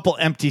was a couple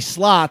empty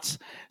slots.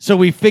 So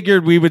we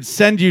figured we would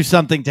send you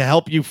something to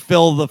help you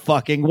fill the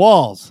fucking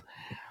walls.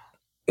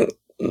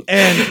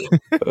 And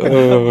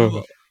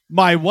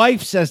my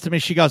wife says to me,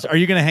 she goes, are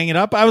you going to hang it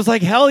up? I was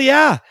like, hell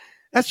yeah.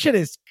 That shit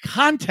is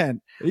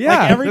content. Yeah.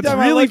 Like every time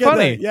really I look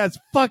funny. at it, yeah, it's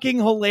fucking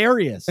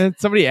hilarious. And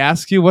somebody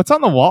asks you, what's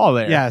on the wall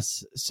there?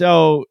 Yes.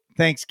 So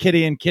thanks,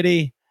 Kitty and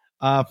Kitty,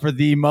 for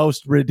the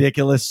most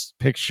ridiculous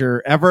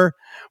picture ever.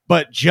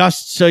 But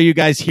just so you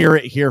guys hear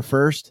it here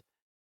first,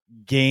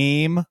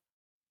 game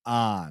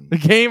on. The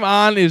game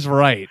on is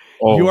right.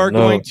 You are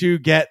going to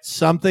get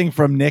something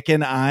from Nick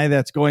and I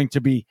that's going to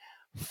be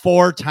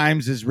 4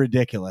 times as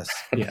ridiculous.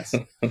 Yes.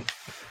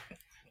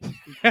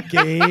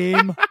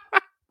 Game on.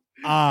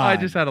 I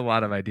just had a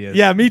lot of ideas.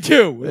 Yeah, me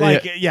too.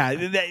 Like,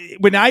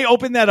 when I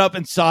opened that up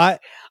and saw it,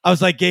 I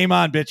was like, game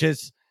on,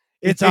 bitches.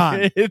 It's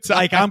on. It's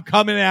like, I'm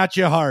coming at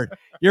you hard.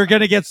 You're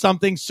going to get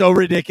something so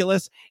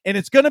ridiculous, and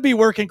it's going to be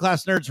Working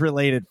Class Nerds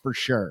related for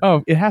sure.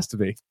 Oh, it has to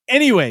be.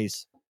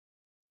 Anyways,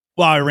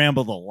 well, I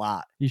rambled a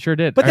lot. You sure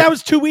did. But that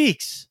was 2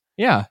 weeks.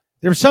 Yeah.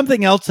 There was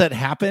something else that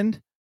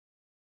happened.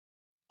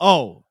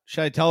 Oh,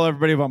 should I tell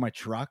everybody about my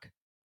truck?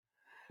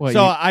 What,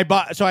 so I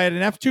had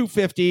an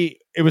F-250.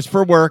 It was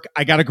for work.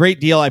 I got a great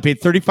deal. I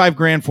paid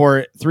 $35,000 for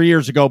it 3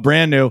 years ago,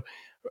 brand new,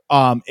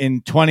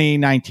 in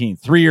 2019,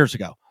 3 years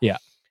ago. Yeah.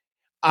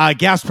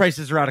 Gas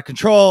prices are out of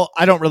control.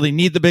 I don't really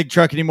need the big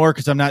truck anymore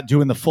because I'm not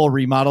doing the full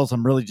remodels.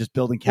 I'm really just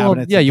building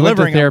cabinets. Well, yeah, you went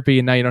to therapy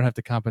and now you don't have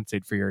to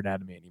compensate for your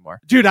anatomy anymore.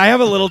 Dude, I have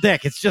a little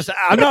dick. It's just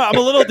I'm a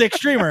little dick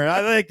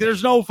streamer.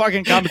 There's no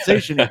fucking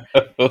compensation here.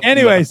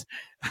 Anyways,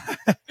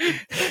 I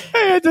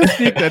had to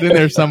sneak that in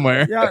there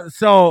somewhere. Yeah.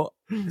 So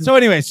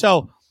anyway,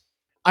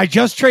 I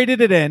just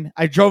traded it in.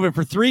 I drove it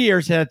for 3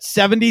 years. It had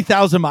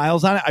 70,000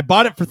 miles on it. I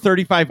bought it for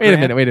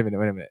 $35,000. Wait a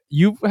minute.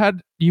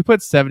 You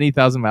put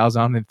 70,000 miles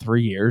on in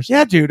 3 years?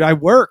 Yeah, dude, I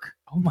work.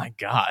 Oh my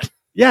God.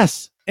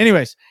 Yes.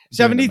 Anyways,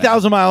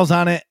 70,000 miles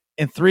on it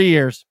in 3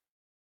 years.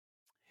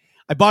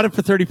 I bought it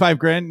for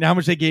 $35,000. And how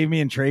much they gave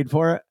me in trade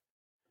for it?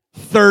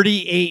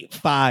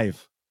 $38,500.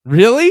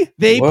 Really?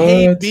 They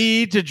paid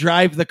me to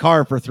drive the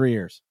car for 3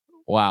 years.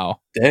 Wow.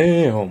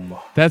 Damn.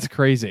 That's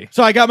crazy.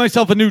 So I got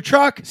myself a new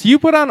truck. So you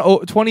put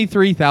on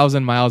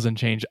 23,000 miles and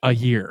change a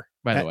year,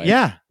 by the way.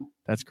 Yeah.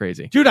 That's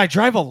crazy. Dude, I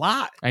drive a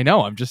lot. I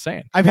know. I'm just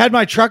saying. I've had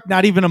my truck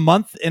not even a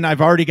month, and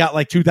I've already got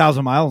like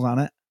 2,000 miles on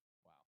it.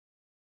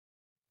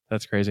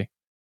 That's crazy.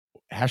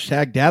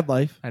 Hashtag dad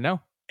life. I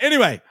know.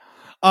 Anyway,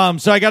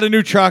 so I got a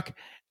new truck.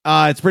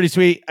 It's pretty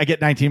sweet. I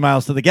get 19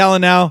 miles to the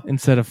gallon now.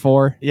 Instead of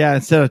 4. Yeah,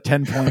 instead of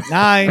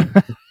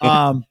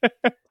 10.9.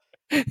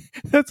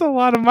 That's a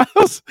lot of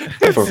miles.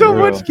 That's so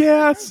much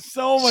gas.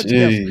 So much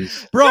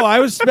gas. Bro, I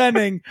was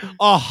spending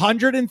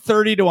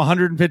 $130 to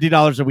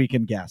 $150 a week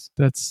in gas.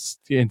 That's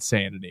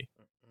insanity.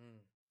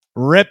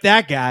 Rip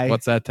that guy.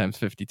 What's that times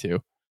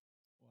 52?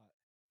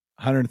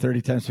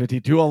 130 times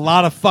 52, a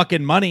lot of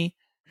fucking money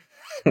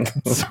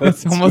So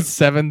it's almost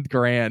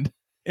 $7,000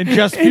 in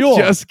just fuel.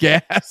 just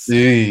gas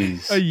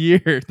Jeez. a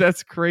year.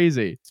 That's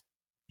crazy.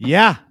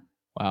 Yeah.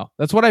 Wow.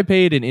 That's what I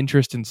paid in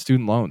interest in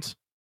student loans.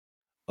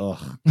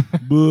 Ugh.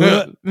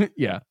 Bleh.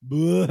 Yeah.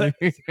 Bleh.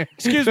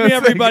 Excuse That's- me, I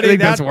everybody.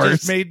 think That that's worse.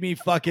 just made me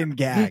fucking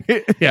gag.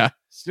 Yeah.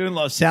 Student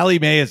loan. Sally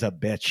Mae is a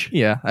bitch.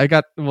 Yeah. I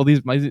got, well,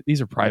 these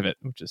are private,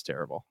 which is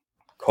terrible.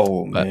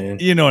 Cold, But- man.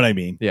 You know what I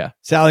mean? Yeah.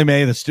 Sally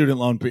Mae, the student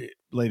loan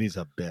lady's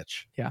a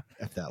bitch. Yeah.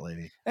 F that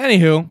lady.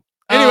 Anywho.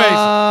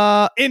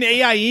 Anyways, in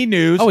AIE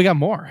news, we got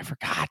more. I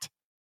forgot.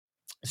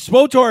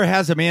 SWTOR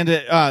has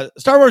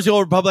Star Wars The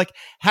Old Republic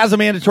has a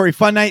mandatory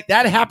fun night.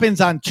 That happens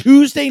on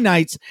Tuesday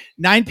nights,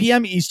 9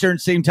 p.m. Eastern,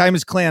 same time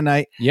as Clan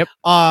Night. Yep.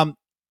 And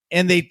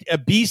they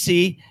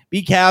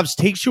BCAVs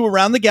takes you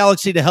around the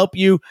galaxy to help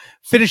you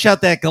finish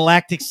out that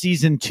Galactic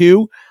Season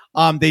 2.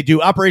 They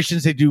do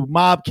operations, they do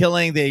mob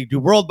killing, they do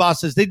world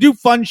bosses, they do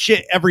fun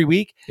shit every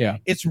week. Yeah.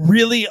 It's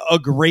really a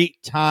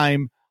great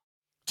time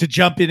to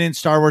jump in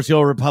Star Wars The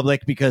Old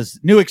Republic because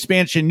new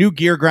expansion, new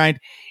gear grind.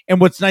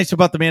 And what's nice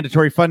about the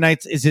mandatory fun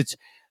nights is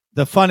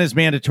the fun is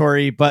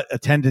mandatory, but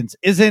attendance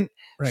isn't.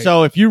 Right.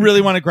 So if you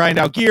really want to grind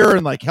out gear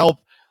and help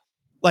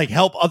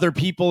other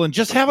people and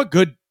just have a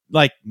good,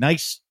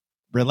 nice,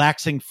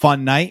 relaxing,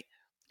 fun night,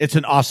 it's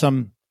an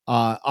awesome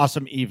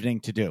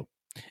evening to do.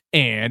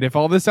 And if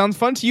all this sounds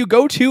fun to you,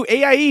 go to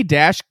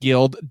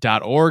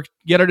aie-guild.org,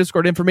 get our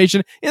Discord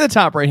information in the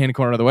top right-hand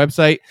corner of the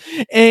website,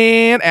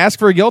 and ask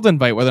for a guild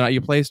invite, whether or not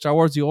you play Star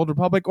Wars The Old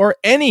Republic or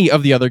any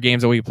of the other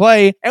games that we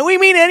play. And we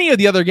mean any of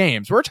the other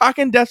games. We're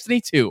talking Destiny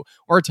 2.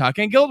 We're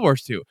talking Guild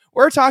Wars 2.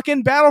 We're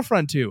talking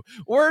Battlefront 2.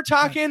 We're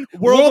talking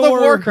World of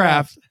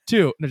Warcraft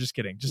 2. No, just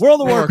kidding. Just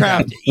World of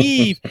Warcraft,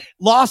 Eve,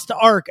 Lost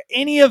Ark,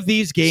 any of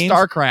these games.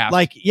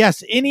 StarCraft.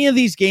 Yes, any of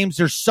these games,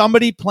 there's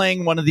somebody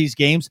playing one of these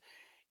games.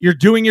 You're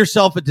doing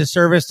yourself a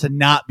disservice to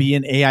not be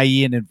in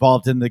AIE and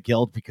involved in the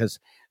guild because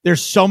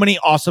there's so many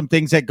awesome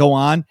things that go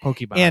on.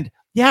 Pokemon. And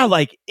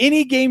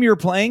any game you're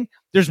playing,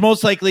 there's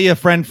most likely a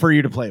friend for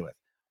you to play with.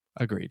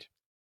 Agreed.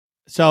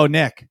 So,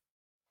 Nick.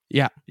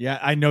 Yeah. Yeah,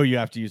 I know you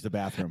have to use the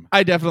bathroom.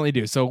 I definitely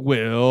do. So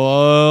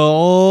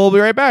we'll be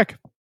right back.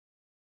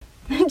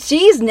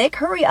 Jeez, Nick,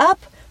 hurry up.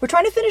 We're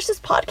trying to finish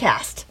this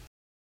podcast.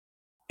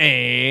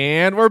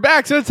 And we're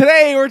back. So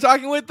today we're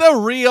talking with the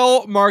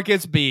real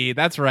Marcus B.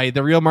 That's right.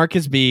 The real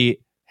Marcus B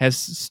has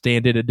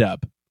stood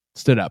up.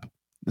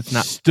 It's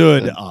not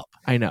stood up.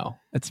 I know.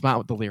 It's not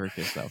what the lyric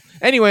is, though.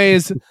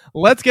 Anyways,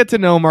 let's get to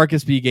know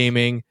Marcus B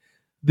Gaming,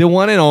 the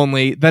one and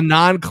only, the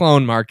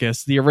non-clone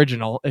Marcus, the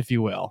original, if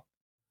you will.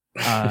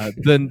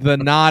 The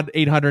not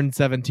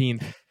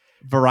 817th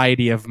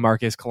variety of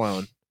Marcus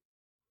clone.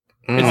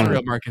 It's the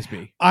real Marcus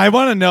B. I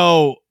want to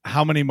know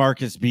how many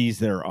Marcus B's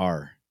there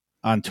are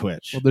on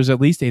Twitch. Well, there's at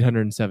least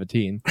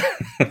 817.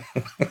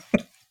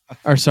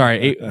 Or sorry,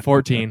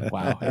 814.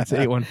 Wow, it's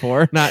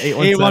 814, not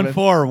 817.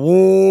 814.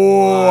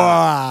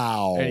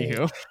 Wow.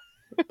 Anywho.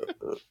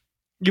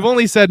 You've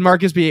only said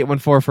Marcus B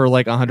 814 for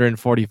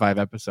 145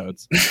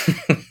 episodes.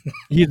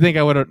 You'd think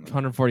I would have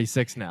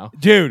 146 now.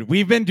 Dude,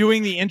 we've been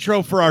doing the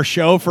intro for our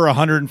show for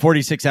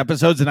 146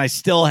 episodes, and I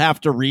still have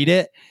to read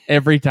it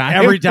every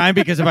time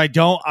because if I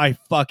don't, I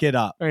fuck it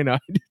up. I know. I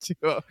do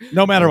too.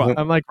 No matter what.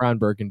 I'm like Ron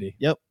Burgundy.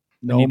 Yep.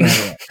 No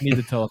matter what. I need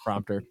the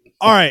teleprompter.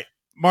 All right,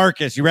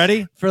 Marcus, you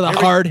ready for the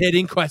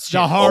hard-hitting question?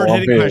 The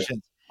hard-hitting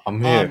questions.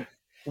 I'm here.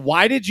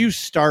 Why did you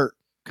start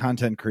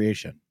content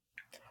creation?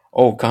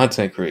 Oh,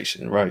 content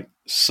creation, right.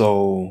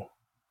 So,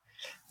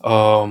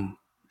 honestly,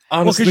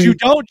 because you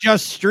don't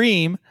just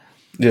stream.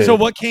 Yeah. So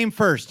what came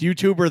first,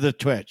 YouTube or the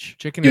Twitch?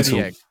 Chicken or the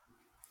egg?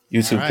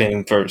 YouTube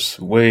came first,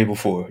 way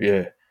before.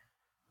 Yeah.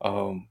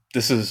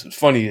 This is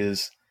funny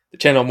is the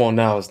channel I'm on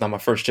now is not my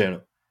first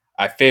channel.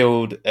 I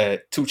failed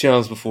at 2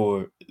 channels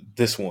before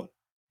this one.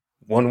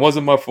 One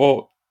wasn't my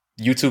fault.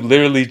 YouTube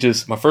literally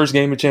just my first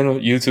gaming channel.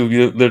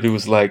 YouTube literally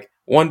was like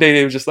one day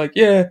they were just like,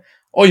 yeah,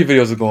 all your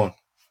videos are gone.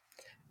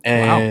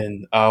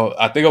 And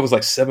I think I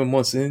was 7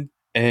 months in,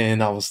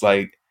 and I was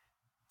like,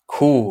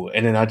 cool.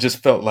 And then I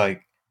just felt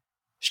like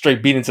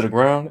straight beat into the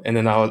ground. And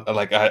then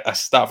I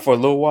stopped for a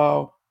little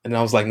while, and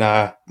I was like,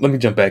 nah, let me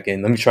jump back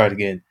in. Let me try it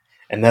again.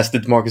 And that's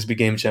the Marcus B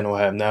Gaming channel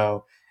I have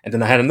now. And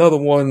then I had another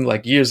one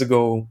years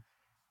ago,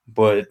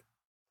 but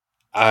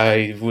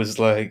I was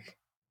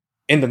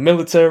in the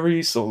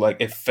military, so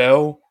it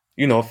fell.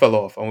 It fell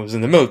off. I was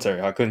in the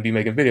military. I couldn't be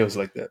making videos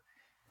like that.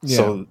 Yeah.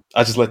 So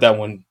I just let that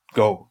one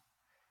go.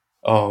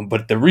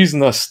 But the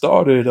reason I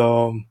started,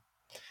 2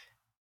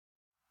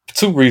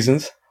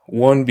 reasons.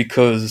 One,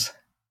 because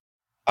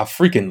I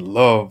freaking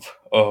love,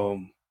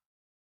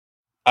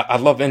 I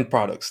love end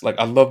products.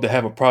 I love to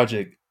have a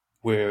project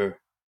where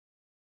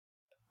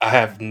I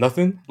have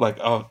nothing.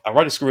 I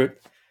write a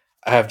script.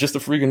 I have just a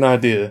freaking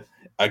idea.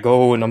 I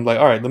go and I'm like,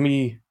 all right, let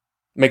me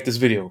make this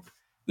video.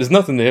 There's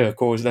nothing there, of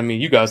course. I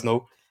mean, you guys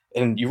know.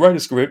 And you write a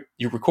script,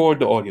 you record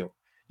the audio.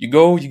 You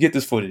go, you get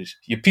this footage,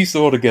 you piece it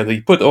all together,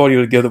 you put the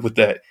audio together with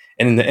that.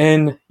 And in the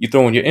end, you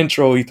throw in your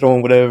intro, you throw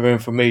in whatever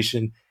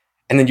information,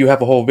 and then you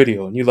have a whole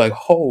video. And you're like,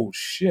 oh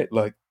shit,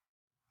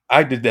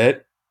 I did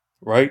that,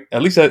 right?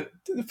 At least at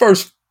the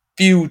first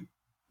few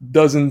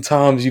dozen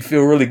times you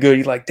feel really good.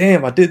 You're like,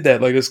 damn, I did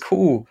that. Like, it's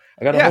cool.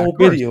 I got a whole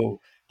video.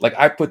 Like,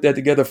 I put that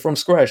together from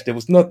scratch. There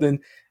was nothing,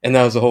 and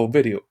that was a whole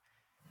video.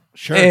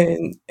 Sure.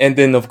 And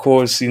then, of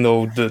course,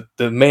 the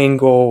main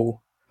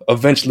goal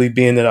eventually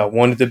being that I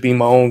wanted to be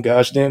my own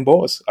gosh damn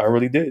boss. I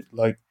really did.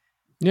 Like,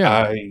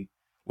 I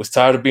was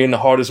tired of being the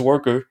hardest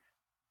worker,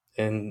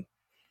 and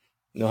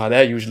you know how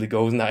that usually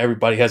goes. Not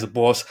everybody has a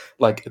boss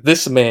like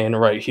this man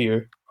right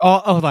here. Oh,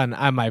 hold on.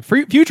 My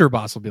future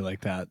boss will be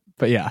like that.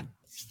 But yeah.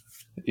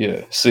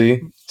 Yeah.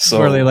 See? So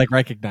where they like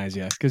recognize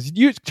you. Because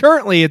you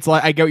currently it's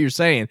like I get what you're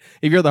saying.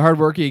 If you're the hard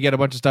worker, you get a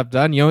bunch of stuff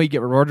done, you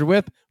get rewarded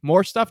with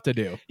more stuff to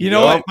do. You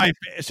know what?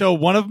 So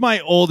one of my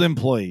old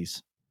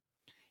employees,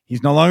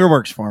 he's no longer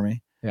works for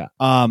me. Yeah.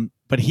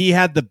 But he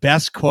had the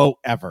best quote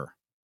ever.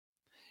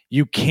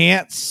 You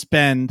can't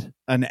spend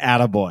an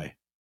attaboy.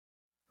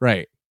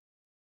 Right.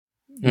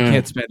 You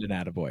can't spend an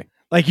attaboy.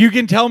 Like, you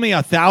can tell me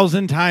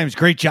 1,000 times,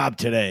 great job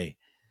today.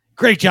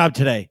 Great job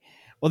today.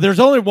 Well, there's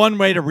only one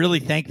way to really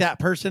thank that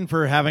person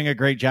for having a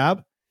great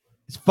job.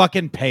 It's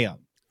fucking pay them.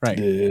 Right.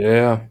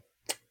 Yeah.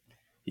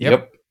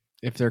 Yep.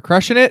 If they're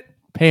crushing it,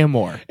 pay them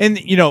more. And,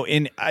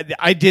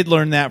 I did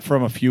learn that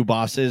from a few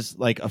bosses.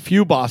 Like, a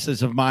few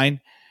bosses of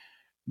mine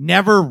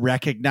never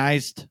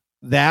recognized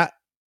that.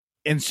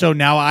 And so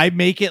now I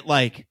make it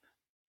like,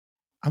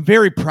 I'm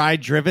very pride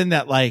driven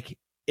that, like,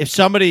 if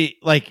somebody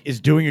like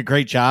is doing a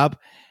great job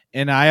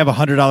and I have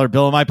 $100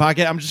 bill in my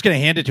pocket, I'm just going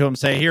to hand it to him,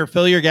 say, here,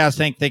 fill your gas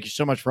tank. Thank you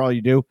so much for all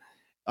you do.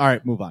 All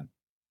right, move on.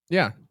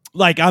 Yeah.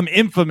 Like, I'm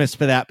infamous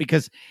for that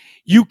because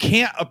you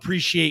can't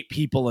appreciate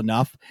people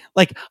enough.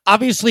 Like,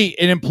 obviously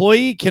an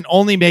employee can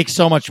only make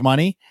so much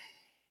money.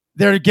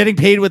 They're getting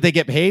paid what they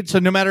get paid. So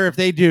no matter if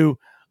they do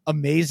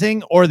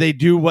amazing or they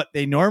do what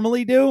they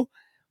normally do,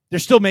 they're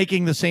still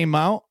making the same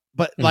amount.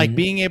 But like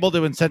being able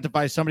to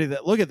incentivize somebody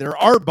that, look at, there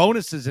are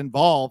bonuses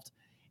involved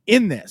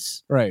in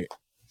this. Right.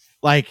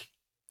 Like,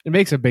 it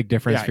makes a big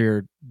difference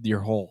for your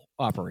whole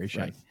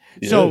operation. Right.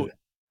 Yeah. So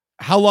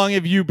how long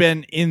have you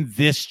been in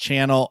this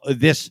channel,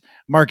 this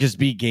Marcus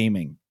B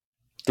Gaming?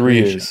 3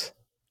 years.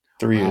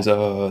 3 years.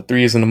 3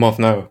 years in a month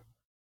now.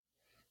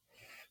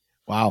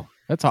 Wow.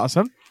 That's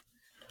awesome.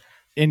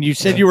 And you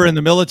said you were in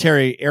the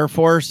military, Air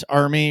Force,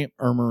 Army,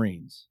 or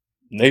Marines?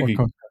 Navy.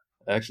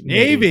 Actually,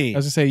 Navy. I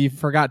was going to say, you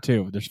forgot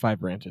two. There's 5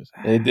 branches.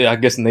 I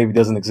guess the Navy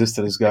doesn't exist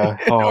to this guy.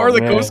 Oh, or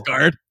the man. Coast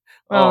Guard.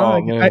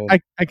 I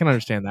can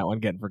understand that one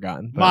getting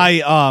forgotten. But.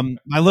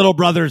 My little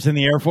brother's in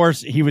the Air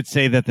Force. He would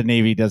say that the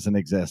Navy doesn't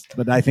exist,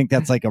 but I think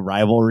that's like a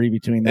rivalry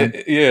between them.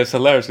 It's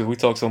hilarious because we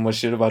talk so much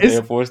shit about the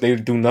Air Force. They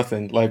do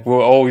nothing. Like,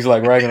 we're always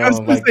like ragging on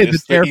them. Like,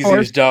 it's the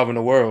easiest job in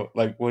the world.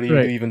 Like, what do you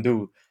even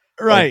do?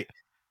 Right. Like,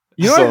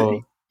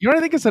 you know what I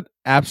think is an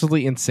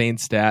absolutely insane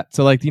stat?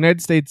 So, like, the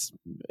United States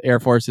Air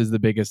Force is the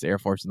biggest Air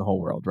Force in the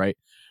whole world, right?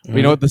 But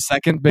you know what the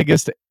second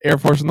biggest Air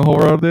Force in the whole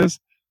world is?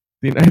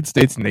 The United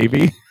States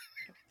Navy.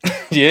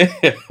 Yeah.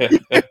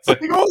 It's like,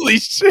 holy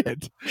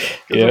shit.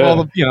 Yeah.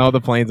 All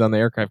the planes on the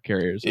aircraft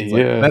carriers. It's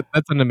like,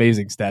 that's an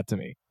amazing stat to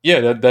me.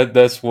 Yeah,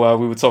 that's why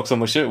we would talk so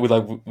much shit. We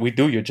like, we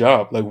do your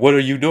job. Like, what are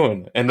you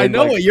doing? And then, I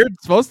know what you're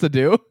supposed to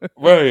do.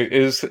 Right.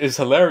 It's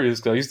hilarious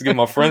because I used to give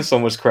my friend so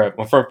much crap.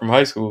 My friend from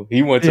high school,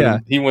 he went to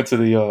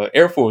the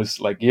Air Force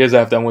like years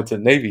after I went to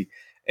the Navy.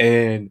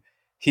 And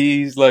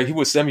he's like, he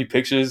would send me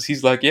pictures.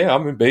 He's like, yeah,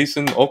 I'm in base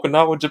in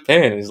Okinawa,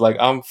 Japan. It's like,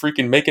 I'm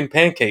freaking making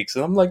pancakes.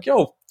 And I'm like,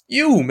 yo,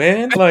 you,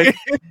 man, like,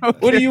 okay.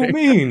 What do you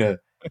mean?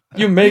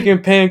 You're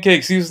making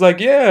pancakes. He was like,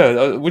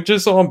 yeah, we're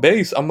just on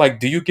base. I'm like,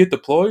 do you get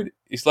deployed?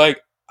 He's like,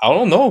 I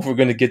don't know if we're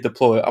going to get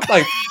deployed. I'm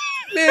like,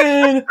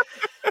 man,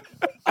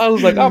 I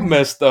was like, I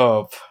messed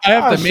up. I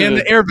have to man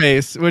the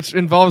airbase, which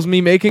involves me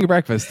making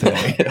breakfast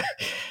today.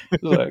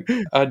 Like,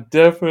 I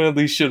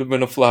definitely should have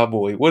been a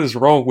flyboy. What is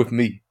wrong with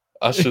me?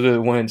 I should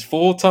have went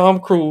full Tom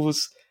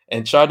Cruise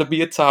and tried to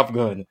be a Top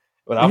Gun,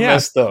 but I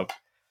messed up.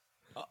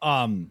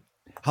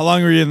 How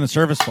long were you in the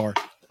service for?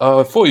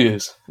 4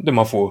 years. I did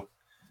my 4.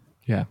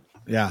 Yeah.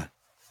 Yeah.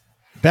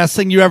 Best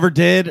thing you ever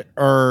did,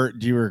 or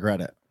do you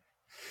regret it?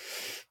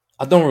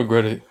 I don't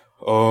regret it.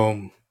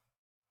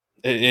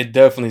 It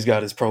definitely's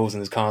got its pros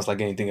and its cons like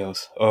anything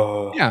else.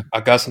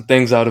 I got some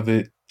things out of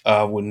it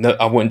I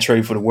wouldn't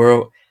trade for the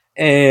world.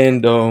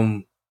 And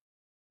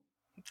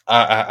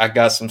I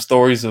got some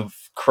stories of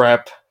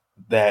crap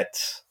that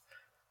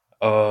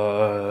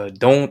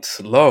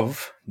don't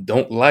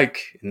like,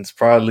 and it's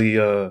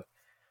probably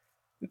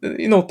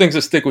things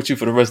that stick with you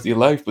for the rest of your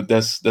life, but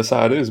that's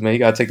how it is, man. You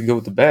gotta take the good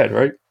with the bad,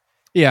 right?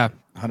 Yeah,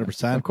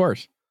 100%. Of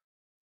course.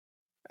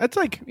 That's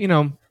like,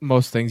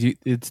 most things.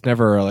 It's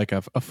never like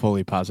a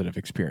fully positive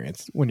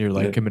experience when you're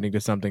like committing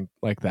to something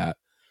like that.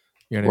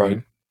 You know what I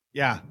mean?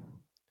 Yeah.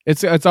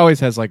 It's always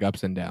has like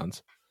ups and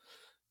downs.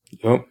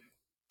 Yep.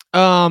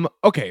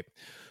 Okay.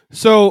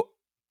 So,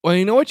 well,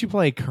 you know what you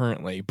play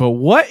currently, but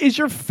what is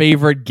your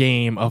favorite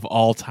game of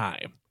all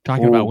time?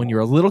 Talking about when you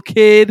were a little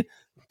kid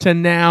to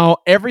now,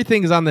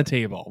 everything is on the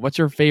table. What's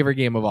your favorite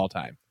game of all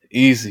time?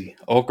 Easy.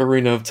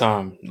 Ocarina of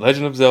Time.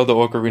 Legend of Zelda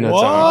Ocarina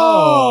of Time.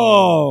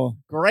 Whoa!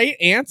 Great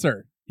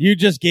answer. You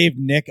just gave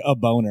Nick a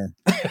boner.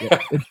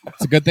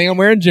 It's a good thing I'm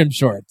wearing gym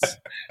shorts.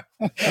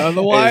 Hey,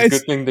 Otherwise, it's a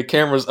good thing the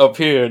camera's up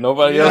here.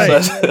 Nobody else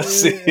has to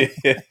see it.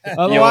 You don't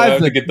Otherwise,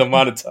 have to get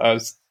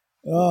demonetized.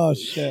 Oh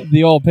shit!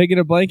 the old pig in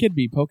a blanket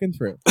be poking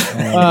through.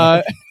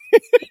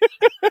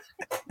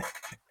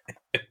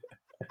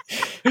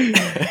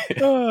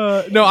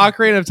 No,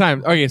 Ocarina of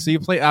Time. Okay, so you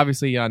played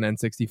obviously on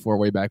N64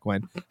 way back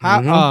when.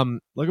 How Mhm.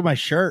 Look at my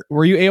shirt.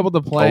 were you able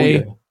to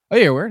play? Oh, Oh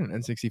yeah, you're wearing an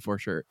N64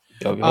 shirt.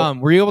 yeah.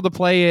 Were you able to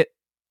play it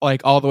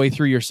like all the way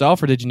through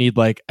yourself, or did you need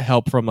like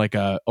help from like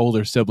a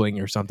older sibling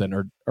or something,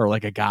 or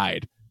like a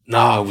guide?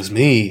 Nah, it was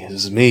me. It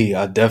was me.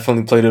 I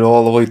definitely played it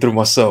all the way through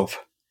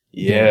myself.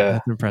 Yeah.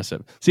 That's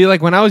impressive. See,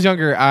 like when I was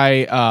younger,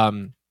 I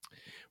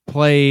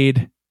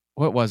played.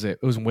 What was it?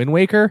 It was Wind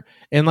Waker,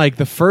 and like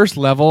the first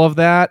level of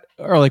that,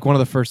 or like one of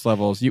the first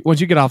levels.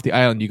 Once you get off the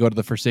island, you go to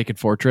the Forsaken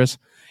Fortress,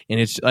 and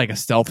it's like a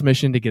stealth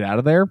mission to get out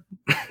of there.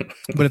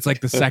 But it's like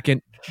the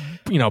second,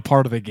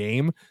 part of the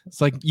game.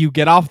 It's like you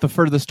get off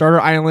the starter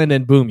island,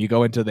 and boom, you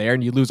go into there,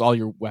 and you lose all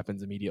your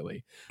weapons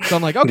immediately. So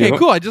I'm like, okay, Yep.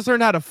 cool. I just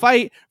learned how to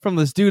fight from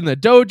this dude in the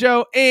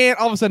dojo, and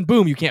all of a sudden,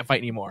 boom, you can't fight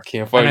anymore.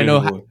 Can't fight And I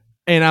know anymore.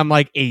 And I'm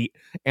like 8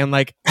 and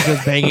like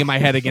just banging my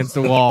head against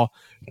the wall,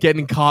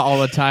 getting caught all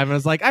the time. And I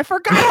was like, I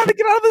forgot how to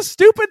get out of this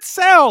stupid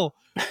cell.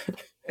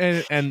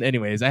 And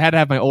anyways, I had to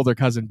have my older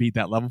cousin beat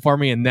that level for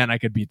me, and then I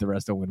could beat the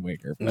rest of Wind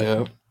Waker.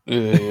 Yeah,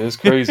 it's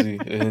crazy.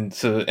 And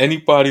to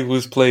anybody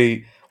who's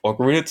played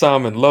Ocarina of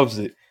Time and loves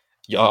it,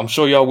 y'all, I'm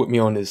sure y'all with me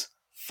on this.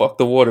 Fuck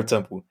the water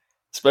temple.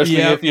 Especially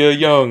Yep. if you're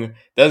young.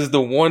 That is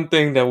the one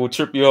thing that will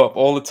trip you up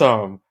all the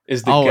time.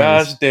 Is the Always.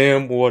 gosh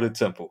damn water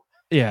temple.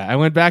 Yeah, I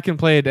went back and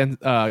played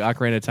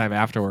Ocarina of Time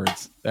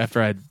afterwards, after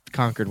I'd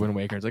conquered Wind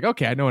Waker. It's like,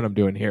 okay, I know what I'm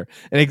doing here.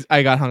 And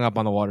I got hung up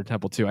on the water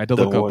temple too. I had to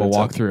The look up a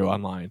water walkthrough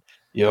online.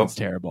 Yep. It's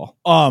terrible.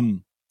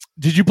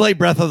 Did you play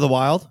Breath of the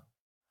Wild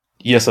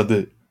Yes, I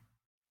did.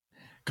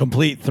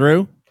 complete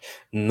through?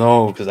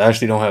 No, because I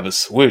actually don't have a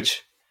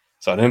Switch.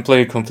 So I didn't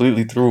play it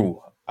completely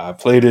through. I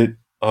played it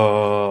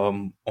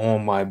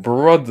on my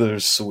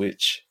brother's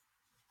Switch.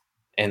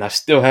 And I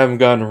still haven't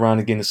gotten around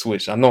to getting the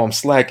Switch. I know I'm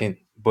slacking,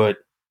 but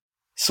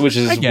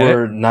Switches I get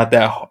were not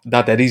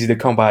that easy to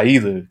come by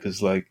either.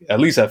 Because like at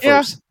least at Yeah.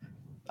 first,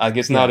 I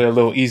guess now they're a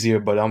little easier.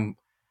 But I'm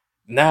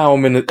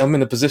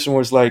in a position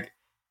where it's like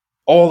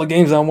all the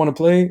games I want to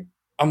play.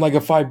 I'm like,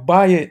 if I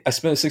buy it, I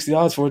spend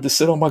 $60 for it to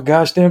sit on my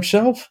gosh damn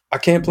shelf. I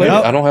can't play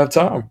Yep. it. I don't have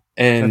time.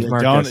 And That's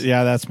Marcus.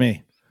 That's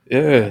me. yeah,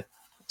 It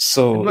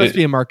so must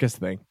be a Marcus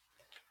thing.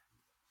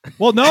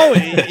 Well, no,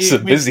 it's a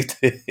busy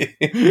thing.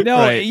 no,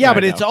 Right, yeah, I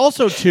but know. it's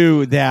also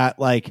too that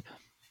like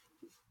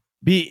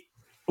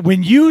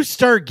when you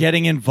start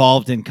getting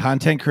involved in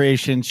content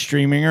creation,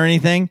 streaming, or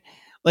anything,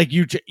 like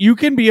you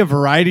can be a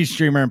variety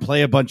streamer and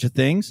play a bunch of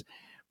things,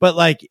 but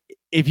like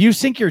if you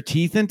sink your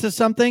teeth into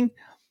something,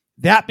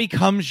 that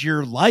becomes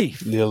your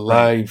life. Your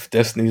life,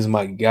 Destiny is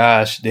my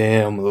gosh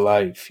damn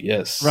life.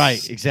 Yes,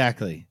 Right,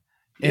 exactly.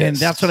 And Yes.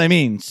 that's what I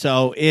mean.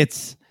 So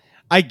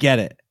I get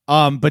it.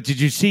 But did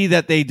you see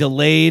that they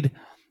delayed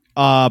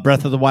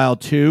Breath of the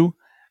Wild 2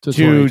 To to-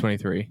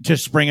 2023. to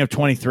spring of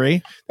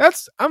 23?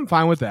 I'm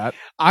fine with that.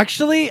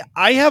 Actually,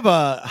 I have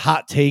a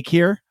hot take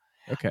here.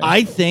 Okay.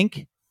 I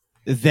think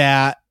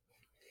that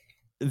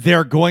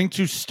they're going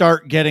to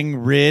start getting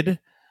rid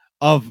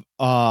of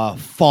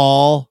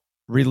fall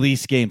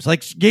release games.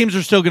 Like games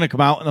are still going to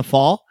come out in the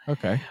fall,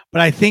 okay. but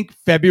I think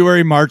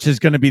February, March is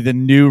going to be the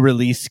new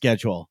release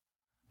schedule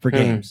for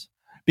games.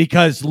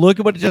 Because look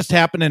at what just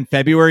happened in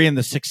February and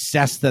the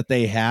success that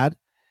they had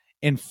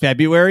in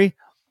February.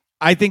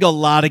 I think a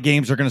lot of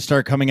games are going to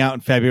start coming out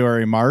in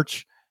February,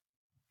 March,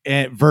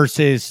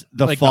 versus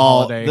the Like the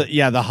fall.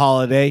 holiday. The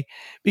holiday.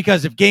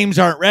 Because if games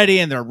aren't ready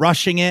and they're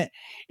rushing it,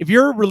 if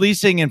you're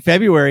releasing in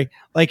February,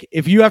 like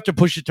if you have to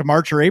push it to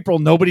March or April,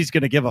 nobody's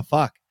going to give a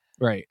fuck.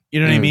 Right. You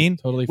know what I mean?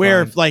 Totally Where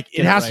fine. if like Get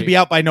it it has to right. be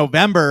out by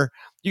November,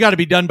 you got to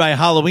be done by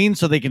Halloween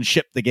so they can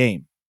ship the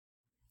game.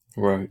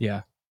 Right.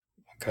 Yeah.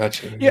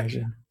 Gotcha. Yeah.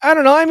 Gotcha. I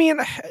don't know. I mean,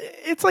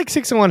 it's like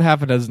 6 of one,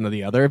 half a dozen of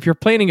the other. If you're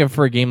planning it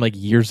for a game like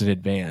years in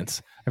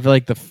advance, I feel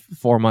like the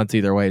 4 months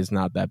either way is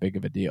not that big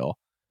of a deal.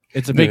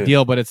 It's a big Yeah.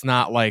 deal, but it's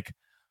not like,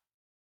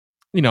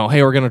 hey,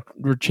 we're going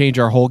to change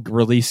our whole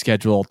release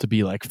schedule to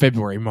be like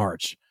February,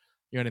 March.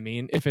 You know what I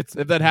mean? If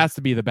that has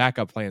to be the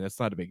backup plan, that's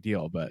not a big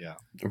deal. But Yeah.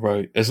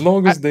 Right. As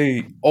long as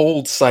they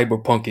old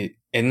cyberpunk it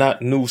and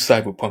not new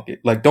cyberpunk it.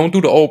 Like, don't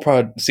do the old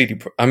don't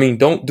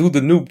do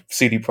the new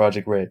CD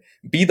Projekt Red.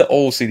 Be the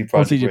old CD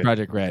Projekt CD Red.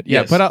 Projekt Red,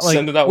 yeah, Yes. put out like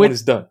Send it out when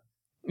it's done.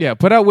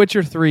 put out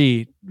Witcher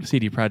 3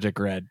 CD Projekt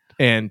Red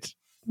and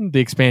the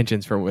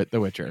expansions for The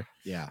Witcher.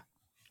 Yeah.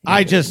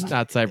 I just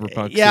Not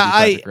Cyberpunk. Yeah,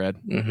 CD Projekt Red.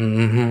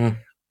 Mm-hmm.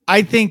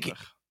 I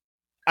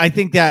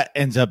think that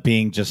ends up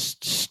being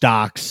just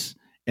stocks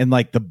and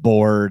like the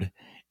board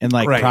and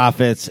like Right.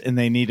 profits, and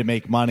they need to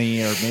make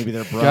money, or maybe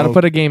they're broke. Got to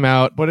put a game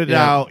out. Put it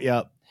Yeah. out.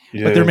 Yep.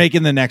 Yeah. But they're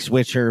making the next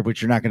Witcher,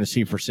 which you're not going to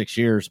see for 6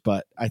 years.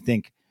 But I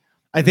think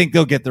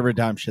they'll get the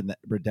redemption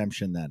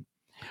then.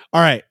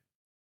 All right.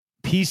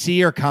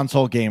 PC or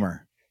console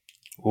gamer?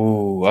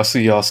 Ooh, I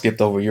see y'all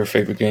skipped over your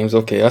favorite games.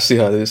 Okay, I see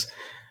how this.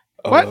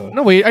 What?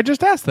 No, wait. I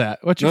just asked that.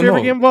 What's your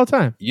favorite game of all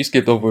time? You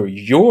skipped over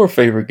your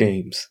favorite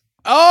games.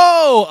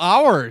 Oh,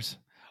 ours.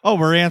 Oh,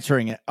 we're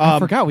answering it. I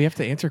forgot we have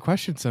to answer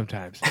questions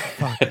sometimes.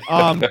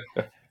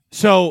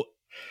 So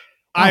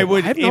I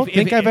would. I don't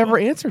think I've ever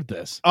answered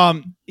this.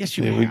 Yes,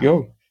 you. There have. we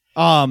go.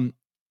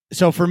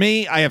 So for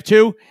me, I have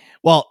two.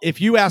 Well, if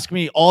you ask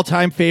me,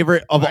 all-time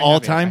favorite of all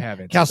time,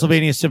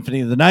 Castlevania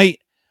Symphony of the Night.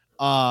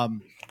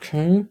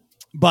 Okay.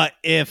 But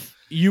if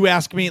you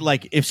ask me,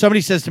 like, if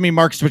somebody says to me,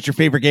 Marcus, what's your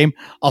favorite game?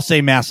 I'll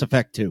say Mass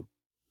Effect 2.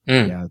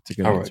 Yeah, that's a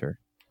good answer.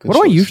 Good what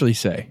choice. do I usually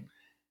say?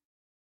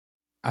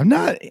 I'm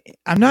not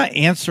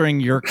answering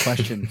your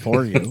question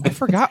for you. I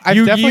forgot.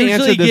 I've definitely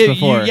answered this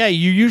before.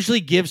 You usually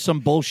give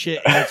some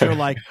bullshit answer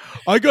like,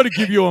 I got to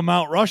give you a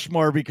Mount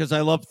Rushmore because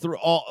I love through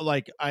all.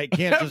 Like, I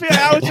can't.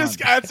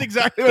 That's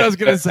exactly what I was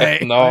gonna say.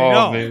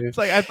 No, man. It's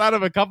like I thought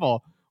of a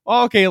couple.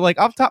 Well, okay, like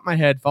off the top of my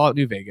head, Fallout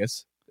New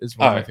Vegas is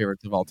one of my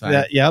favorites of all time.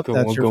 That's your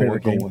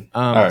favorite game.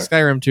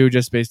 Skyrim 2,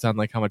 just based on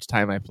like how much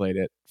time I played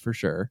it, for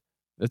sure.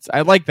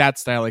 I like that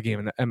style of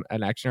game,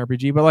 an action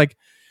RPG, but like.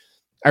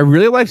 I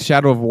really like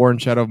Shadow of War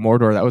and Shadow of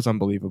Mordor. That was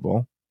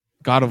unbelievable.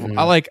 God of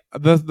I like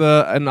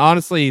and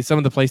honestly some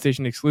of the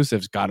PlayStation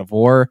exclusives. God of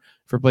War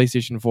for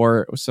PlayStation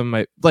 4. Some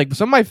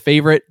of my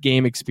favorite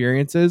game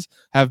experiences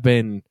have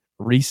been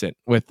recent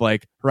with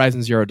like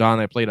Horizon Zero Dawn.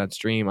 I played on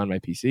stream on my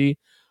PC.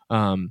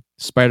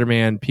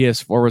 Spider-Man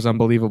PS4 was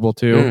unbelievable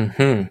too.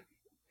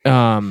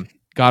 Mm-hmm.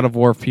 God of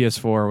War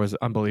PS4 was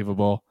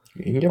unbelievable.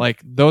 Yep.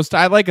 Like those,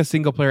 I like a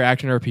single player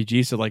action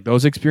RPG. So like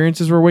those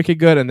experiences were wicked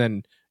good, and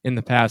then. In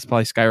the past,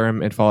 probably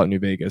Skyrim and Fallout New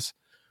Vegas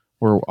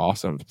were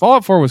awesome.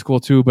 Fallout 4 was cool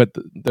too, but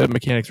the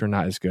mechanics were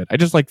not as good. I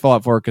just like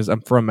Fallout 4 because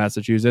I'm from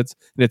Massachusetts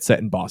and it's set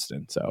in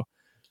Boston, so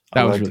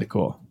that was really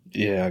cool.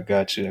 Yeah, I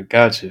got you.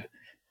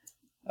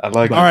 I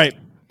like it. All right,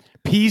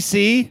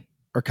 PC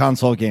or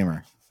console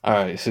gamer? All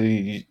right,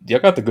 see,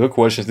 y'all got the good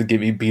questions to get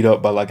me beat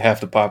up by like half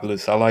the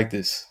populace. I like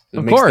this.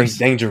 It makes things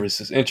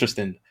dangerous. It's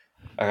interesting.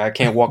 I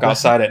can't walk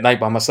outside at night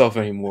by myself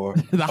anymore.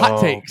 The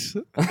hot takes.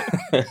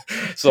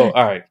 So,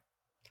 all right.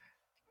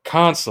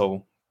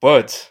 Console,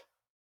 but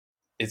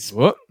it's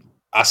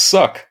I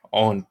suck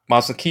on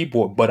mouse and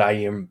keyboard, but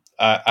I'm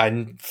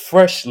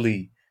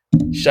freshly.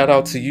 Shout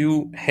out to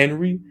you,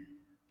 Henry.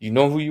 You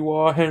know who you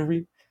are,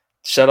 Henry.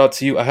 Shout out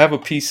to you. I have a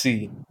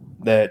PC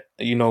that,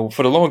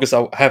 for the longest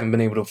I haven't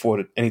been able to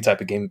afford any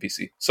type of gaming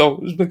PC, so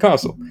it's been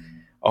console.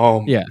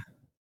 Yeah.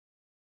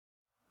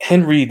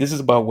 Henry, this is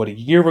about a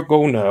year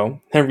ago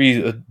now.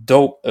 Henry's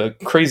a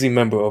crazy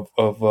member of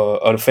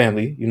the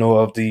family,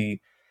 of the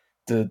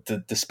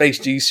Space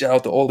G. Shout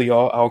out to all of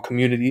y'all, our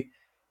community.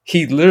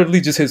 He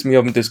literally just hits me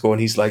up in Discord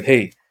and he's like,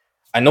 hey,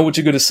 I know what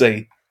you're going to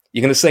say.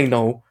 You're going to say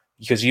no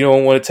because you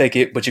don't want to take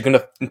it, but you're going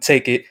to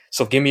take it.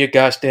 So give me a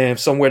gosh damn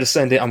somewhere to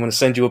send it. I'm going to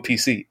send you a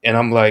PC. And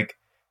I'm like,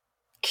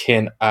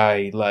 can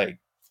I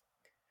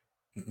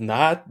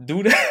not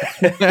do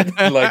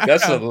that? Like,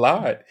 that's a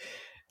lot.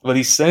 But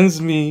he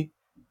sends me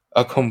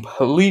a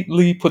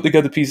completely put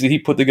together PC he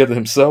put together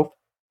himself.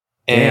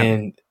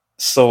 And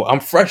so I'm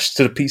fresh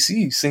to the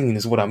PC scene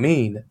is what I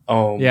mean.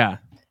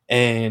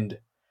 And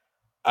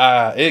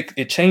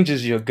it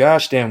changes your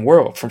gosh damn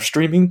world from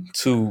streaming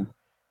to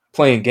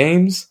playing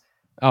games.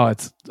 Oh,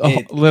 it's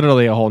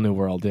literally a whole new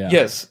world. Yeah.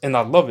 Yes. And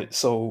I love it.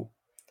 So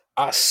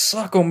I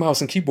suck on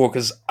mouse and keyboard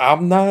because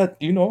I'm not,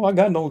 I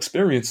got no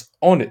experience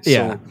on it.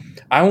 Yeah. So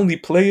I only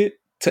play it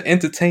to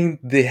entertain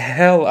the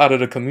hell out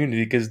of the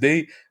community because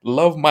they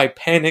love my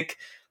panic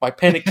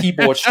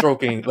keyboard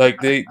stroking.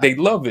 Like they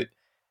love it.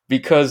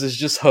 Because it's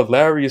just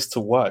hilarious to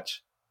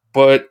watch.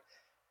 But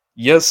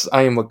yes,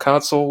 I am a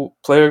console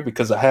player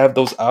because I have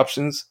those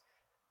options.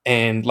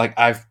 And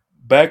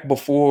back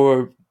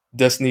before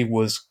Destiny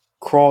was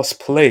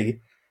cross-play,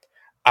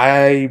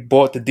 I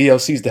bought the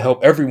DLCs to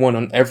help everyone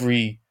on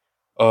every...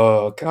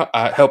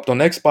 I helped on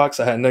Xbox,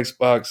 I had an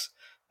Xbox,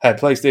 had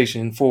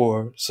PlayStation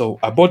 4. So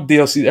I bought the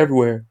DLCs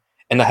everywhere.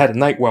 And I had a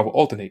night where I would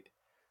alternate.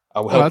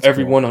 I would help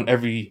everyone on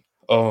every...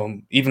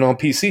 even on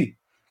PC.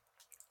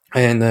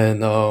 And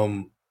then...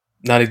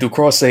 now they do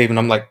cross save, and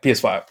I'm like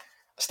PS5. I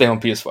stay on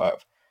PS5.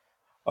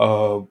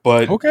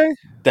 But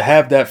to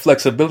have that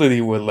flexibility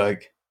with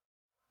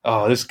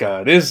this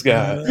guy, to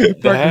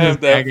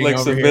have that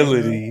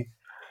flexibility,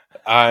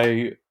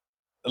 I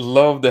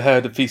love to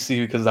have the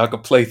PC because I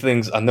could play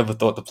things I never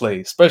thought to play.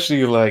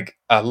 Especially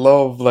I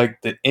love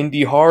the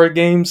indie horror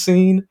game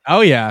scene. Oh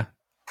yeah,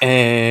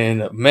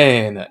 and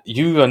man,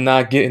 you are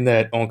not getting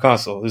that on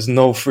console. There's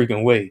no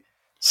freaking way.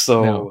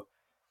 So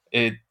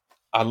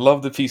I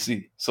love the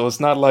PC. So it's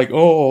not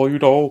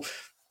screw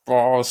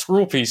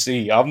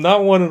PC. I'm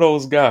not one of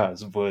those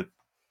guys, but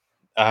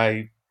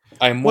I'm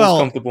most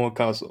comfortable on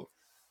console.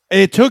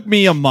 It took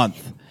me a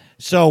month.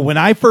 So when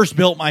I first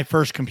built my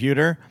first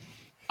computer,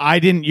 I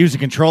didn't use a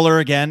controller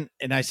again,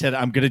 and I said,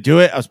 I'm going to do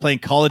it. I was playing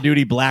Call of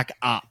Duty Black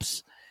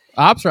Ops.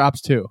 Ops or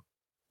Ops 2?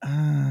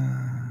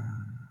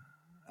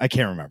 I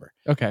can't remember.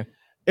 Okay.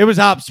 It was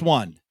Ops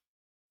 1.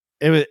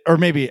 It was, or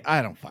maybe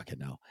I don't fucking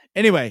know.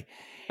 Anyway,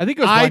 I think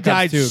it was I Black Ops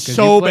died 2, 'cause you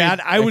so played bad.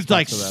 I would Xbox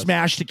like with us.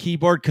 smash the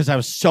keyboard because I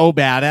was so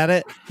bad at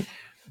it.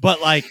 But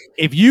like,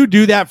 if you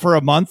do that for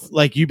a month,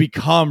 like you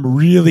become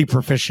really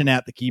proficient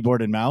at the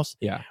keyboard and mouse.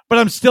 Yeah. But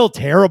I'm still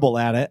terrible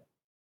at it.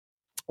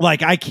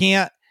 Like I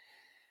can't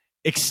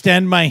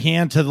extend my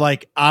hand to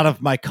like out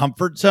of my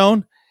comfort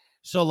zone.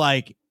 So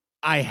like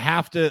I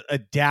have to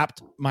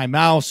adapt my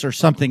mouse or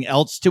something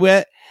else to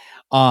it.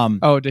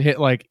 To hit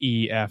like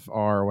E, F,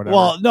 R, or whatever.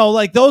 Well, no,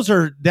 like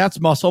that's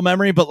muscle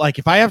memory. But like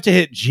if I have to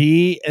hit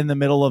G in the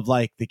middle of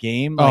like the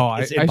game,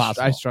 like it's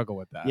impossible. I struggle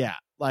with that. Yeah.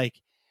 Like,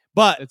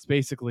 but It's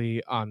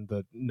basically on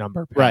the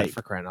number pad Right.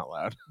 for crying out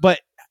loud. but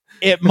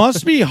it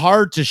must be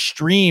hard to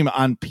stream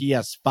on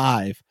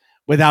PS5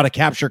 without a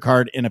capture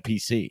card in a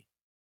PC.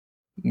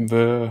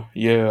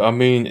 Yeah, I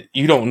mean,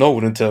 you don't know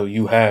it until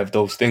you have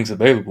those things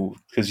available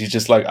because you're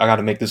just like, I got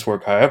to make this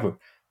work however.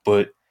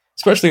 But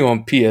especially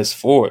on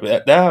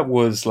PS4, that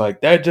was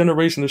like that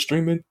generation of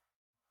streaming.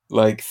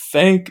 Like,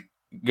 thank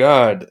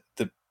God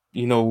that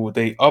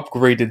they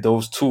upgraded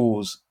those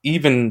tools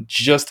even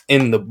just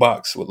in the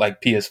box with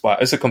like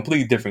PS5. It's a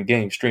completely different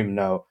game streaming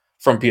now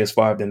from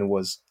PS5 than it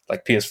was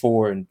like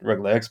PS4 and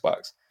regular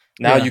Xbox.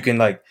 Now Yeah. you can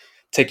like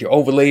take your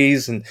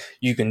overlays and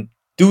you can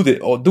do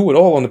it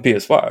all on the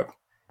PS5.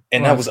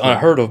 And that was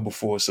unheard of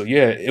before. So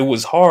yeah, it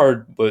was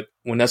hard, but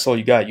when that's all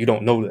you got, you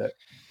don't know that.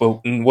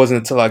 But it wasn't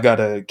until I got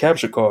a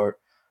capture card.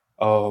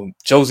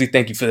 Josie,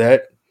 thank you for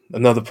that.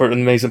 Another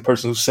amazing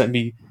person who sent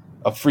me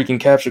a freaking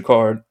capture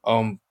card.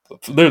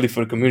 Literally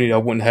for the community, I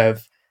wouldn't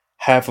have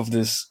half of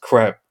this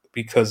crap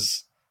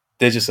because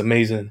they're just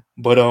amazing.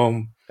 But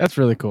That's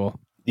really cool.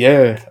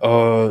 yeah,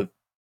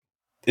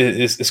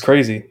 it's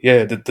crazy.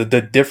 Yeah,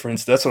 the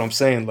difference. That's what I'm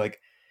saying. Like,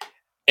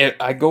 if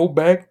I go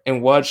back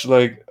and watch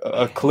like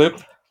a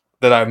clip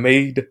that I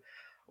made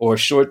or a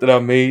short that I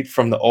made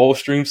from the old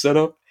stream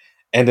setup,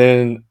 and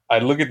then I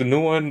look at the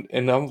new one,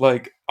 and I'm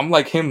like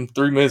him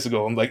 3 minutes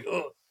ago. I'm like,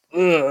 ugh.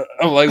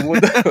 I'm like,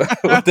 what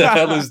the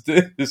hell is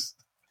this?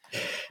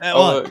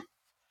 Well,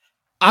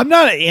 I'm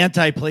not an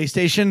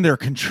anti-PlayStation. Their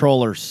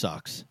controller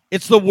sucks.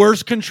 It's the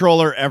worst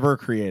controller ever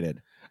created.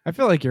 I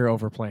feel like you're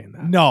overplaying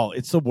that. No,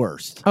 it's the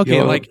worst. Okay,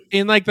 Yo. like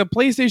in like the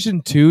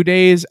PlayStation 2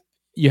 days,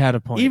 you had a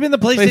point. Even the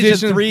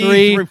PlayStation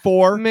 3,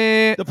 4,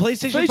 meh. the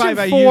PlayStation 5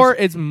 I 4 use.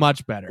 is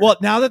much better. Well,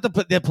 now that the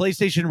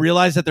PlayStation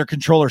realized that their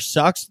controller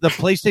sucks, the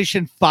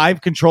PlayStation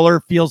 5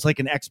 controller feels like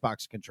an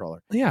Xbox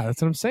controller. yeah,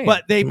 that's what I'm saying.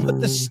 But they put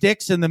the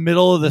sticks in the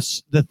middle of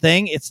the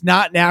thing. It's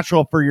not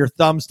natural for your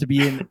thumbs to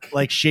be in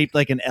like shaped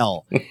like an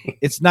L.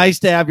 It's nice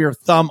to have your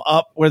thumb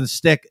up where the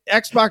stick.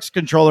 Xbox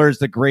controller is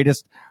the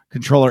greatest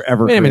controller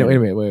ever. wait a minute,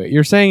 created. wait.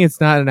 You're saying it's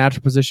not a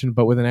natural position,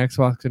 but with an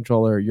Xbox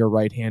controller, your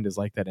right hand is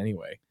like that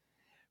anyway.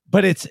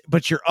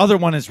 But your other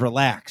one is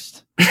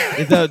relaxed.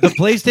 the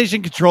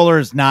PlayStation controller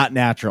is not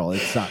natural. It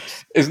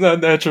sucks. It's not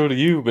natural to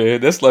you,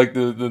 man. That's like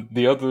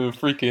the other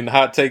freaking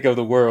hot take of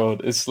the world.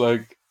 It's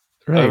like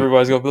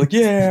everybody's gonna be like,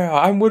 yeah,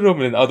 I'm with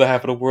him, in the other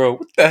half of the world.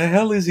 What the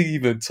hell is he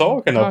even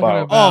talking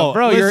about? Oh,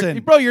 bro,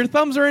 listen. your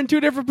thumbs are in two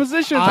different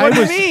positions. I What do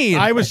you was- mean?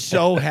 I was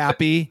so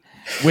happy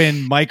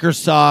when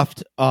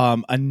Microsoft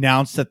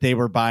announced that they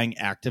were buying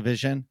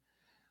Activision.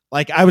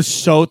 Like, I was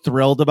so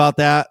thrilled about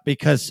that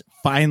because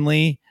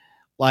finally,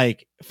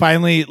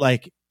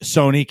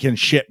 Sony can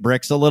shit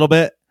bricks a little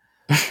bit.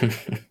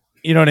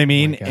 You know what I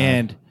mean? my God.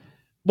 And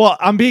well,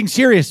 I'm being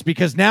serious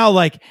because now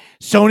like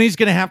Sony's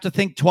going to have to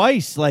think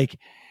twice. Like,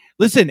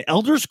 listen,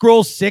 Elder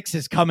Scrolls 6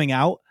 is coming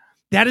out.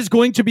 That is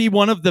going to be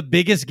one of the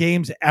biggest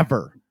games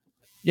ever.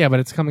 Yeah, but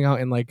it's coming out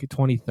in like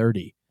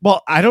 2030.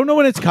 Well, I don't know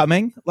when it's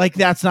coming. Like,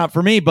 that's not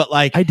for me, but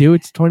like, I do.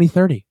 It's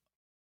 2030.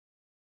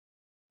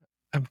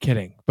 I'm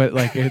kidding, but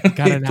like it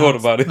got He announced. thought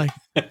about it. Like,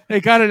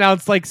 it got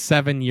announced like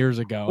 7 years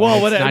ago. well,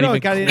 and what? it's not No, even it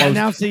got close.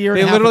 announced a year. They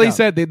and a half literally ago.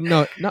 said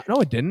no,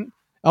 it didn't.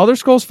 Elder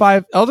Scrolls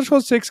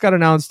 6 got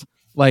announced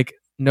like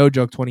no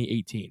joke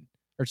 2018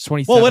 or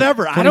 2017. Well,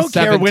 whatever. I don't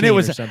care when it 2017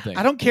 was. or something.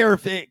 I don't care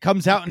if it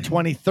comes out in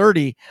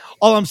 2030.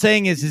 All I'm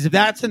saying is if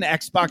that's an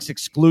Xbox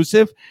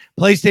exclusive,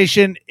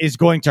 PlayStation is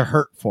going to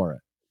hurt for it.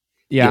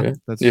 Yeah,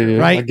 that's Yeah, true. yeah.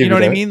 I Right? give You know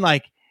you what I that. mean?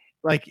 Like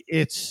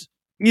it's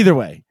either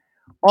way.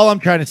 All I'm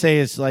trying to say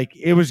is like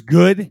it was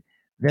good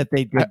that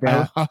they did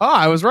that.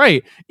 I was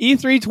right.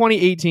 E3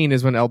 2018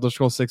 is when Elder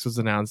Scrolls 6 was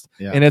announced,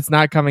 Yeah. and it's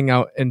not coming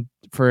out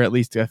for at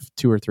least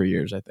 2 or 3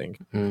 years, I think.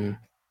 Mm.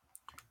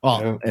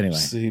 Well, Yeah, anyway.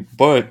 see,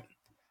 but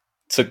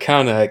to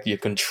counteract your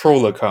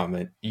controller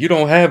comment, you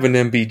don't have an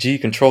MBG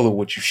controller,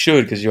 which you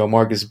should because you're a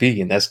Marcus B,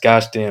 and that's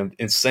gosh damn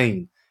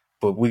insane.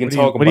 But we can What,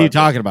 talk about what are you that.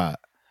 talking about?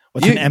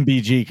 What's You- an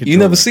MBG controller? You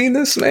never seen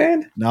this,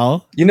 man?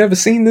 No, You never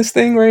seen this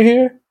thing right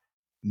here?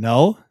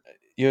 no.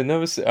 You'll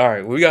never see. All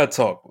right, we gotta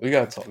talk.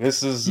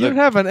 This is You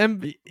have an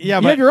Yeah,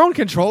 you but have your own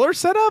controller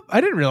set up? I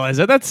didn't realize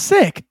that. That's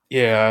sick.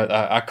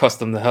 yeah. I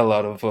custom the hell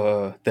out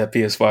of that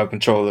PS5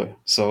 controller,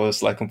 so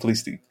it's like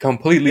completely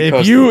if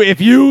custom.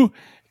 you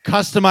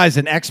customize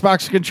an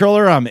Xbox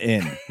controller, I'm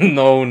in.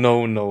 No.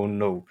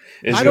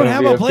 It's I don't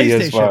have a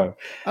PlayStation. PS5.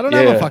 I don't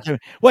have a fucking.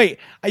 Wait,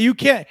 you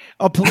can't.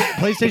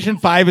 PlayStation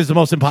 5 is the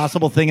most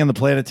impossible thing on the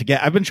planet to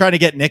get. I've been trying to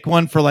get Nick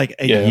one for like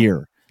a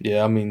year.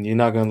 Yeah, I mean, you're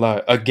not gonna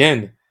lie.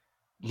 Again,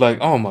 like,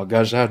 oh my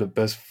gosh, I have the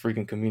best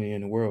freaking community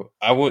in the world.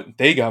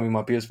 They got me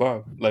my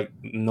PS5. Like,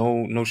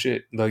 no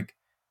shit. Like,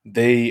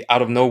 they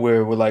out of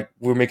nowhere were like,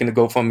 we're making a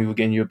GoFundMe, we're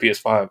getting you a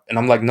PS5, and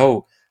I'm like,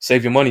 no,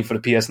 save your money for the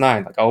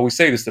PS9. Like, I always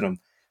say this to them: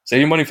 save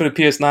your money for the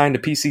PS9, the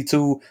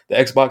PC2, the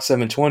Xbox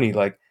 720.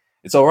 Like,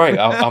 it's all right.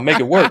 I'll make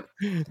it work.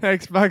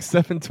 Xbox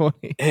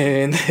 720.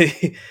 And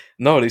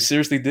they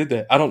seriously did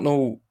that. I don't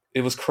know.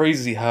 It was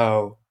crazy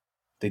how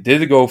they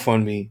did the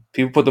GoFundMe.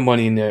 People put the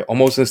money in there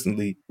almost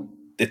instantly.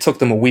 It took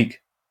them a week.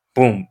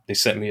 Boom. They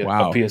sent me a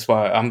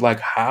PS5. I'm like,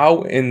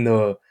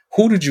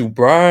 who did you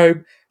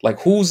bribe? Like,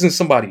 who's in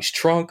somebody's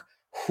trunk?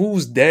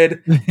 Who's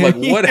dead? Like,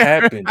 what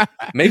happened?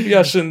 Maybe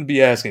I shouldn't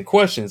be asking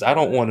questions. I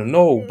don't want to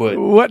know, but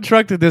what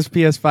truck did this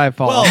PS5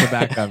 fall off the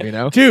back of, you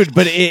know? Dude,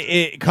 but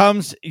it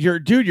comes,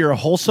 you're a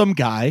wholesome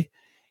guy.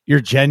 You're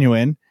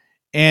genuine.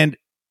 And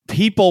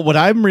people, what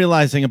I'm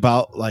realizing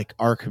about like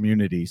our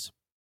communities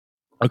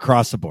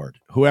across the board,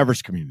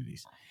 whoever's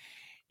communities,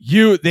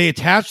 they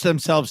attach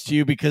themselves to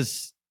you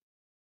because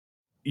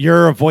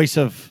you're a voice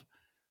of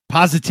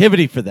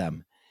positivity for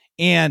them.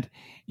 And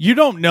you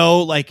don't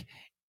know, like,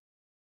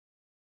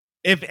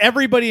 if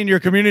everybody in your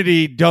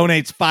community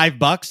donates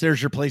 $5,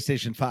 there's your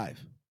PlayStation 5.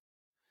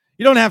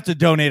 You don't have to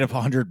donate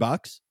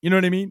 $100. You know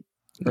what I mean?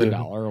 Or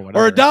 $1 or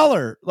whatever. Or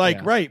 $1. Like,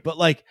 yeah. Right. But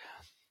like,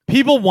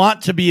 people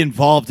want to be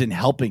involved in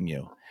helping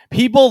you.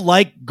 People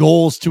like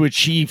goals to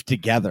achieve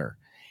together.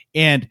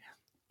 And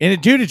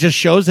dude, it just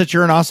shows that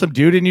you're an awesome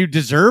dude and you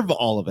deserve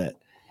all of it.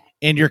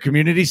 And your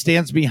community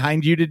stands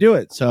behind you to do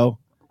it. So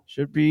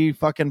should be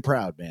fucking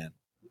proud, man.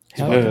 It's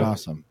fucking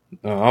awesome.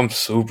 I'm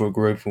super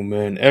grateful,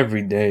 man.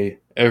 Every day.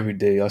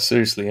 I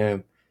seriously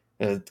am.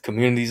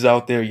 Communities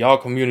out there, y'all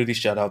community,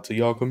 shout out to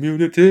y'all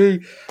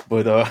community.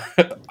 But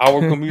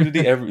our community,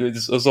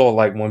 it's all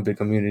like one big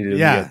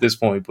community at this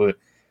point. But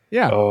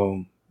I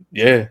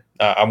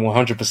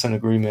 100%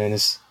 agree, man.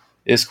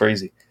 It's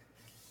crazy.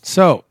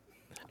 So,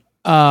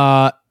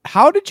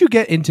 how did you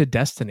get into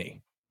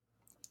Destiny?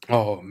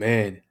 Oh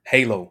man,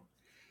 Halo.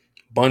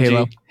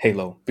 Bungie,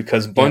 Halo.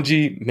 Because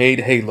Bungie made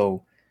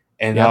Halo,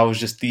 and I was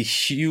just the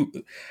huge.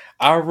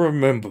 I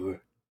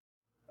remember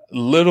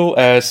little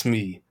ass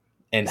me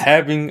and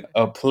having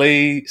a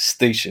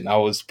PlayStation. I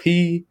was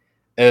PS2.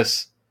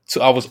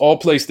 I was all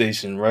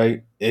PlayStation,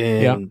 right?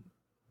 And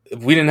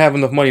we didn't have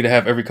enough money to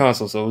have every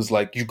console, so it was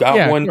like, you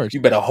got one, you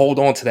better hold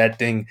on to that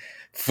thing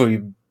for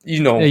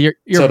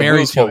you're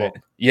married to it.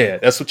 Yeah,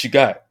 that's what you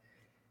got.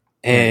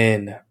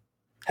 And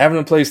having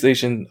a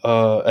PlayStation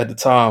at the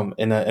time,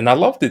 and I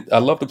loved it. I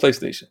loved the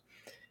PlayStation,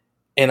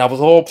 and I was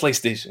all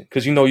PlayStation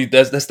because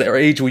that's the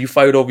age where you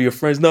fight over your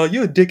friends. No,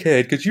 you're a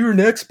dickhead because you're an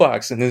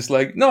Xbox, and it's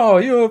like, no,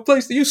 you're a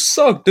PlayStation. You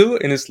suck,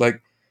 dude. And it's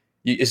like,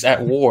 it's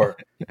at war,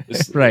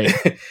 right?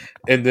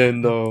 And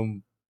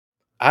then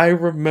I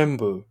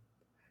remember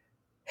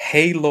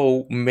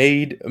Halo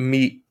made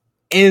me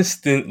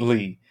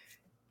instantly.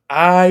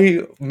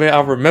 I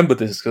remember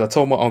this because I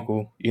told my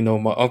uncle,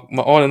 my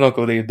aunt and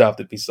uncle, they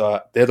adopted me.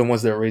 So they're the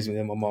ones that raised me,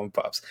 and my mom and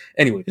pops.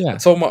 Anyway, I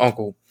told my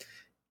uncle,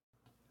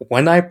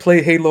 when I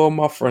played Halo at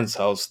my friend's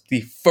house,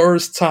 the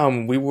first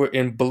time we were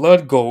in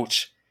Blood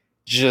Gulch,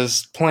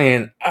 just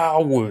playing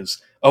hours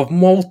of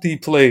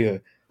multiplayer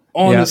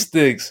on the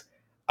sticks,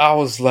 I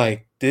was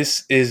like,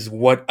 this is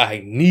what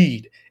I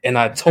need. And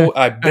I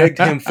begged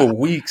him for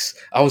weeks.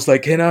 I was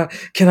like, can I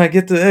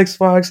get the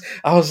Xbox?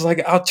 I was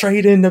like, I'll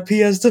trade in the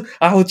PS2.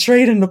 I will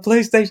trade in the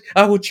PlayStation.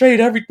 I will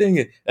trade everything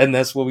in. And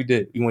that's what we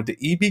did. We went to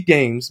EB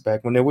Games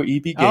back when there were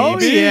EB Games. Oh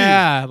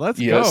yeah, let's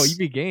go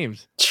EB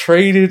Games.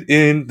 Traded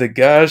in the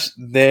gosh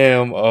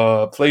damn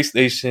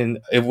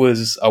PlayStation.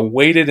 I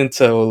waited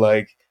until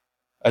I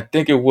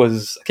can't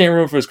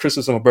remember if it was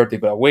Christmas or my birthday,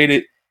 but I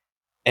waited.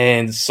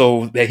 And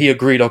so that he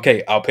agreed,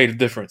 okay, I'll pay the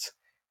difference.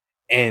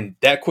 And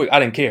that quick, I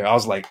didn't care. I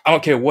was like, I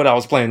don't care what I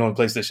was playing on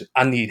the PlayStation.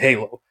 I need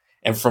Halo.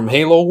 And from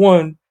Halo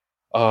 1,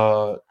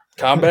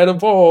 Combat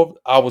Evolved,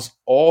 I was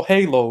all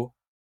Halo.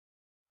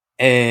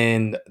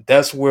 And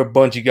that's where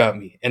Bungie got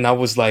me. And I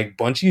was like,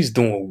 Bungie's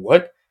doing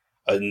what?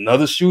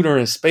 Another shooter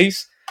in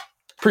space?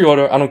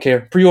 Pre-order, I don't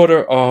care.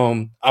 Pre-order,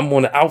 I'm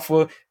on the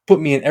alpha. Put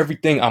me in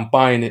everything. I'm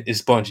buying it.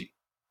 It's Bungie.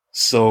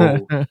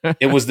 So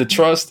it was the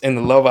trust and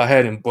the love I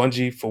had in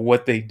Bungie for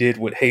what they did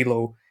with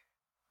Halo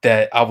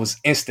that I was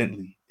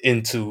instantly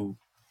into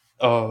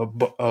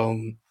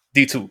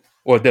D2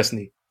 or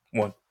Destiny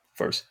 1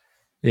 first.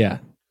 Yeah.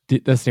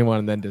 Destiny 1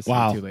 and then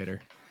Destiny 2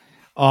 later.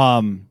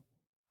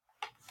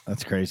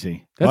 That's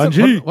crazy. What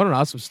an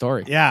awesome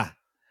story. Yeah.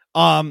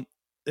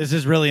 This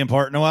is really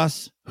important to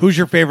us. Who's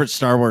your favorite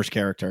Star Wars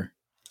character?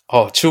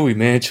 Oh, Chewie,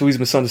 man. Chewie's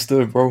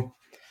misunderstood, bro.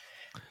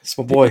 It's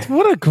my boy.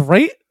 What a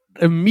great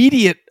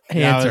immediate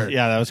answer.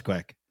 That was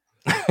quick.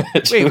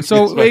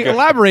 Wait,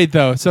 elaborate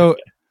though. So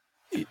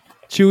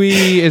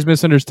Chewie is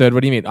misunderstood.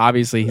 What do you mean?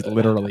 Obviously, he's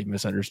literally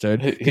misunderstood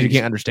because you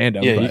can't understand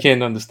him. Yeah, but. you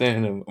can't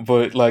understand him.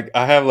 But like,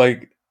 I have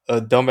like a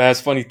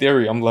dumbass funny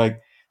theory. I'm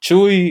like,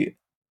 Chewie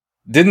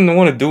didn't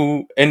want to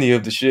do any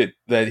of the shit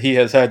that he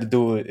has had to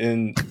do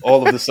in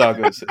all of the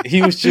sagas.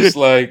 He was just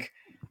like,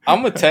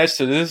 I'm attached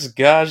to this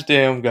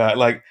goddamn guy.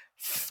 Like,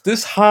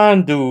 this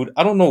Han dude,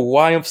 I don't know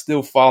why I'm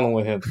still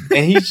following him.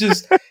 And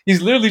he's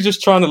literally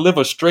just trying to live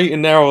a straight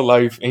and narrow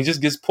life. And he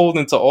just gets pulled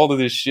into all of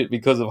this shit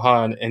because of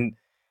Han. And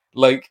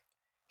like,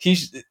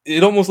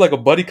 it almost like a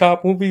buddy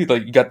cop movie.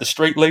 Like, you got the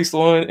straight laced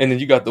one, and then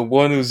you got the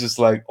one who's just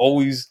like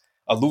always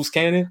a loose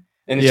cannon.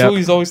 And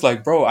Chewie's always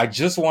like, bro, I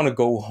just want to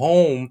go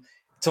home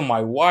to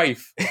my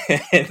wife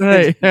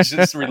and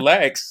just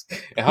relax.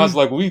 And I was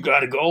like, we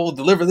gotta go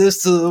deliver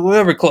this to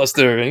whatever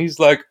cluster. And he's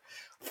like,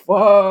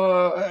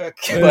 fuck.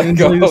 Like,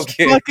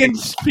 okay. Fucking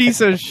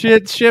piece of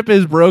shit ship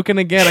is broken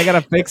again. I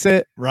gotta fix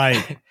it.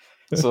 Right.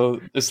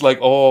 So it's like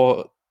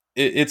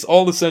it's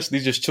all essentially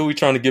just Chewie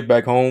trying to get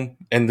back home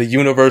and the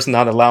universe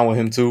not allowing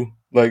him to.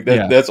 Like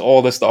that. That's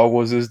all that Star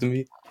Wars is to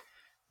me.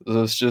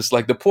 So it's just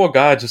like the poor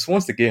guy just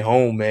wants to get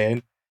home,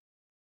 man.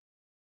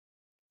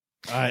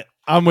 All right,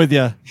 I'm with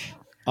you.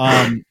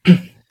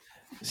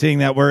 Seeing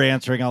that we're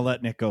answering, I'll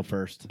let Nick go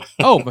first.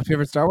 Oh, my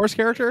favorite Star Wars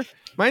character?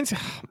 Mine's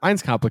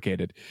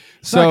complicated.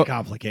 It's not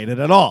complicated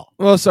at all.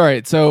 Well,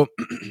 sorry. So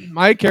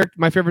my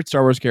favorite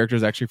Star Wars character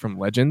is actually from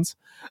Legends.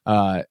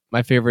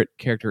 My favorite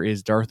character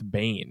is Darth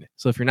Bane.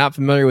 So if you're not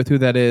familiar with who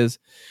that is,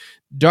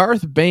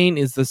 Darth Bane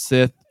is the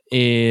Sith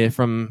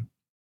from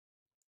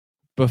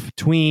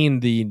between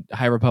the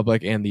High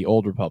Republic and the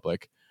Old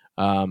Republic,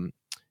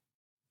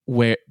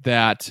 where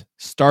that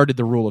started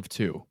the rule of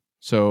two.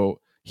 So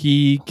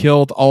he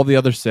killed all the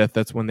other Sith.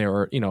 That's when there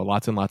were,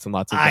 lots and lots and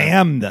lots of them. I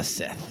am the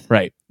Sith.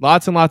 Right.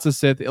 Lots and lots of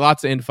Sith,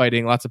 lots of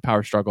infighting, lots of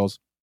power struggles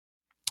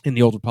in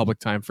the Old Republic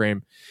time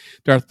frame.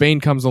 Darth Bane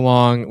comes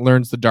along,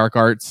 learns the dark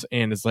arts,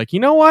 and is like, you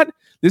know what?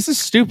 This is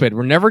stupid.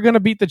 We're never going to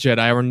beat the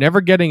Jedi. We're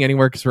never getting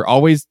anywhere because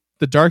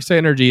the dark side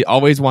energy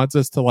always wants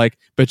us to like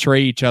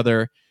betray each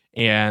other,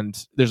 and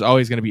there's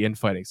always going to be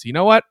infighting. So you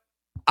know what?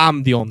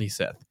 I'm the only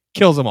Sith.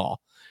 Kills them all.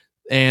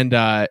 And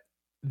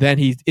then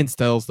he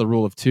instills the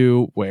rule of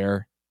two,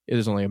 where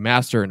there's only a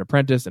master and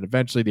apprentice, and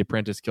eventually the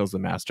apprentice kills the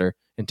master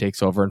and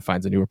takes over and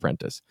finds a new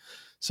apprentice.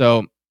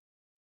 So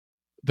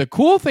the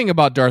cool thing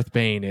about Darth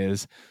Bane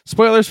is,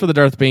 spoilers for the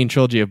Darth Bane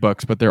trilogy of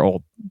books, but they're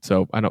old,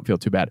 so I don't feel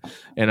too bad.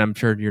 And I'm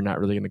sure you're not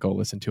really going to go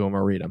listen to them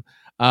or read them.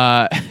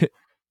 At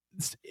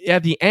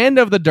the end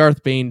of the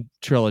Darth Bane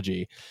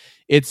trilogy,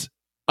 it's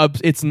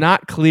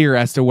not clear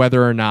as to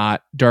whether or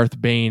not Darth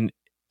Bane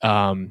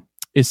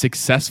is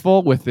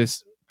successful with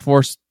this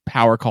force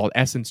power called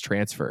essence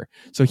transfer.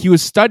 So he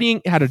was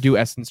studying how to do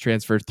essence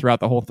transfer throughout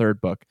the whole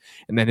third book,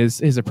 and then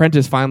his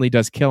apprentice finally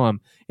does kill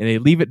him, and they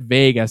leave it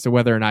vague as to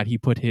whether or not he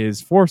put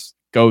his force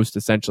ghost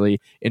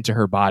essentially into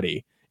her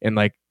body and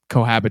like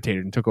cohabitated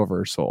and took over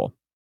her soul.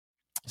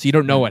 So you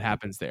don't know what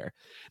happens there.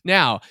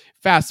 Now,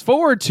 fast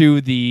forward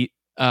to the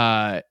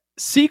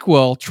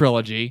sequel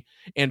trilogy,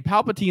 and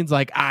Palpatine's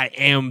like, I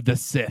am the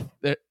Sith.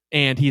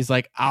 And he's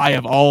like, I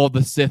have all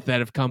the Sith that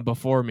have come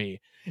before me.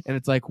 And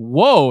it's like,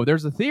 whoa,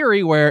 there's a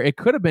theory where it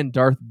could have been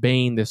Darth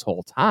Bane this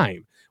whole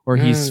time, where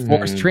he's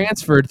force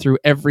transferred through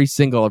every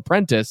single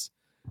apprentice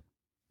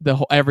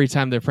every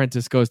time the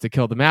apprentice goes to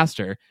kill the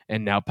master.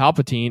 And now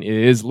Palpatine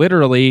is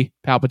literally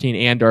Palpatine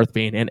and Darth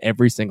Bane and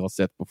every single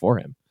Sith before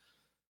him.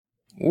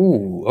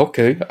 Ooh,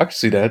 okay. I can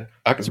see that.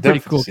 I can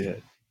definitely see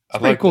that. It's a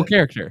pretty cool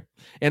character.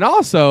 And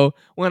also,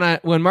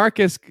 when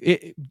Marcus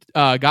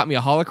got me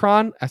a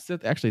holocron, a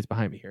Sith, actually it's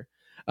behind me here,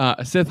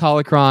 a Sith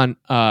holocron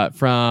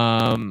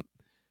from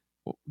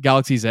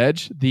Galaxy's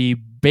Edge, the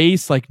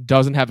base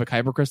doesn't have a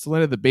kyber crystal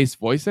in it. The base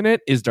voice in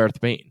it is Darth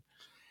Bane.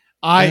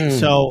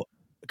 So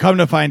come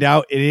to find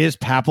out, it is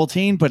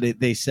Palpatine, but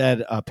they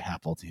said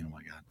Palpatine. Oh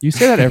my god, you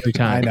say that every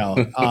time. I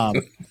know.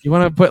 You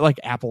want to put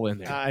Apple in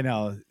there? I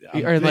know. Or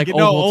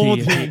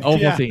Ovaltine.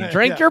 Ovaltine. Yeah,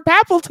 Drink your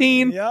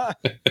Palpatine. Yeah.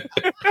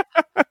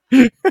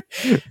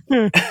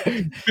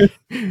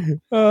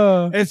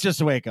 It's just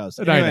the way it goes.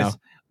 Anyways,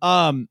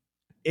 I know.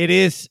 It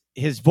is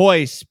his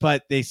voice,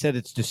 but they said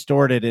it's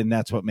distorted, and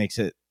that's what makes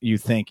you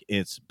think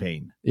it's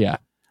Bane. Yeah.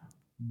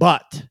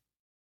 But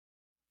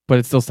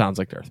it still sounds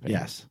like Darth Bane.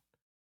 Yes.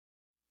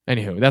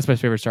 Anywho, that's my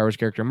favorite Star Wars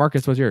character.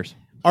 Marcus, what's yours?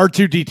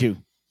 R2-D2.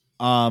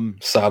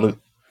 Solid.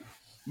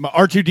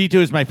 R2-D2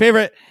 is my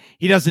favorite.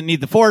 He doesn't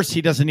need the Force.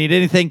 He doesn't need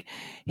anything.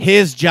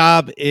 His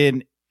job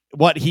in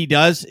what he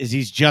does is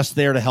he's just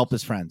there to help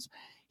his friends.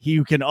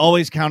 You can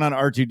always count on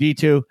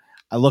R2-D2.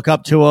 I look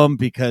up to him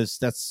because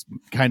that's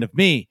kind of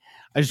me.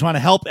 I just want to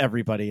help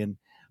everybody, and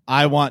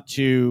I want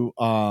to.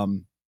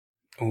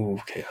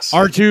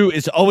 R2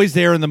 is always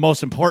there in the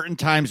most important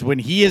times when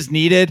he is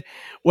needed,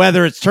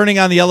 whether it's turning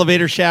on the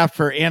elevator shaft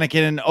for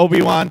Anakin and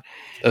Obi-Wan,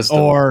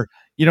 or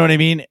you know what I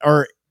mean,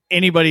 or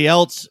anybody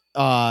else.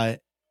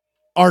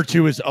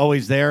 R2 is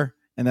always there,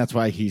 and that's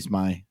why he's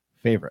my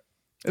favorite.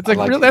 It's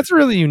that's a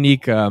really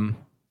unique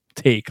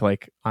take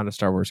on a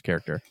Star Wars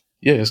character.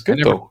 Yeah, it's good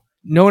though.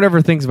 No one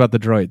ever thinks about the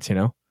droids, you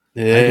know.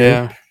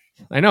 Yeah.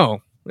 I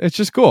know. It's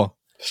just cool.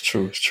 It's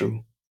true. It's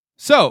true.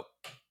 So,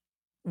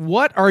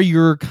 what are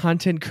your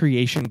content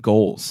creation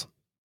goals?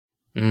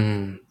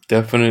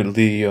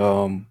 Definitely.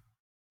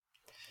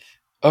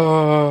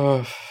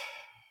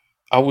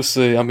 I would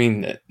say, I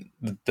mean,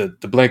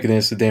 the blanket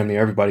answer damn near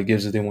everybody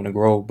gives it they want to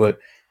grow, but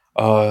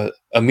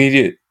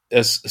immediate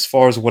as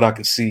far as what I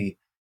can see,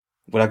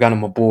 what I got on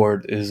my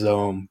board is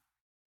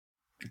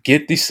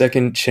get the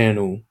second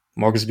channel,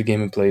 Marcus B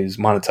Gaming Plays,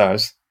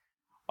 monetized,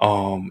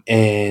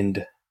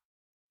 and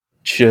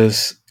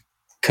just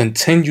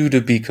continue to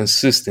be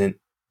consistent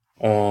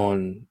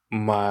on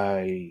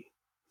my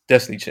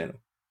Destiny channel,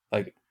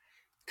 like,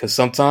 because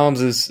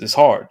sometimes it's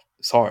hard.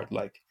 It's hard,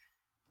 like.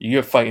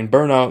 You're fighting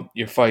burnout.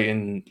 You're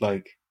fighting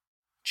like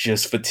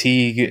just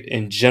fatigue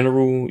in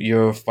general.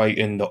 You're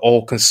fighting the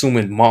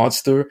all-consuming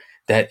monster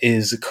that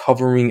is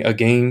covering a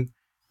game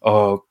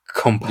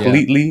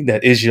completely. Yeah.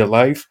 That is your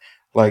life.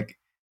 Like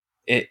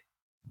it.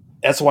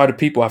 That's why I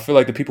feel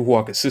like the people who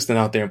are consistent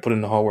out there and put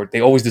in the hard work, they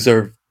always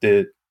deserve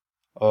the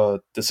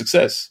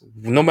success,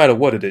 no matter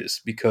what it is.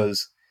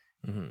 Because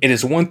it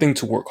is one thing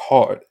to work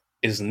hard.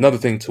 It is another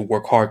thing to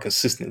work hard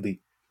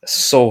consistently. That's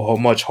so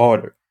much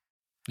harder.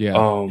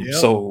 Yeah.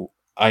 So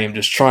I am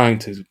just trying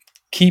to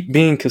keep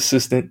being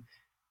consistent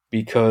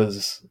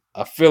because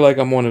I feel like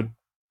I'm on a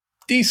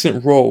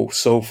decent roll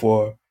so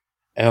far.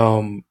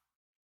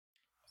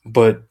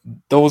 But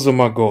those are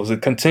my goals: to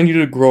continue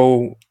to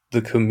grow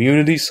the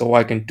community so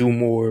I can do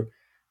more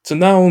to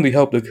not only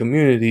help the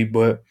community,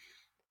 but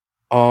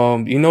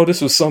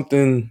this was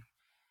something.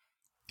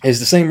 It's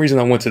the same reason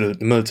I went to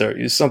the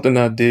military. It's something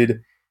I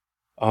did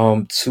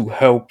to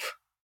help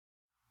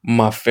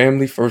my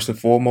family first and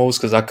foremost,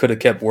 because I could have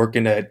kept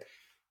working at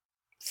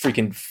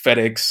freaking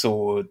FedEx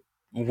or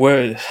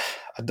where.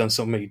 I've done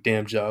so many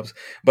damn jobs,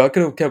 but I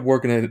could have kept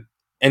working at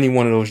any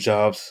one of those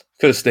jobs.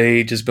 Could have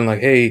stayed, just been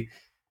like, hey,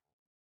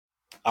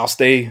 I'll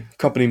stay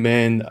company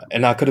man,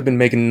 and I could have been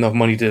making enough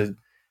money to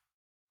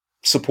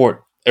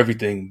support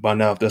everything by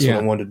now if that's what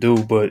I wanted to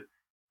do. But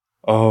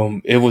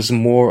it was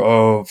more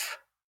of,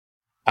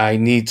 I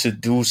need to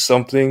do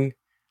something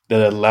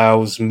that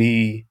allows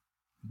me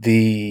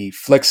the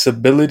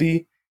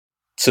flexibility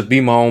to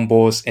be my own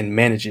boss and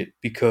manage it,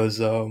 because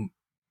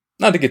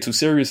not to get too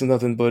serious or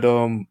nothing, but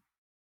my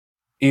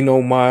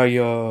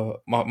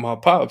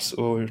pops,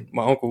 or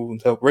my uncle who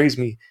helped raise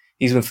me,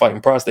 he's been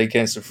fighting prostate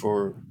cancer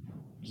for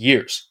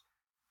years.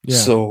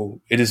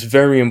 So it is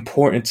very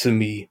important to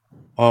me.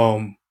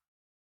 I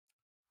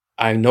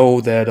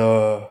know that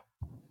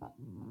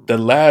the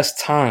last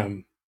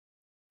time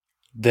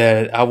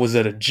that I was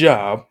at a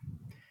job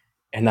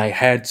and I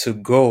had to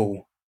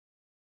go,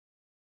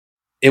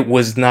 it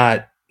was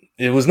not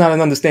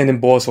an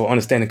understanding boss or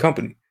understanding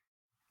company.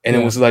 And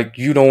it was like,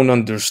 you don't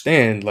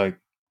understand, like,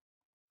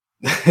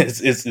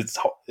 it's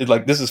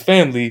like, this is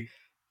family.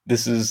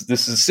 This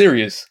is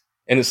serious.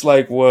 And it's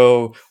like,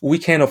 well, we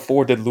can't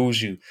afford to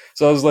lose you.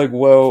 So I was like,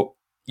 well,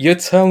 you're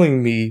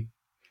telling me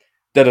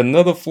that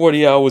another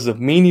 40 hours of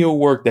menial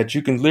work that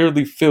you can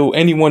literally fill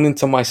anyone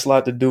into my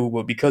slot to do,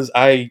 but because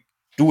I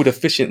do it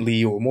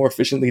efficiently or more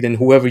efficiently than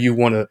whoever you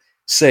want to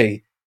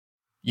say,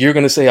 you're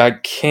going to say I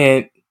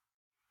can't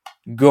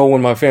go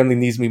when my family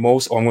needs me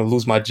most, or I'm going to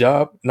lose my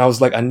job. And I was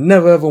like, I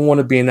never ever want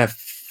to be in that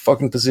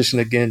fucking position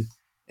again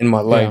in my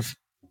life.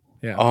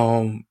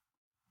 To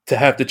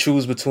have to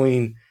choose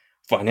between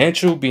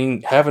financial,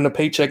 having a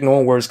paycheck,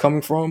 knowing where it's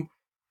coming from,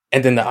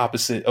 and then the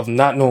opposite of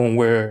not knowing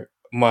where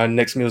my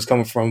next meal is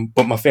coming from,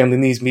 but my family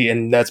needs me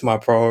and that's my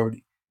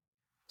priority.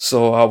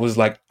 So I was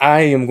like,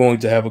 I am going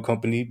to have a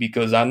company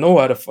because I know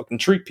how to fucking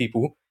treat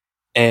people,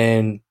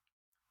 and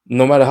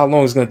no matter how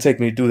long it's going to take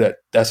me to do that,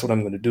 that's what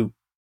I'm going to do.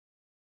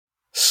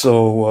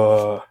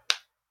 So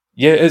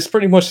it's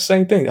pretty much the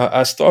same thing.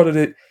 I started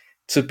it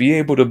to be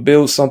able to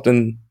build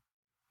something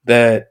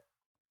that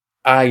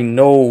I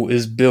know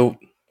is built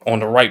on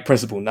the right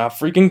principle, not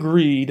freaking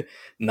greed,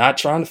 not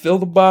trying to fill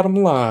the bottom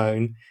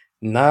line,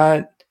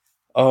 not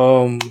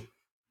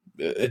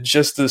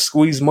just to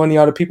squeeze money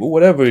out of people,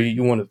 whatever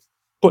you want to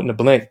put in the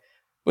blank.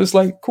 But it's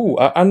like, cool,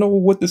 I know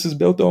what this is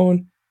built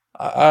on.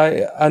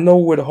 I know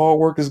where the hard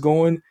work is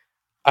going.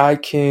 I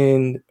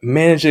can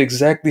manage it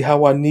exactly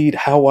how I need,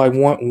 how I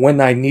want, when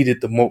I need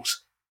it the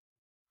most.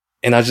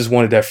 And I just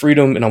wanted that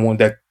freedom, and I wanted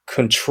that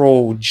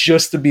control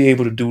just to be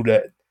able to do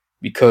that.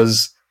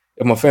 Because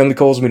if my family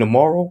calls me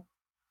tomorrow,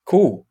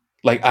 cool.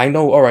 Like, I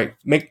know, all right,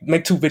 make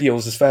 2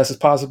 videos as fast as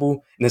possible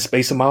and then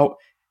space them out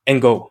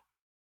and go.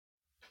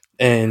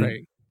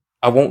 And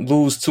I won't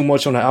lose too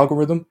much on the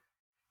algorithm,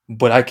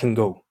 but I can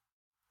go.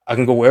 I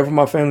can go wherever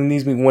my family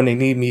needs me when they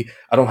need me.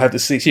 I don't have to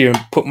sit here and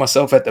put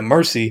myself at the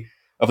mercy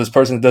of this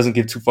person that doesn't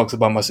give 2 fucks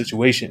about my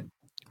situation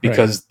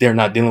because they're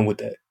not dealing with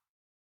that.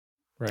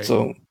 Right.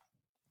 So,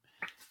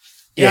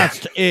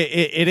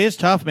 it is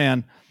tough,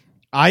 man.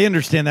 I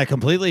understand that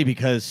completely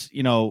because,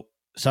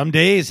 some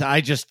days I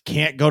just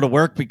can't go to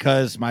work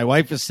because my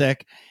wife is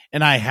sick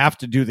and I have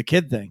to do the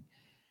kid thing.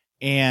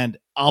 And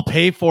I'll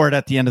pay for it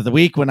at the end of the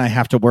week when I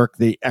have to work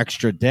the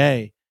extra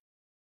day.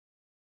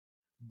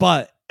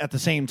 But at the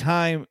same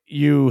time,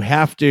 you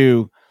got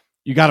to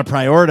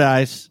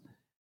prioritize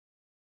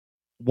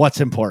what's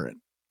important.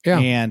 Yeah.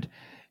 And,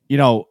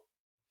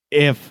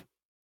 if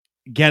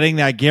getting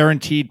that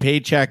guaranteed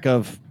paycheck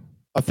of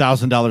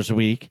 $1,000 a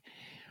week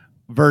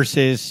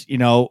versus,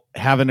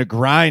 having to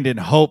grind and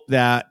hope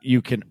that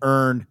you can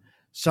earn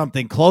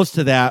something close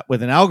to that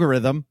with an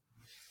algorithm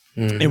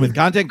and with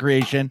content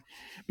creation,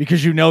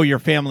 because your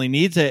family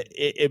needs it,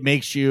 it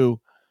makes you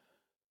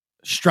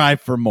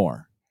strive for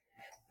more.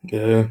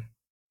 Yeah.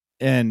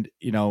 And,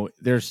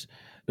 there's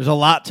a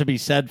lot to be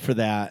said for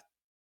that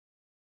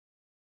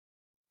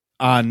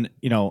on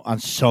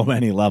so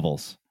many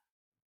levels,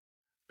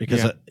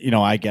 because,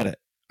 I get it.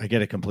 I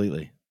get it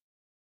completely.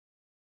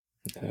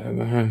 Yeah,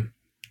 man.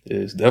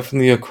 It's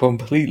definitely a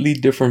completely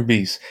different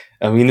beast.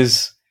 I mean,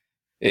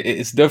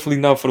 it's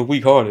definitely not for the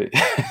weak-hearted.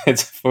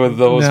 It's for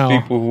those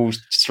people who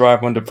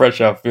strive under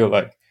pressure, I feel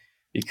like.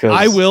 Because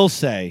I will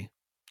say,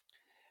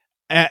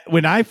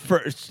 when I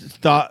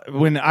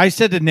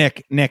said to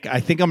Nick, I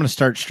think I'm going to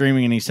start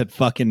streaming, and he said,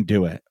 fucking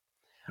do it.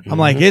 I'm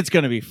like, it's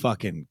going to be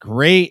fucking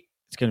great.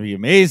 It's going to be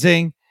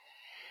amazing.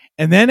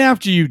 And then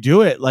after you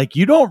do it, like,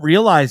 you don't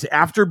realize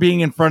after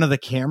being in front of the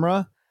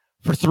camera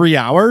for 3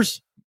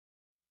 hours,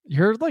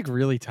 you're like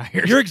really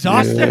tired. You're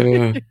exhausted.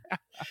 Yeah.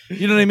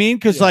 You know what I mean?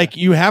 Because like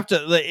you have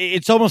to.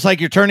 It's almost like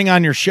you're turning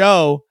on your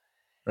show,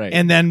 right,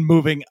 and then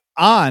moving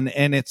on,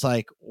 and it's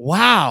like,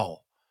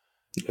 wow,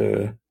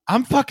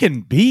 I'm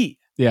fucking beat.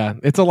 Yeah,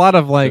 it's a lot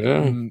of like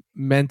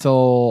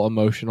mental,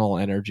 emotional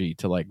energy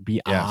to like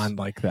be on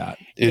like that.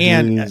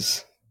 And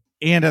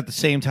at the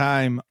same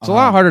time, it's a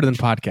lot harder than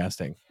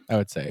podcasting, I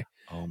would say.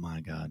 Oh my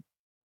God.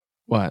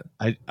 What?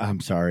 I'm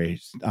sorry.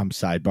 I'm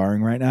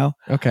sidebarring right now.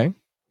 Okay.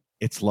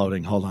 It's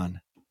loading. Hold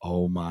on.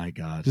 Oh my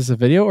God. Is this a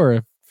video or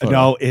a photo?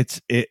 No, it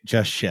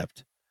just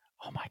shipped.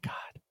 Oh my God.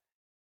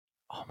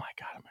 I'm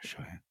going to show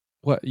you.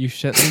 What? You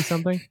sent me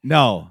something?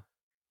 No,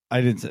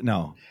 I didn't.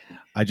 No,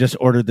 I just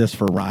ordered this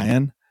for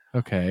Ryan.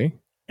 Okay.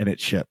 And it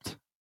shipped.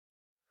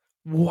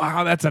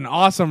 Wow, that's an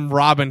awesome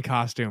Robin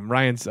costume.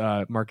 Ryan's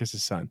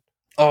Marcus's son.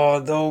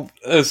 Oh, dope.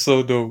 That's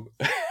so dope.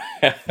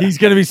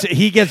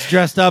 He gets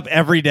dressed up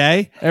every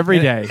day. Every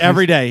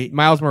day.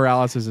 Miles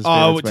Morales is his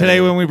favorite.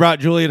 Today when we brought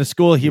Julia to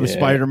school, he was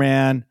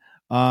Spider-Man.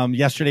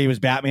 Yesterday he was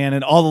Batman,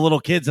 and all the little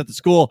kids at the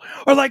school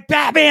are like,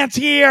 Batman's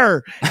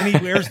here, and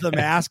he wears the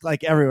mask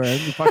like everywhere.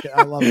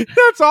 I love it.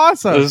 That's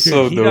awesome. That's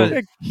so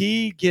dope.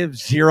 He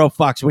gives zero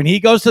fucks. When he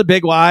goes to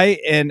Big Y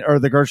or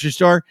the grocery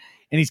store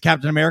and he's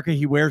Captain America,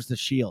 he wears the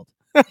shield.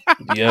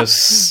 Yes,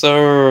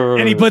 sir.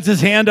 And he puts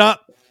his hand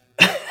up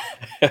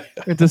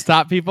to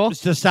stop people.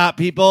 Just to stop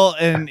people,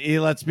 and he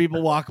lets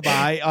people walk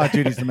by. Oh,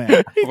 dude, he's the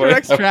man. He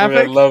directs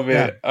traffic. I love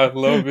it. Yeah. I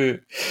love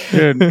it.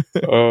 Dude,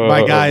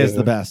 my guy is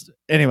the best.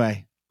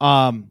 Anyway,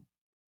 all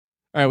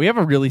right, we have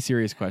a really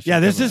serious question. Yeah,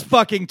 this is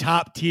fucking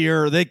top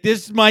tier. Like,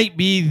 this might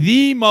be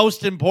the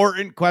most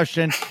important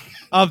question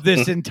of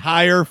this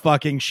entire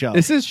fucking show.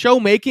 This is show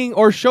making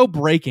or show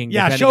breaking.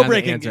 Yeah, show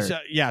breaking. So,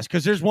 yes,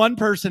 because there's one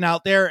person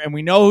out there, and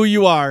we know who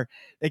you are,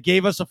 that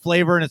gave us a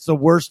flavor, and it's the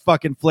worst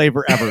fucking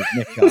flavor ever.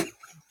 Nick, all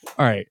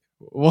right,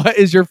 what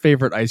is your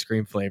favorite ice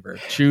cream flavor?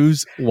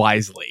 Choose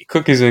wisely.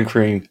 Cookies and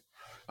cream.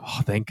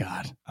 Oh, thank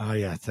God. Oh,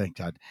 yeah, thank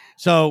God.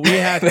 So we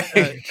had...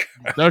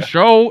 the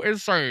show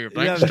is saved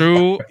thanks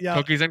to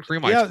cookies and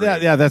cream ice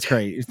cream. Yeah, that's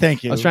great.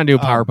 Thank you. I was trying to do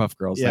Powerpuff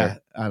Girls there.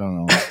 I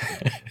don't know.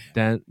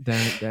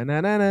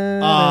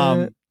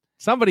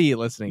 Somebody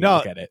listening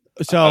will get it.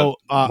 So...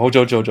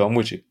 Mojo Jojo, I'm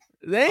with you.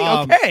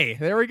 Okay,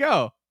 there we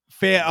go.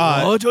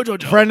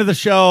 Friend of the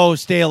show,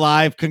 Stay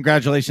Alive.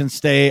 Congratulations,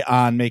 Stay,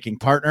 on making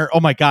partner. Oh,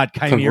 my God.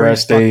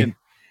 Congrats, Stay.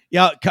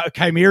 Yeah,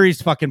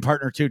 Chimeri's fucking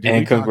partner too.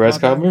 And congrats,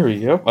 Chimeri.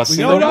 Yep, I see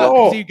that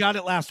all. You got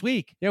it last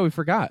week. Yeah, we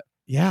forgot.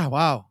 Yeah,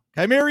 wow.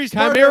 Chimeri's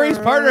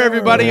partner.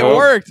 Everybody, it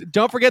worked.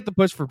 Don't forget the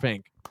push for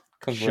pink.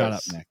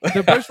 Congrats. Shut up, Nick.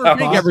 The push for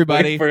pink,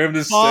 everybody. For him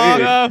to say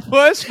it.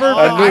 Push for.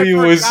 I knew you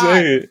would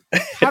say it.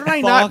 How did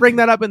I not bring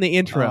that up in the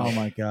intro? Oh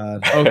my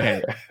God.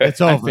 Okay, it's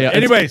over.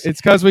 Anyways,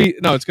 it's because we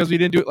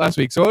didn't do it last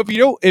week. So if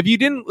you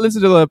didn't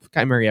listen to the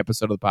Chimeri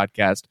episode of the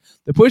podcast,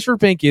 the push for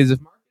pink is if.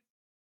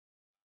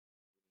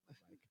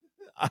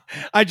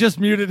 I just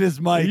muted his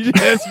mic. You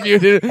just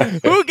muted.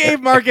 Who gave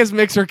Marcus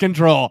mixer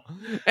control?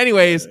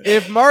 Anyways,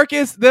 if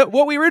Marcus,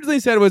 what we originally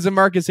said was if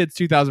Marcus hits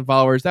 2,000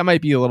 followers, that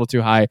might be a little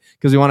too high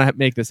because we want to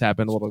make this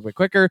happen a little bit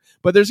quicker.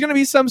 But there's going to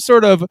be some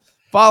sort of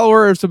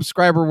follower or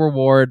subscriber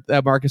reward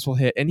that Marcus will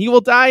hit, and he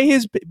will dye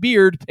his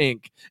beard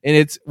pink.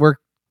 And we're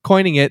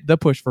coining it the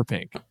push for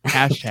pink.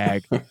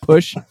 Hashtag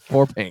push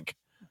for pink.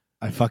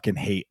 I fucking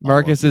hate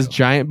Marcus's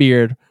giant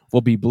beard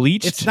will be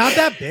bleached. It's not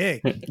that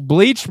big.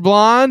 Bleached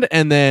blonde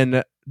and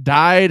then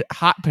dyed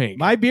hot pink.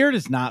 My beard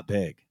is not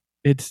big.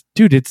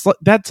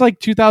 That's like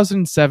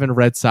 2007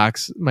 Red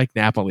Sox Mike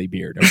Napoli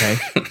beard. Okay,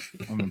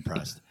 I'm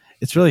impressed.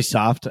 It's really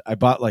soft. I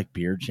bought like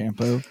beard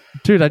shampoo.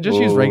 Dude, I just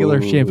use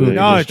regular shampoo.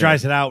 No, it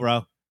dries it out,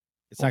 bro.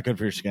 It's not good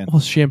for your skin.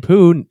 Well,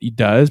 shampoo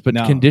does, but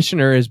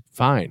conditioner is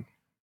fine.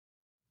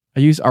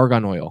 I use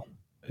argan oil.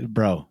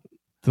 Bro.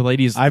 The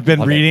ladies. I've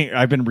been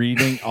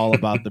reading all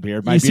about the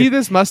beard. You see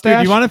this mustache?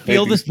 Dude, you want to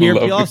feel Ladies this beard?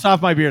 love Feel how it.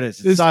 soft my beard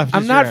is.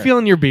 I'm not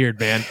feeling your beard,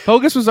 man.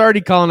 Focus was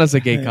already calling us a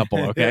gay couple,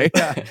 okay?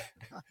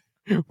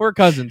 We're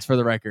cousins for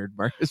the record,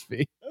 Marcus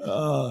B.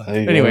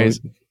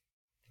 Anyways.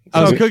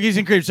 So cookies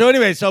and cream. So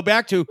anyway, so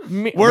back to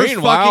worst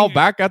Meanwhile, fucking-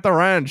 back at the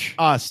ranch.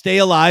 Stay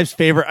Alive's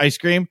favorite ice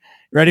cream.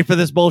 Ready for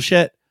this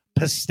bullshit?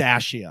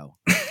 Pistachio.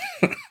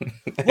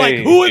 Like,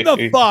 who in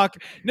the fuck?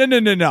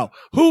 No.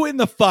 Who in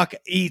the fuck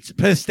eats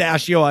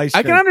pistachio ice cream?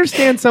 I can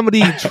understand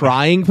somebody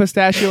trying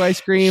pistachio ice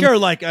cream. Sure,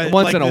 like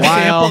once in a the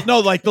while. sample- no,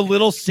 like the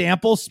little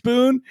sample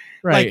spoon.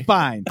 Right. Like,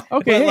 fine.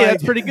 Okay, But, hey, like-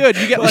 that's pretty good.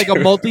 You get like a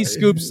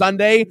multi-scoop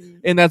sundae,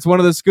 and that's one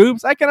of the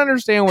scoops. I can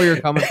understand where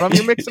you're coming from.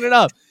 You're mixing it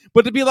up.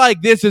 But to be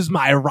like, this is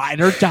my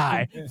ride or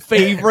die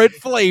favorite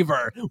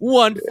flavor,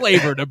 one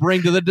flavor to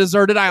bring to the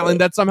deserted island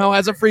that somehow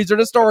has a freezer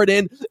to store it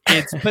in,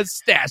 it's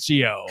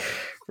pistachio.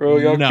 Bro,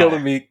 y'all No.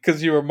 killing me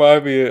because you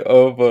remind me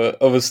of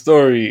a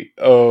story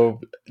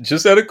of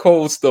just at a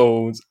Cold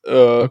Stones.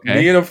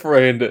 Me and a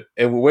friend,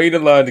 and we're waiting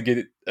in line to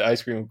get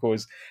ice cream, of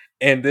course.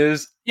 And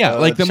there's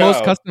Like the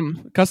most child.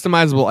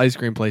 customizable ice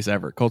cream place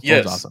ever. Cold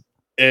Stone's awesome.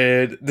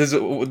 And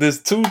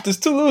there's two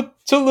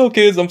little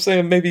kids. I'm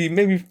saying maybe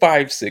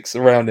 5-6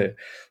 around there.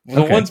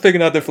 The Okay. one's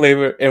picking out their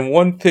flavor, and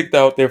one picked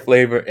out their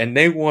flavor, and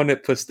they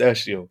wanted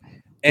pistachio.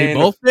 They And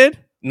both did?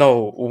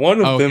 no,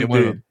 one of them one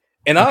of did. them.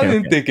 And I Okay,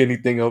 didn't think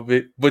anything of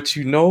it. But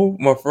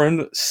my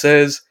friend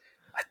says,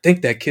 I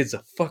think that kid's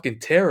a fucking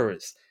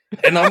terrorist.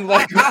 And I'm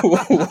like,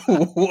 what?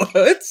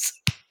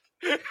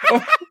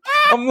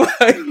 I'm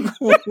like,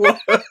 what?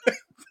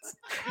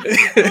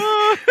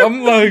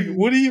 I'm like,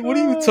 what are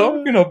you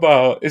talking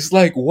about? It's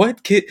like,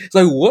 what kid? It's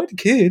like, what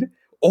kid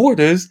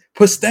orders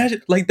pistachio?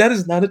 Like, that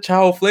is not a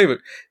child flavor.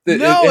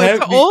 No, It had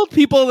it's me- old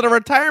people at a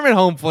retirement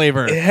home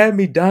flavor. It had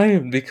me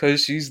dying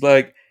because she's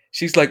like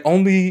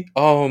only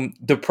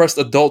depressed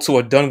adults who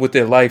are done with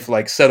their life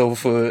like settle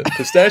for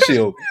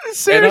pistachio.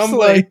 Seriously. And I'm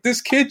like,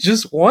 this kid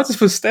just wants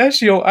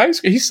pistachio ice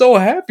cream. He's so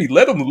happy.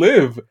 Let him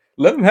live.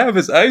 Let him have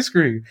his ice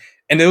cream.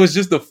 And it was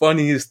just the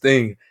funniest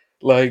thing.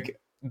 Like,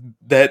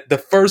 that the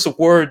first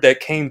word that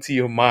came to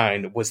your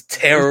mind was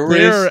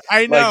terrorist.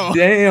 I know. Like,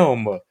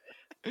 damn.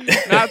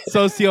 Not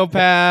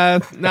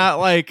sociopath. Not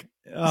like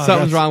Oh,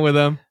 something's wrong with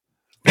him.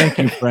 Thank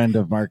you, friend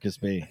of Marcus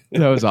B.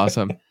 That was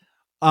awesome.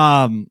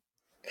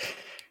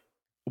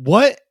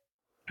 What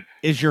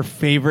is your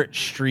favorite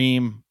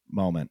stream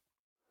moment?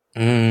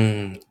 All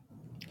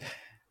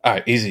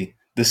right, easy.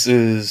 This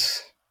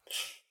is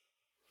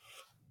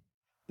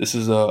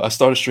I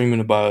started streaming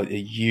about a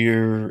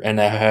year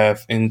and a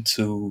half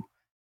into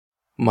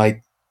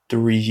my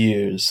 3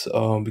 years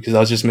because I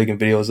was just making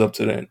videos up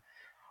to then.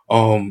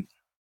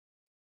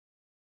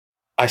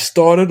 I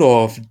started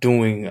off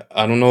doing,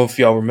 I don't know if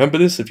y'all remember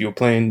this, if you were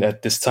playing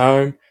at this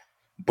time,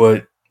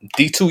 but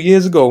 2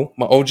 years ago,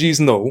 my OGs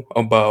know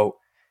about,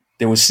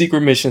 there was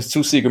secret missions,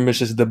 2 secret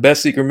missions, the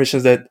best secret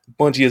missions that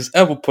Bungie has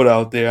ever put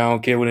out there. I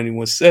don't care what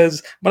anyone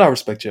says, but I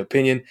respect your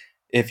opinion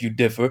if you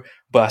differ,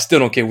 but I still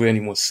don't care what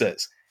anyone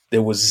says.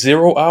 There was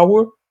 0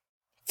 Hour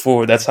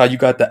that's how you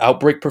got the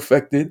Outbreak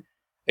perfected,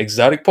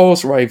 Exotic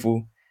Pulse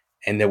Rifle,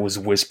 and there was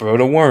Whisper of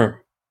the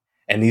Worm.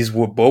 And these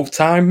were both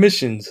time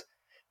missions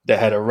that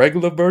had a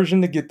regular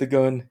version to get the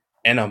gun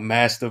and a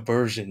master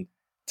version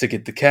to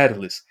get the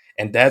catalyst.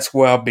 And that's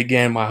where I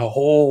began my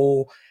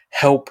whole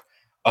help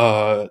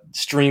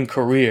stream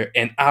career.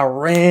 And I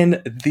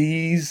ran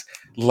these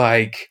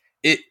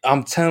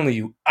I'm telling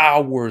you,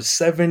 hours,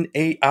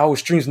 7-8 hour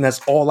streams, and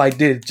that's all I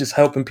did, just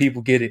helping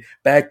people get it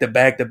back to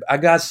back. I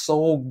got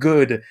so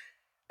good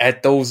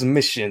at those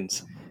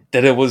missions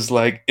that it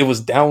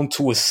was down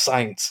to a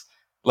science.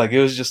 Like,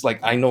 it was just like,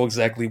 I know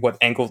exactly what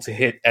angle to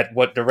hit at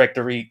what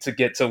directory to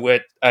get to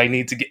what I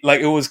need to get. Like,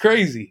 it was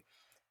crazy.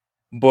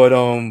 But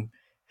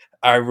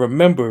I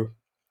remember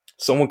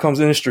someone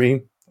comes in the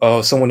stream,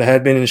 someone that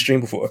had been in the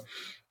stream before,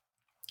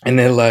 and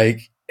they're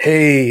like,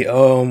 hey,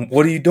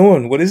 what are you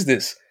doing? What is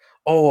this?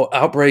 Oh,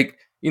 Outbreak.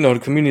 The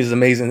community is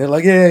amazing. They're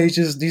like, yeah,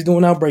 he's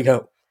doing Outbreak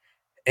help.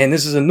 And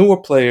this is a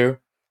newer player,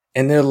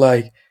 and they're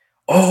like,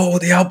 oh,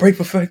 the Outbreak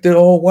perfected.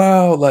 Oh,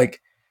 wow.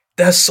 Like,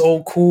 that's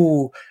so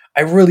cool.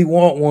 I really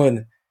want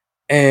one.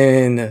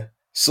 And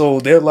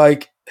so they're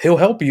like, he'll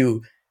help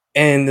you.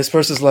 And this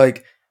person's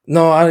like,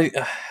 no, I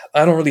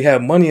don't really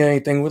have money or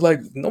anything. We're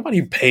like,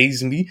 nobody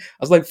pays me. I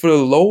was like, for the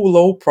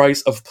low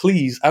price of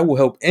please, I will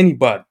help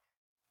anybody.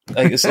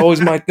 Like, it's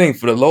always my thing.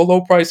 For the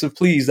low price of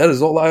please, that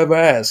is all I ever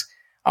ask.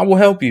 I will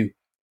help you.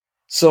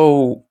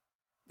 So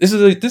this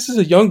is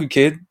a younger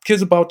kid.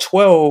 Kid's about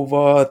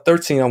 12,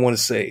 13, I want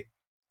to say.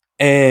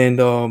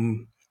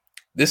 And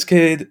this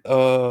kid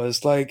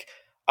is like,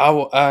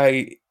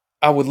 I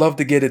would love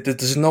to get it.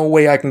 There's no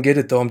way I can get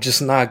it though. I'm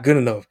just not good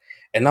enough.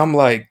 And I'm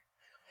like,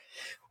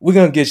 we're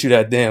gonna get you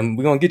that damn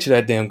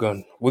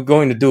gun. We're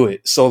going to do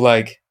it. So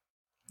like,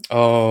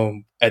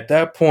 at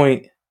that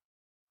point,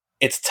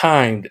 it's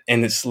timed,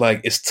 and it's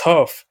like, it's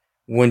tough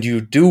when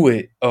you do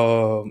it.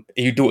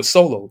 You do it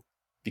solo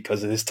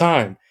because of this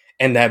time.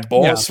 And that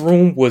boss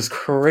room was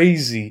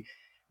crazy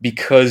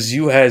because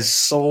you had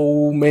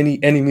so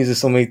many enemies and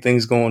so many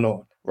things going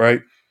on,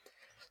 right?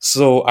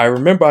 So I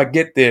remember I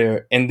get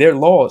there and they're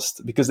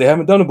lost because they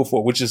haven't done it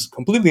before, which is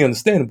completely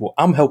understandable.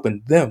 I'm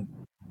helping them,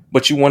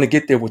 but you want to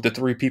get there with the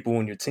 3 people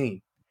on your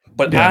team.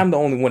 But I'm the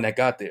only one that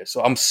got there.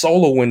 So I'm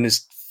soloing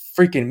this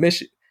freaking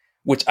mission,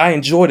 which I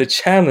enjoy the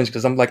challenge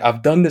because I'm like,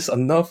 I've done this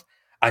enough.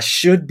 I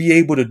should be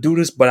able to do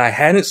this, but I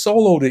hadn't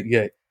soloed it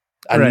yet.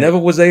 I never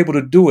was able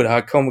to do it.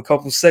 I come a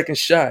couple seconds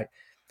shy.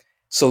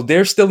 So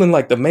they're still in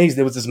like the maze.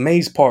 There was this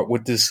maze part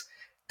with this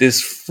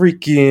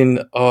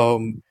freaking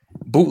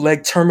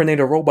bootleg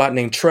Terminator robot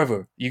named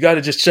Trevor. You got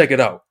to just check it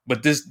out.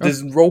 But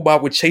this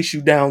robot would chase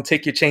you down,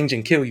 take your change,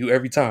 and kill you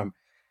every time.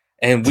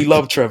 And we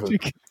love Trevor.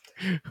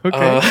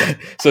 Okay.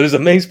 So there's a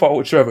maze part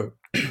with Trevor.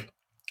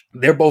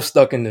 They're both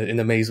stuck in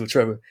the maze with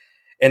Trevor.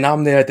 And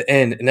I'm there at the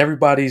end, and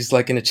everybody's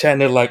like in the chat,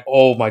 and they're like,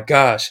 "Oh my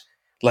gosh,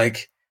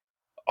 like,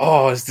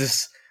 oh, is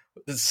this?"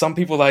 Some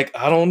people like,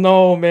 "I don't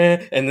know,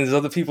 man," and there's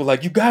other people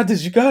like, "You got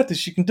this, you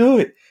can do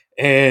it."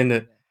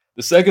 And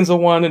the seconds are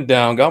winding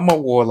down. Got my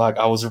warlock.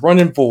 I was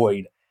running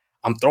void.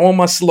 I'm throwing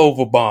my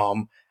Slover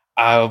bomb.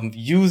 I'm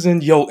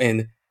using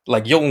Jotun.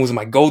 Like Jotun was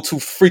my go-to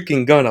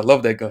freaking gun. I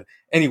love that gun.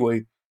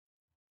 Anyway,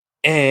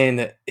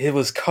 and it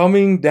was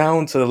coming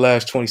down to the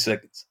last 20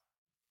 seconds.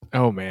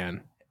 Oh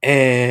man.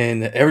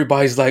 And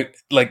everybody's like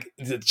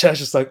the chat's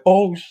just like,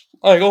 oh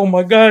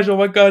my gosh,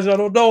 I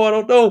don't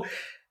know.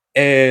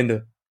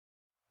 And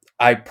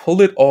I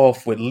pull it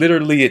off with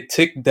literally it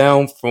ticked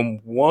down from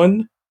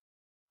 1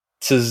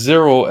 to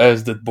 0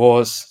 as the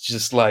boss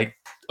just like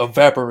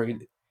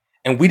evaporated.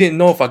 And we didn't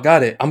know if I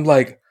got it. I'm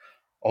like,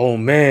 oh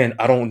man,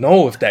 I don't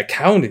know if that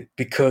counted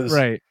because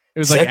it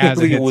was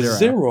technically like it was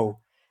 0.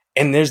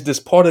 And there's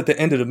this part at the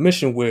end of the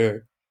mission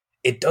where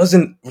it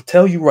doesn't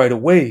tell you right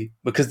away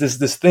because there's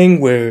this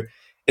thing where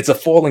it's a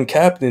fallen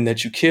captain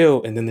that you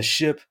kill, and then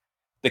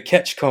the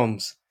catch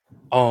comes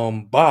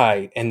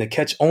by, and the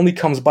catch only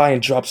comes by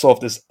and drops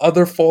off this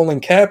other fallen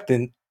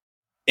captain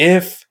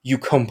if you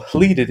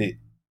completed it.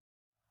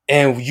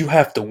 And you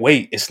have to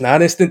wait. It's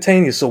not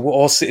instantaneous. So we're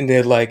all sitting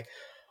there like,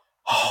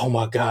 oh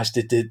my gosh,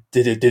 did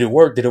it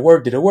work? Did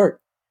it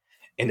work?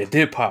 And it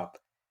did pop.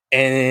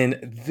 And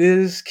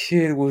this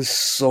kid was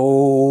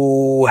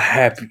so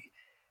happy.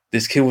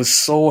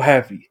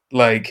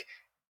 Like,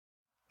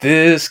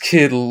 this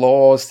kid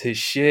lost his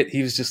shit.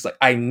 He was just like,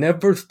 I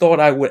never thought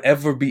I would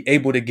ever be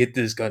able to get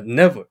this gun.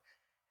 Never.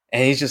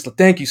 And he's just like,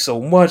 thank you so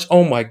much.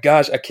 Oh my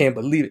gosh, I can't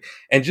believe it.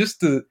 And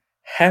just the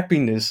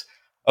happiness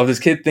of this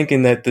kid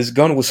thinking that this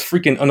gun was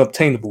freaking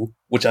unobtainable,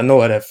 which I know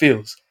how that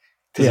feels.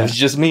 Because it was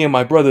just me and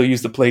my brother who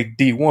used to play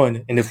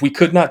D1. And if we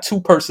could not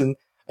 2-person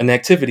an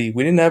activity,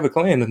 we didn't have a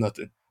clan or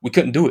nothing. We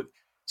couldn't do it.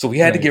 So we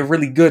had to get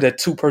really good at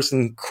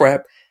 2-person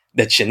crap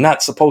that you're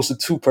not supposed to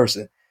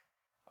 2-person.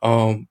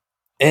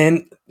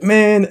 And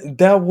man,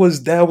 that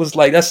was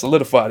like, that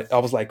solidified it. I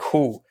was like,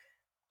 cool,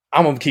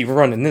 I'm going to keep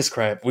running this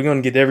crap. We're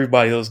going to get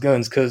everybody those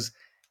guns because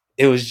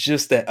it was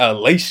just that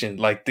elation.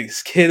 Like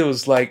this kid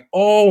was like,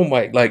 oh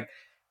my, like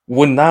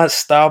would not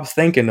stop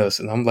thanking us.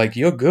 And I'm like,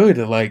 you're good.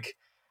 Like,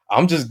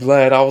 I'm just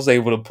glad I was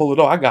able to pull it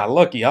off. I got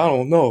lucky. I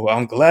don't know.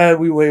 I'm glad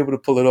we were able to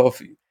pull it off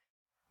for you.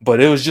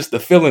 But it was just the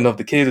feeling of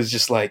the kid is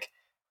just like,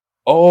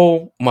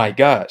 oh my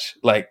gosh.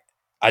 Like,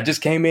 I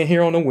just came in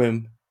here on a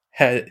whim,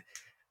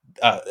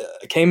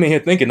 came in here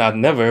thinking I'd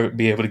never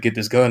be able to get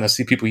this gun. I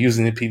see people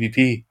using it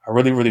PvP. I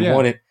really, really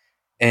want it.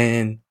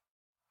 And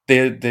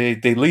they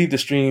leave the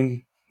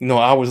stream,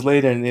 hours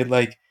later, and they're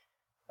like,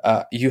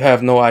 you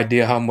have no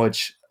idea how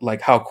much,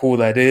 like, how cool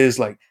that is.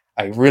 Like,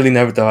 I really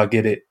never thought I'd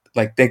get it.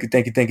 Like, thank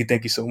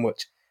you so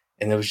much.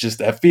 And it was just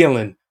that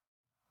feeling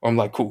where I'm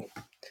like, cool.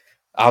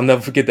 I'll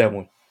never forget that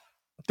one.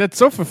 That's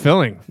so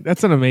fulfilling.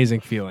 That's an amazing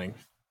feeling.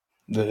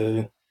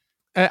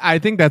 I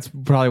think that's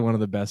probably one of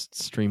the best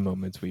stream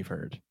moments we've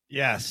heard.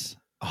 Yes.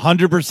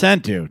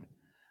 100%, dude.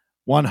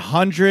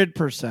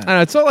 100%. I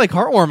know, it's so like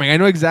heartwarming. I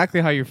know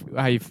exactly how you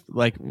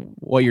like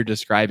what you're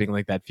describing,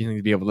 like that feeling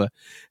to be able to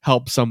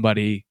help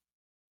somebody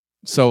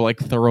so like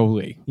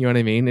thoroughly, you know what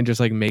I mean? And just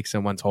like make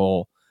someone's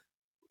whole,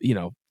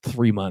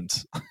 3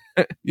 months.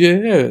 Yeah,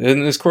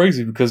 and it's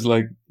crazy because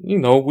like,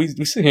 we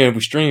sit here and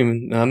we stream,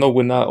 and I know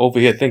we're not over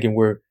here thinking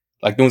we're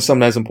like doing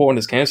something as important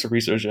as cancer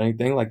research or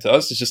anything. Like to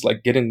us, it's just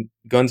like getting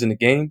guns in the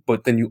game,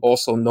 but then you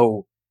also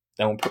know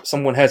that when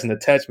someone has an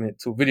attachment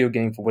to a video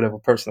game for whatever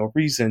personal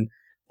reason,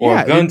 or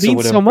a gun to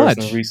whatever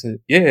personal reason,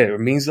 it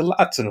means a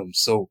lot to them.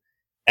 So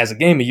as a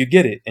gamer, you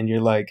get it, and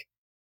you're like,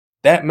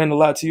 that meant a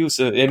lot to you,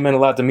 so it meant a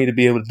lot to me to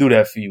be able to do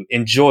that for you.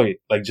 Enjoy it.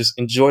 Like, just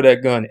enjoy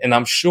that gun. And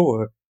I'm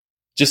sure,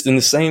 just in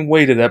the same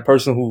way that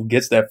person who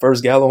gets that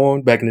first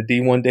Gjallarhorn back in the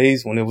D1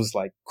 days when it was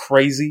like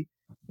crazy,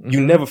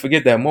 you never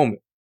forget that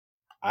moment.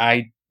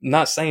 I'm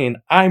not saying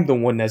I'm the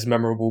one that's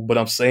memorable, but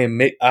I'm saying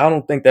I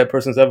don't think that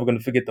person's ever going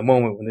to forget the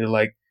moment when they're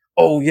like,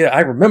 oh yeah, I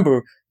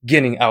remember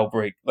getting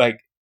Outbreak. Like,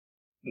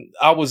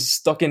 I was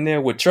stuck in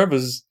there with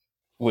Trevor's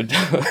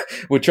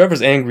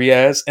angry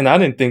ass, and I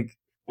didn't think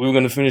we were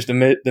going to finish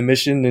the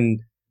mission.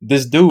 And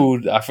this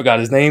dude, I forgot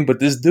his name, but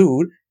this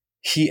dude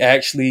he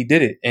actually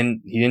did it,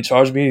 and he didn't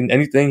charge me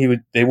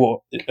anything.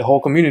 The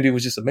whole community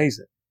was just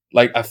amazing.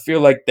 Like, I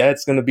feel like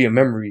that's going to be a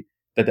memory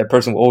that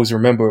person will always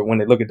remember when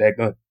they look at that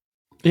gun.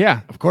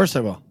 Yeah, of course I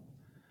will.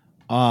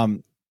 I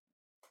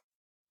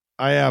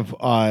have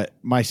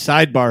my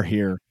sidebar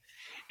here,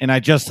 and I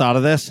just thought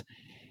of this.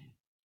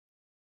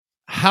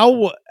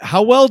 How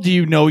well do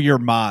you know your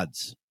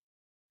mods?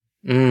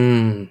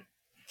 I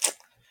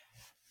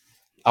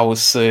would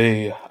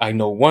say I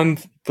know one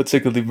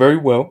particularly very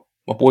well.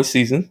 My boy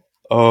Season.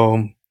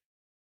 Do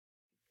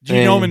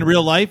you know him in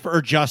real life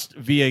or just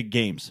via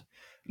games?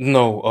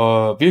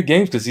 No, via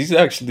games, because he's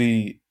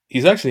actually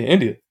in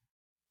India.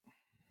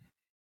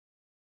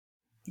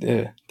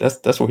 Yeah,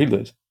 that's where he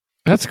lives.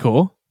 That's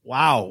cool.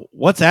 Wow,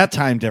 what's that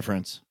time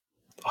difference?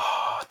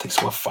 I think it's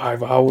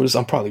 5 hours.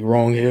 I'm probably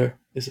wrong here.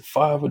 Is it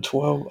 5 or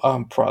 12?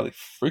 I'm probably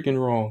freaking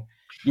wrong.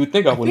 You would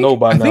think I would know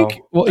by now.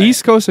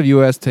 East coast of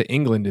U.S. to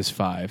England is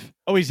 5.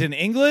 Oh, he's in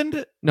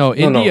England? No,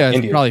 India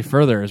is probably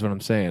further, is what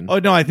I'm saying. Oh,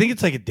 no, I think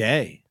it's like a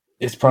day.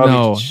 It's probably...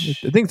 No,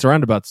 I think it's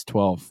around about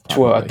 12.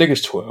 12. I think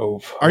it's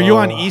 12. Are you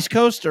on East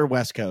Coast or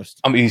West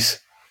Coast? I'm East.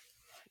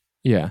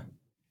 Yeah.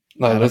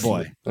 No, let's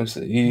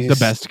see. The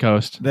best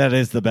coast. That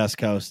is the best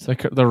coast.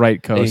 The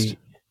right coast.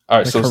 All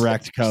right, the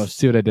correct coast.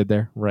 See what I did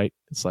there?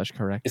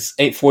 Right/correct. It's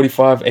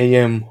 8:45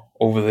 a.m.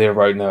 over there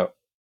right now.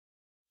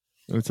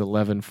 It's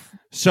 11.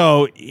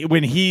 So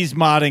when he's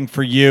modding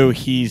for you,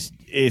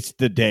 it's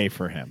the day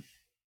for him.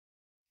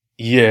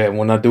 Yeah,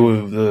 when I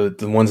do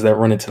the ones that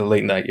run into the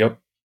late night. Yep.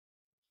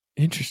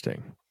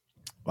 Interesting.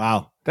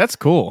 Wow, that's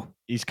cool.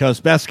 East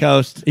Coast, best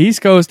coast.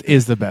 East Coast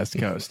is the best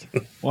coast.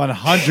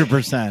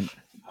 100%.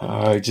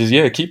 All right,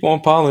 just keep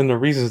on piling the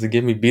reasons to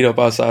get me beat up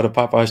outside of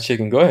Popeye's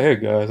Chicken. Go ahead,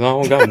 guys. I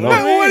don't got no.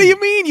 What do you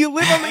mean? You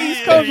live on the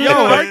East Coast?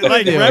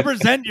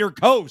 Represent your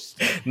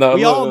coast. No,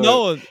 we all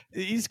know the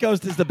East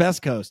Coast is the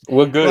best coast.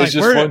 We're good. It's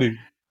just funny.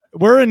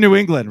 We're in New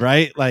England,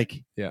 right?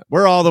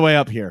 We're all the way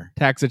up here.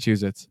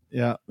 Massachusetts.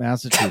 Yeah,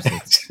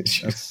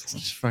 Massachusetts.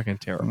 That's fucking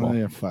terrible. Oh,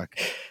 yeah, fuck.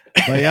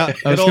 But yeah,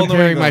 I was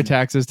comparing my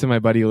taxes to my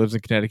buddy who lives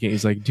in Connecticut.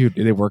 He's like, dude,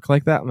 do they work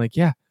like that? I'm like,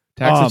 yeah,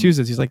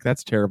 Massachusetts. He's like,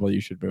 that's terrible. You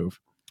should move.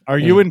 Are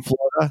you in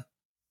Florida?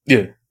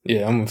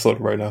 Yeah, I'm in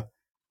Florida right now.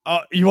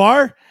 You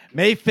are?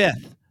 May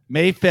 5th.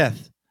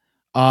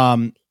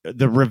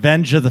 The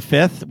Revenge of the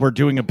 5th. We're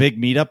doing a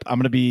big meetup. I'm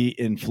going to be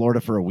in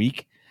Florida for a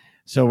week.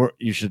 So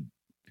you should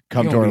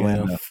come to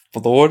Orlando.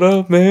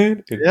 Florida,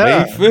 man? May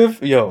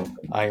 5th? Yo,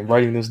 I am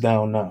writing this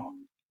down now.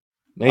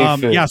 May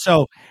 5th. Yeah,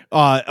 so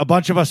a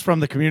bunch of us from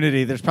the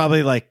community, there's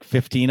probably like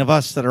 15 of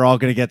us that are all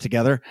going to get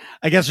together.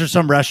 I guess there's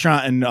some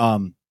restaurant in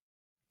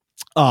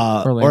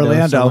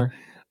Orlando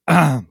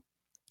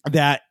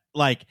that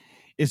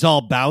is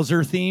all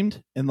Bowser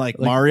themed and like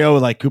Mario,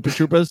 like Koopa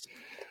Troopas.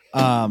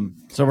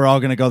 So we're all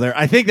going to go there.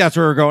 I think that's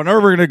where we're going, or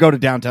we're going to go to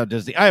downtown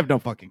Disney. I have no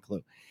fucking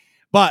clue.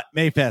 But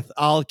May 5th,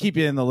 I'll keep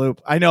you in the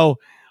loop. I know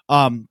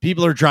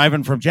people are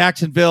driving from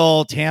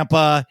Jacksonville,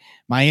 Tampa,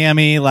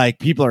 Miami. Like,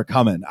 people are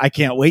coming. I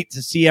can't wait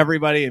to see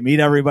everybody and meet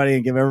everybody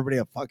and give everybody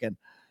a fucking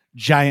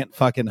giant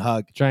fucking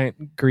hug.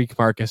 Giant Greek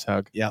Marcus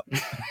hug. Yep.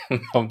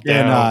 I'm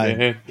down,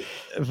 man.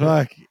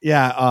 Fuck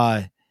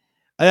yeah.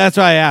 That's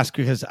why I ask,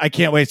 because I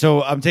can't wait.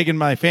 So I'm taking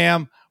my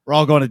fam. We're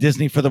all going to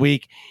Disney for the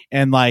week,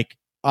 and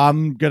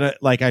I'm gonna,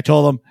 I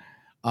told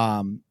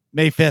them,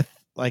 May 5th.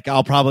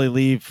 I'll probably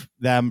leave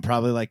them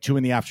probably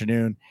 2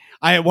 p.m.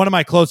 One of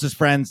my closest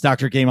friends,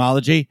 Dr.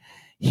 Gameology,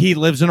 he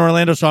lives in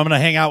Orlando, so I'm gonna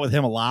hang out with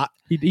him a lot.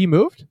 He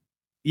moved?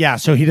 Yeah,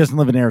 so he doesn't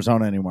live in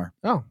Arizona anymore.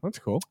 Oh, that's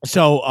cool.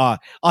 So I'll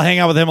hang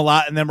out with him a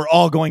lot, and then we're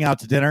all going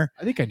out to dinner.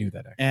 I think I knew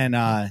that, actually.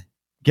 And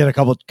get a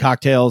couple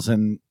cocktails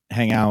and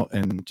hang out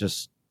and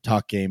just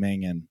talk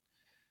gaming and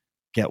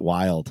get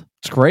wild.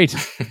 It's great.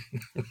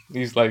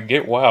 He's like,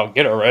 get wild,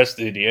 get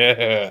arrested,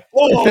 yeah.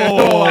 Whoa.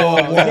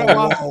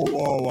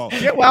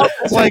 Get wild.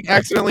 It's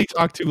accidentally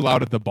talk too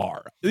loud at the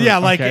bar. Yeah,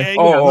 okay.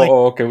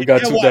 Okay. We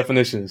got two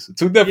definitions.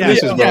 Two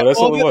definitions, bro. That's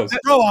all it was.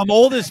 Bro, I'm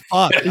old as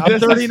fuck. I'm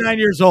 39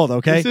 years old,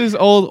 okay? This is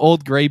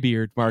old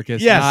graybeard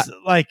Marcus. Yes,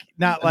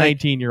 not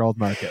 19-year-old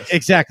Marcus.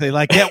 Exactly.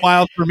 Get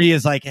wild for me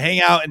is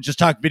hang out and just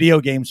talk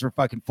video games for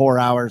fucking 4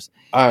 hours.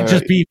 And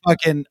just be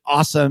fucking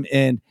awesome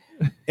and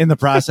in the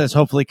process,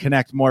 hopefully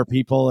connect more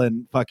people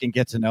and fucking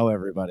get to know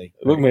everybody.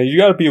 Look, man, you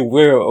got to be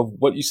aware of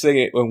what you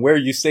say and where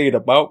you say it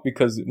about,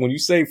 because when you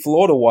say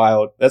Florida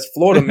wild, that's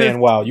Florida man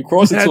wild. You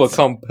cross into a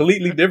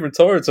completely different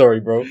territory,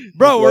 bro.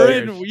 Bro,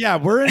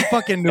 we're in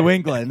fucking New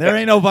England. There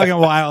ain't no fucking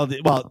wild.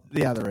 Well,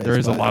 yeah, there is. There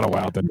is a lot of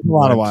wild. A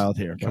lot of wild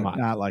here. Come on,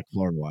 not like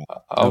Florida wild.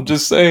 I'm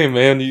just saying,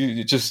 man.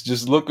 You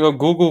just look up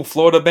Google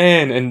Florida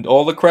man and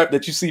all the crap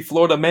that you see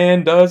Florida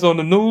man does on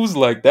the news.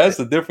 That's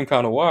a different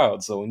kind of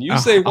wild. So when you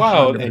say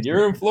wild and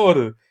you're in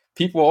Florida,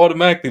 people are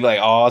automatically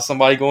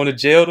somebody going to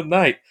jail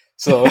tonight.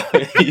 So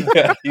you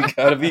got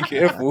to be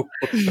careful.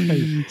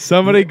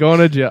 Somebody going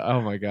to jail.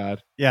 Oh my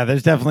God. Yeah,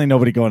 there's definitely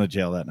nobody going to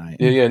jail that night.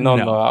 Yeah, no.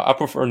 I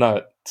prefer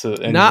not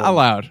to. Not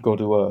allowed. Go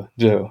to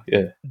jail.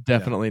 Yeah,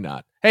 definitely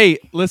not. Hey,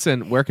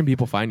 listen, where can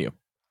people find you?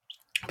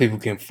 People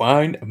can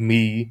find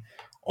me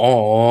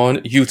on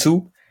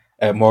YouTube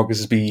at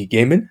Marcus B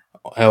Gaming.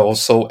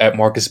 Also at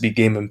Marcus B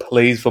Gaming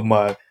Plays for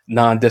my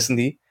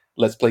non-Destiny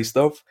Let's Play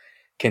stuff.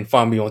 Can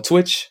find me on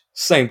Twitch.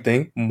 Same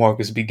thing,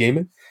 Marcus B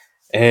Gaming.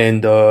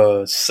 And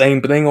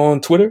same thing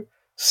on Twitter.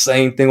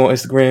 Same thing on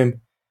Instagram.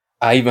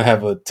 I even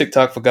have a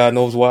TikTok for God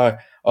knows why.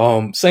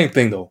 Same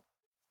thing though.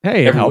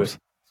 Hey, it helps.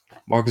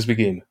 Marcus B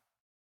Gaming.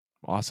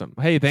 Awesome.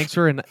 Hey, thanks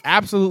for an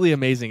absolutely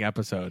amazing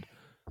episode.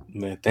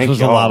 Man, thank you. It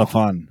was a lot of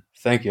fun.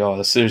 Thank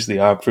y'all. Seriously,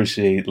 I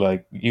appreciate,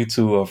 like, you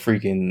two are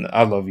freaking,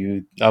 I love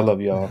you. I love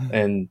y'all.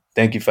 And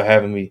thank you for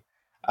having me.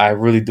 I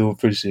really do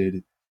appreciate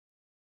it.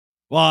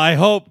 Well, I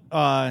hope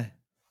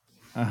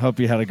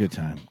you had a good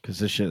time, because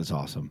this shit is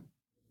awesome.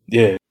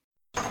 Yeah.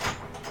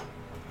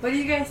 What are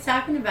you guys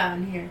talking about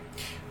in here?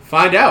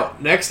 Find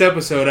out next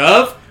episode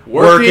of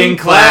Working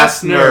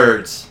Class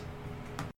Nerds.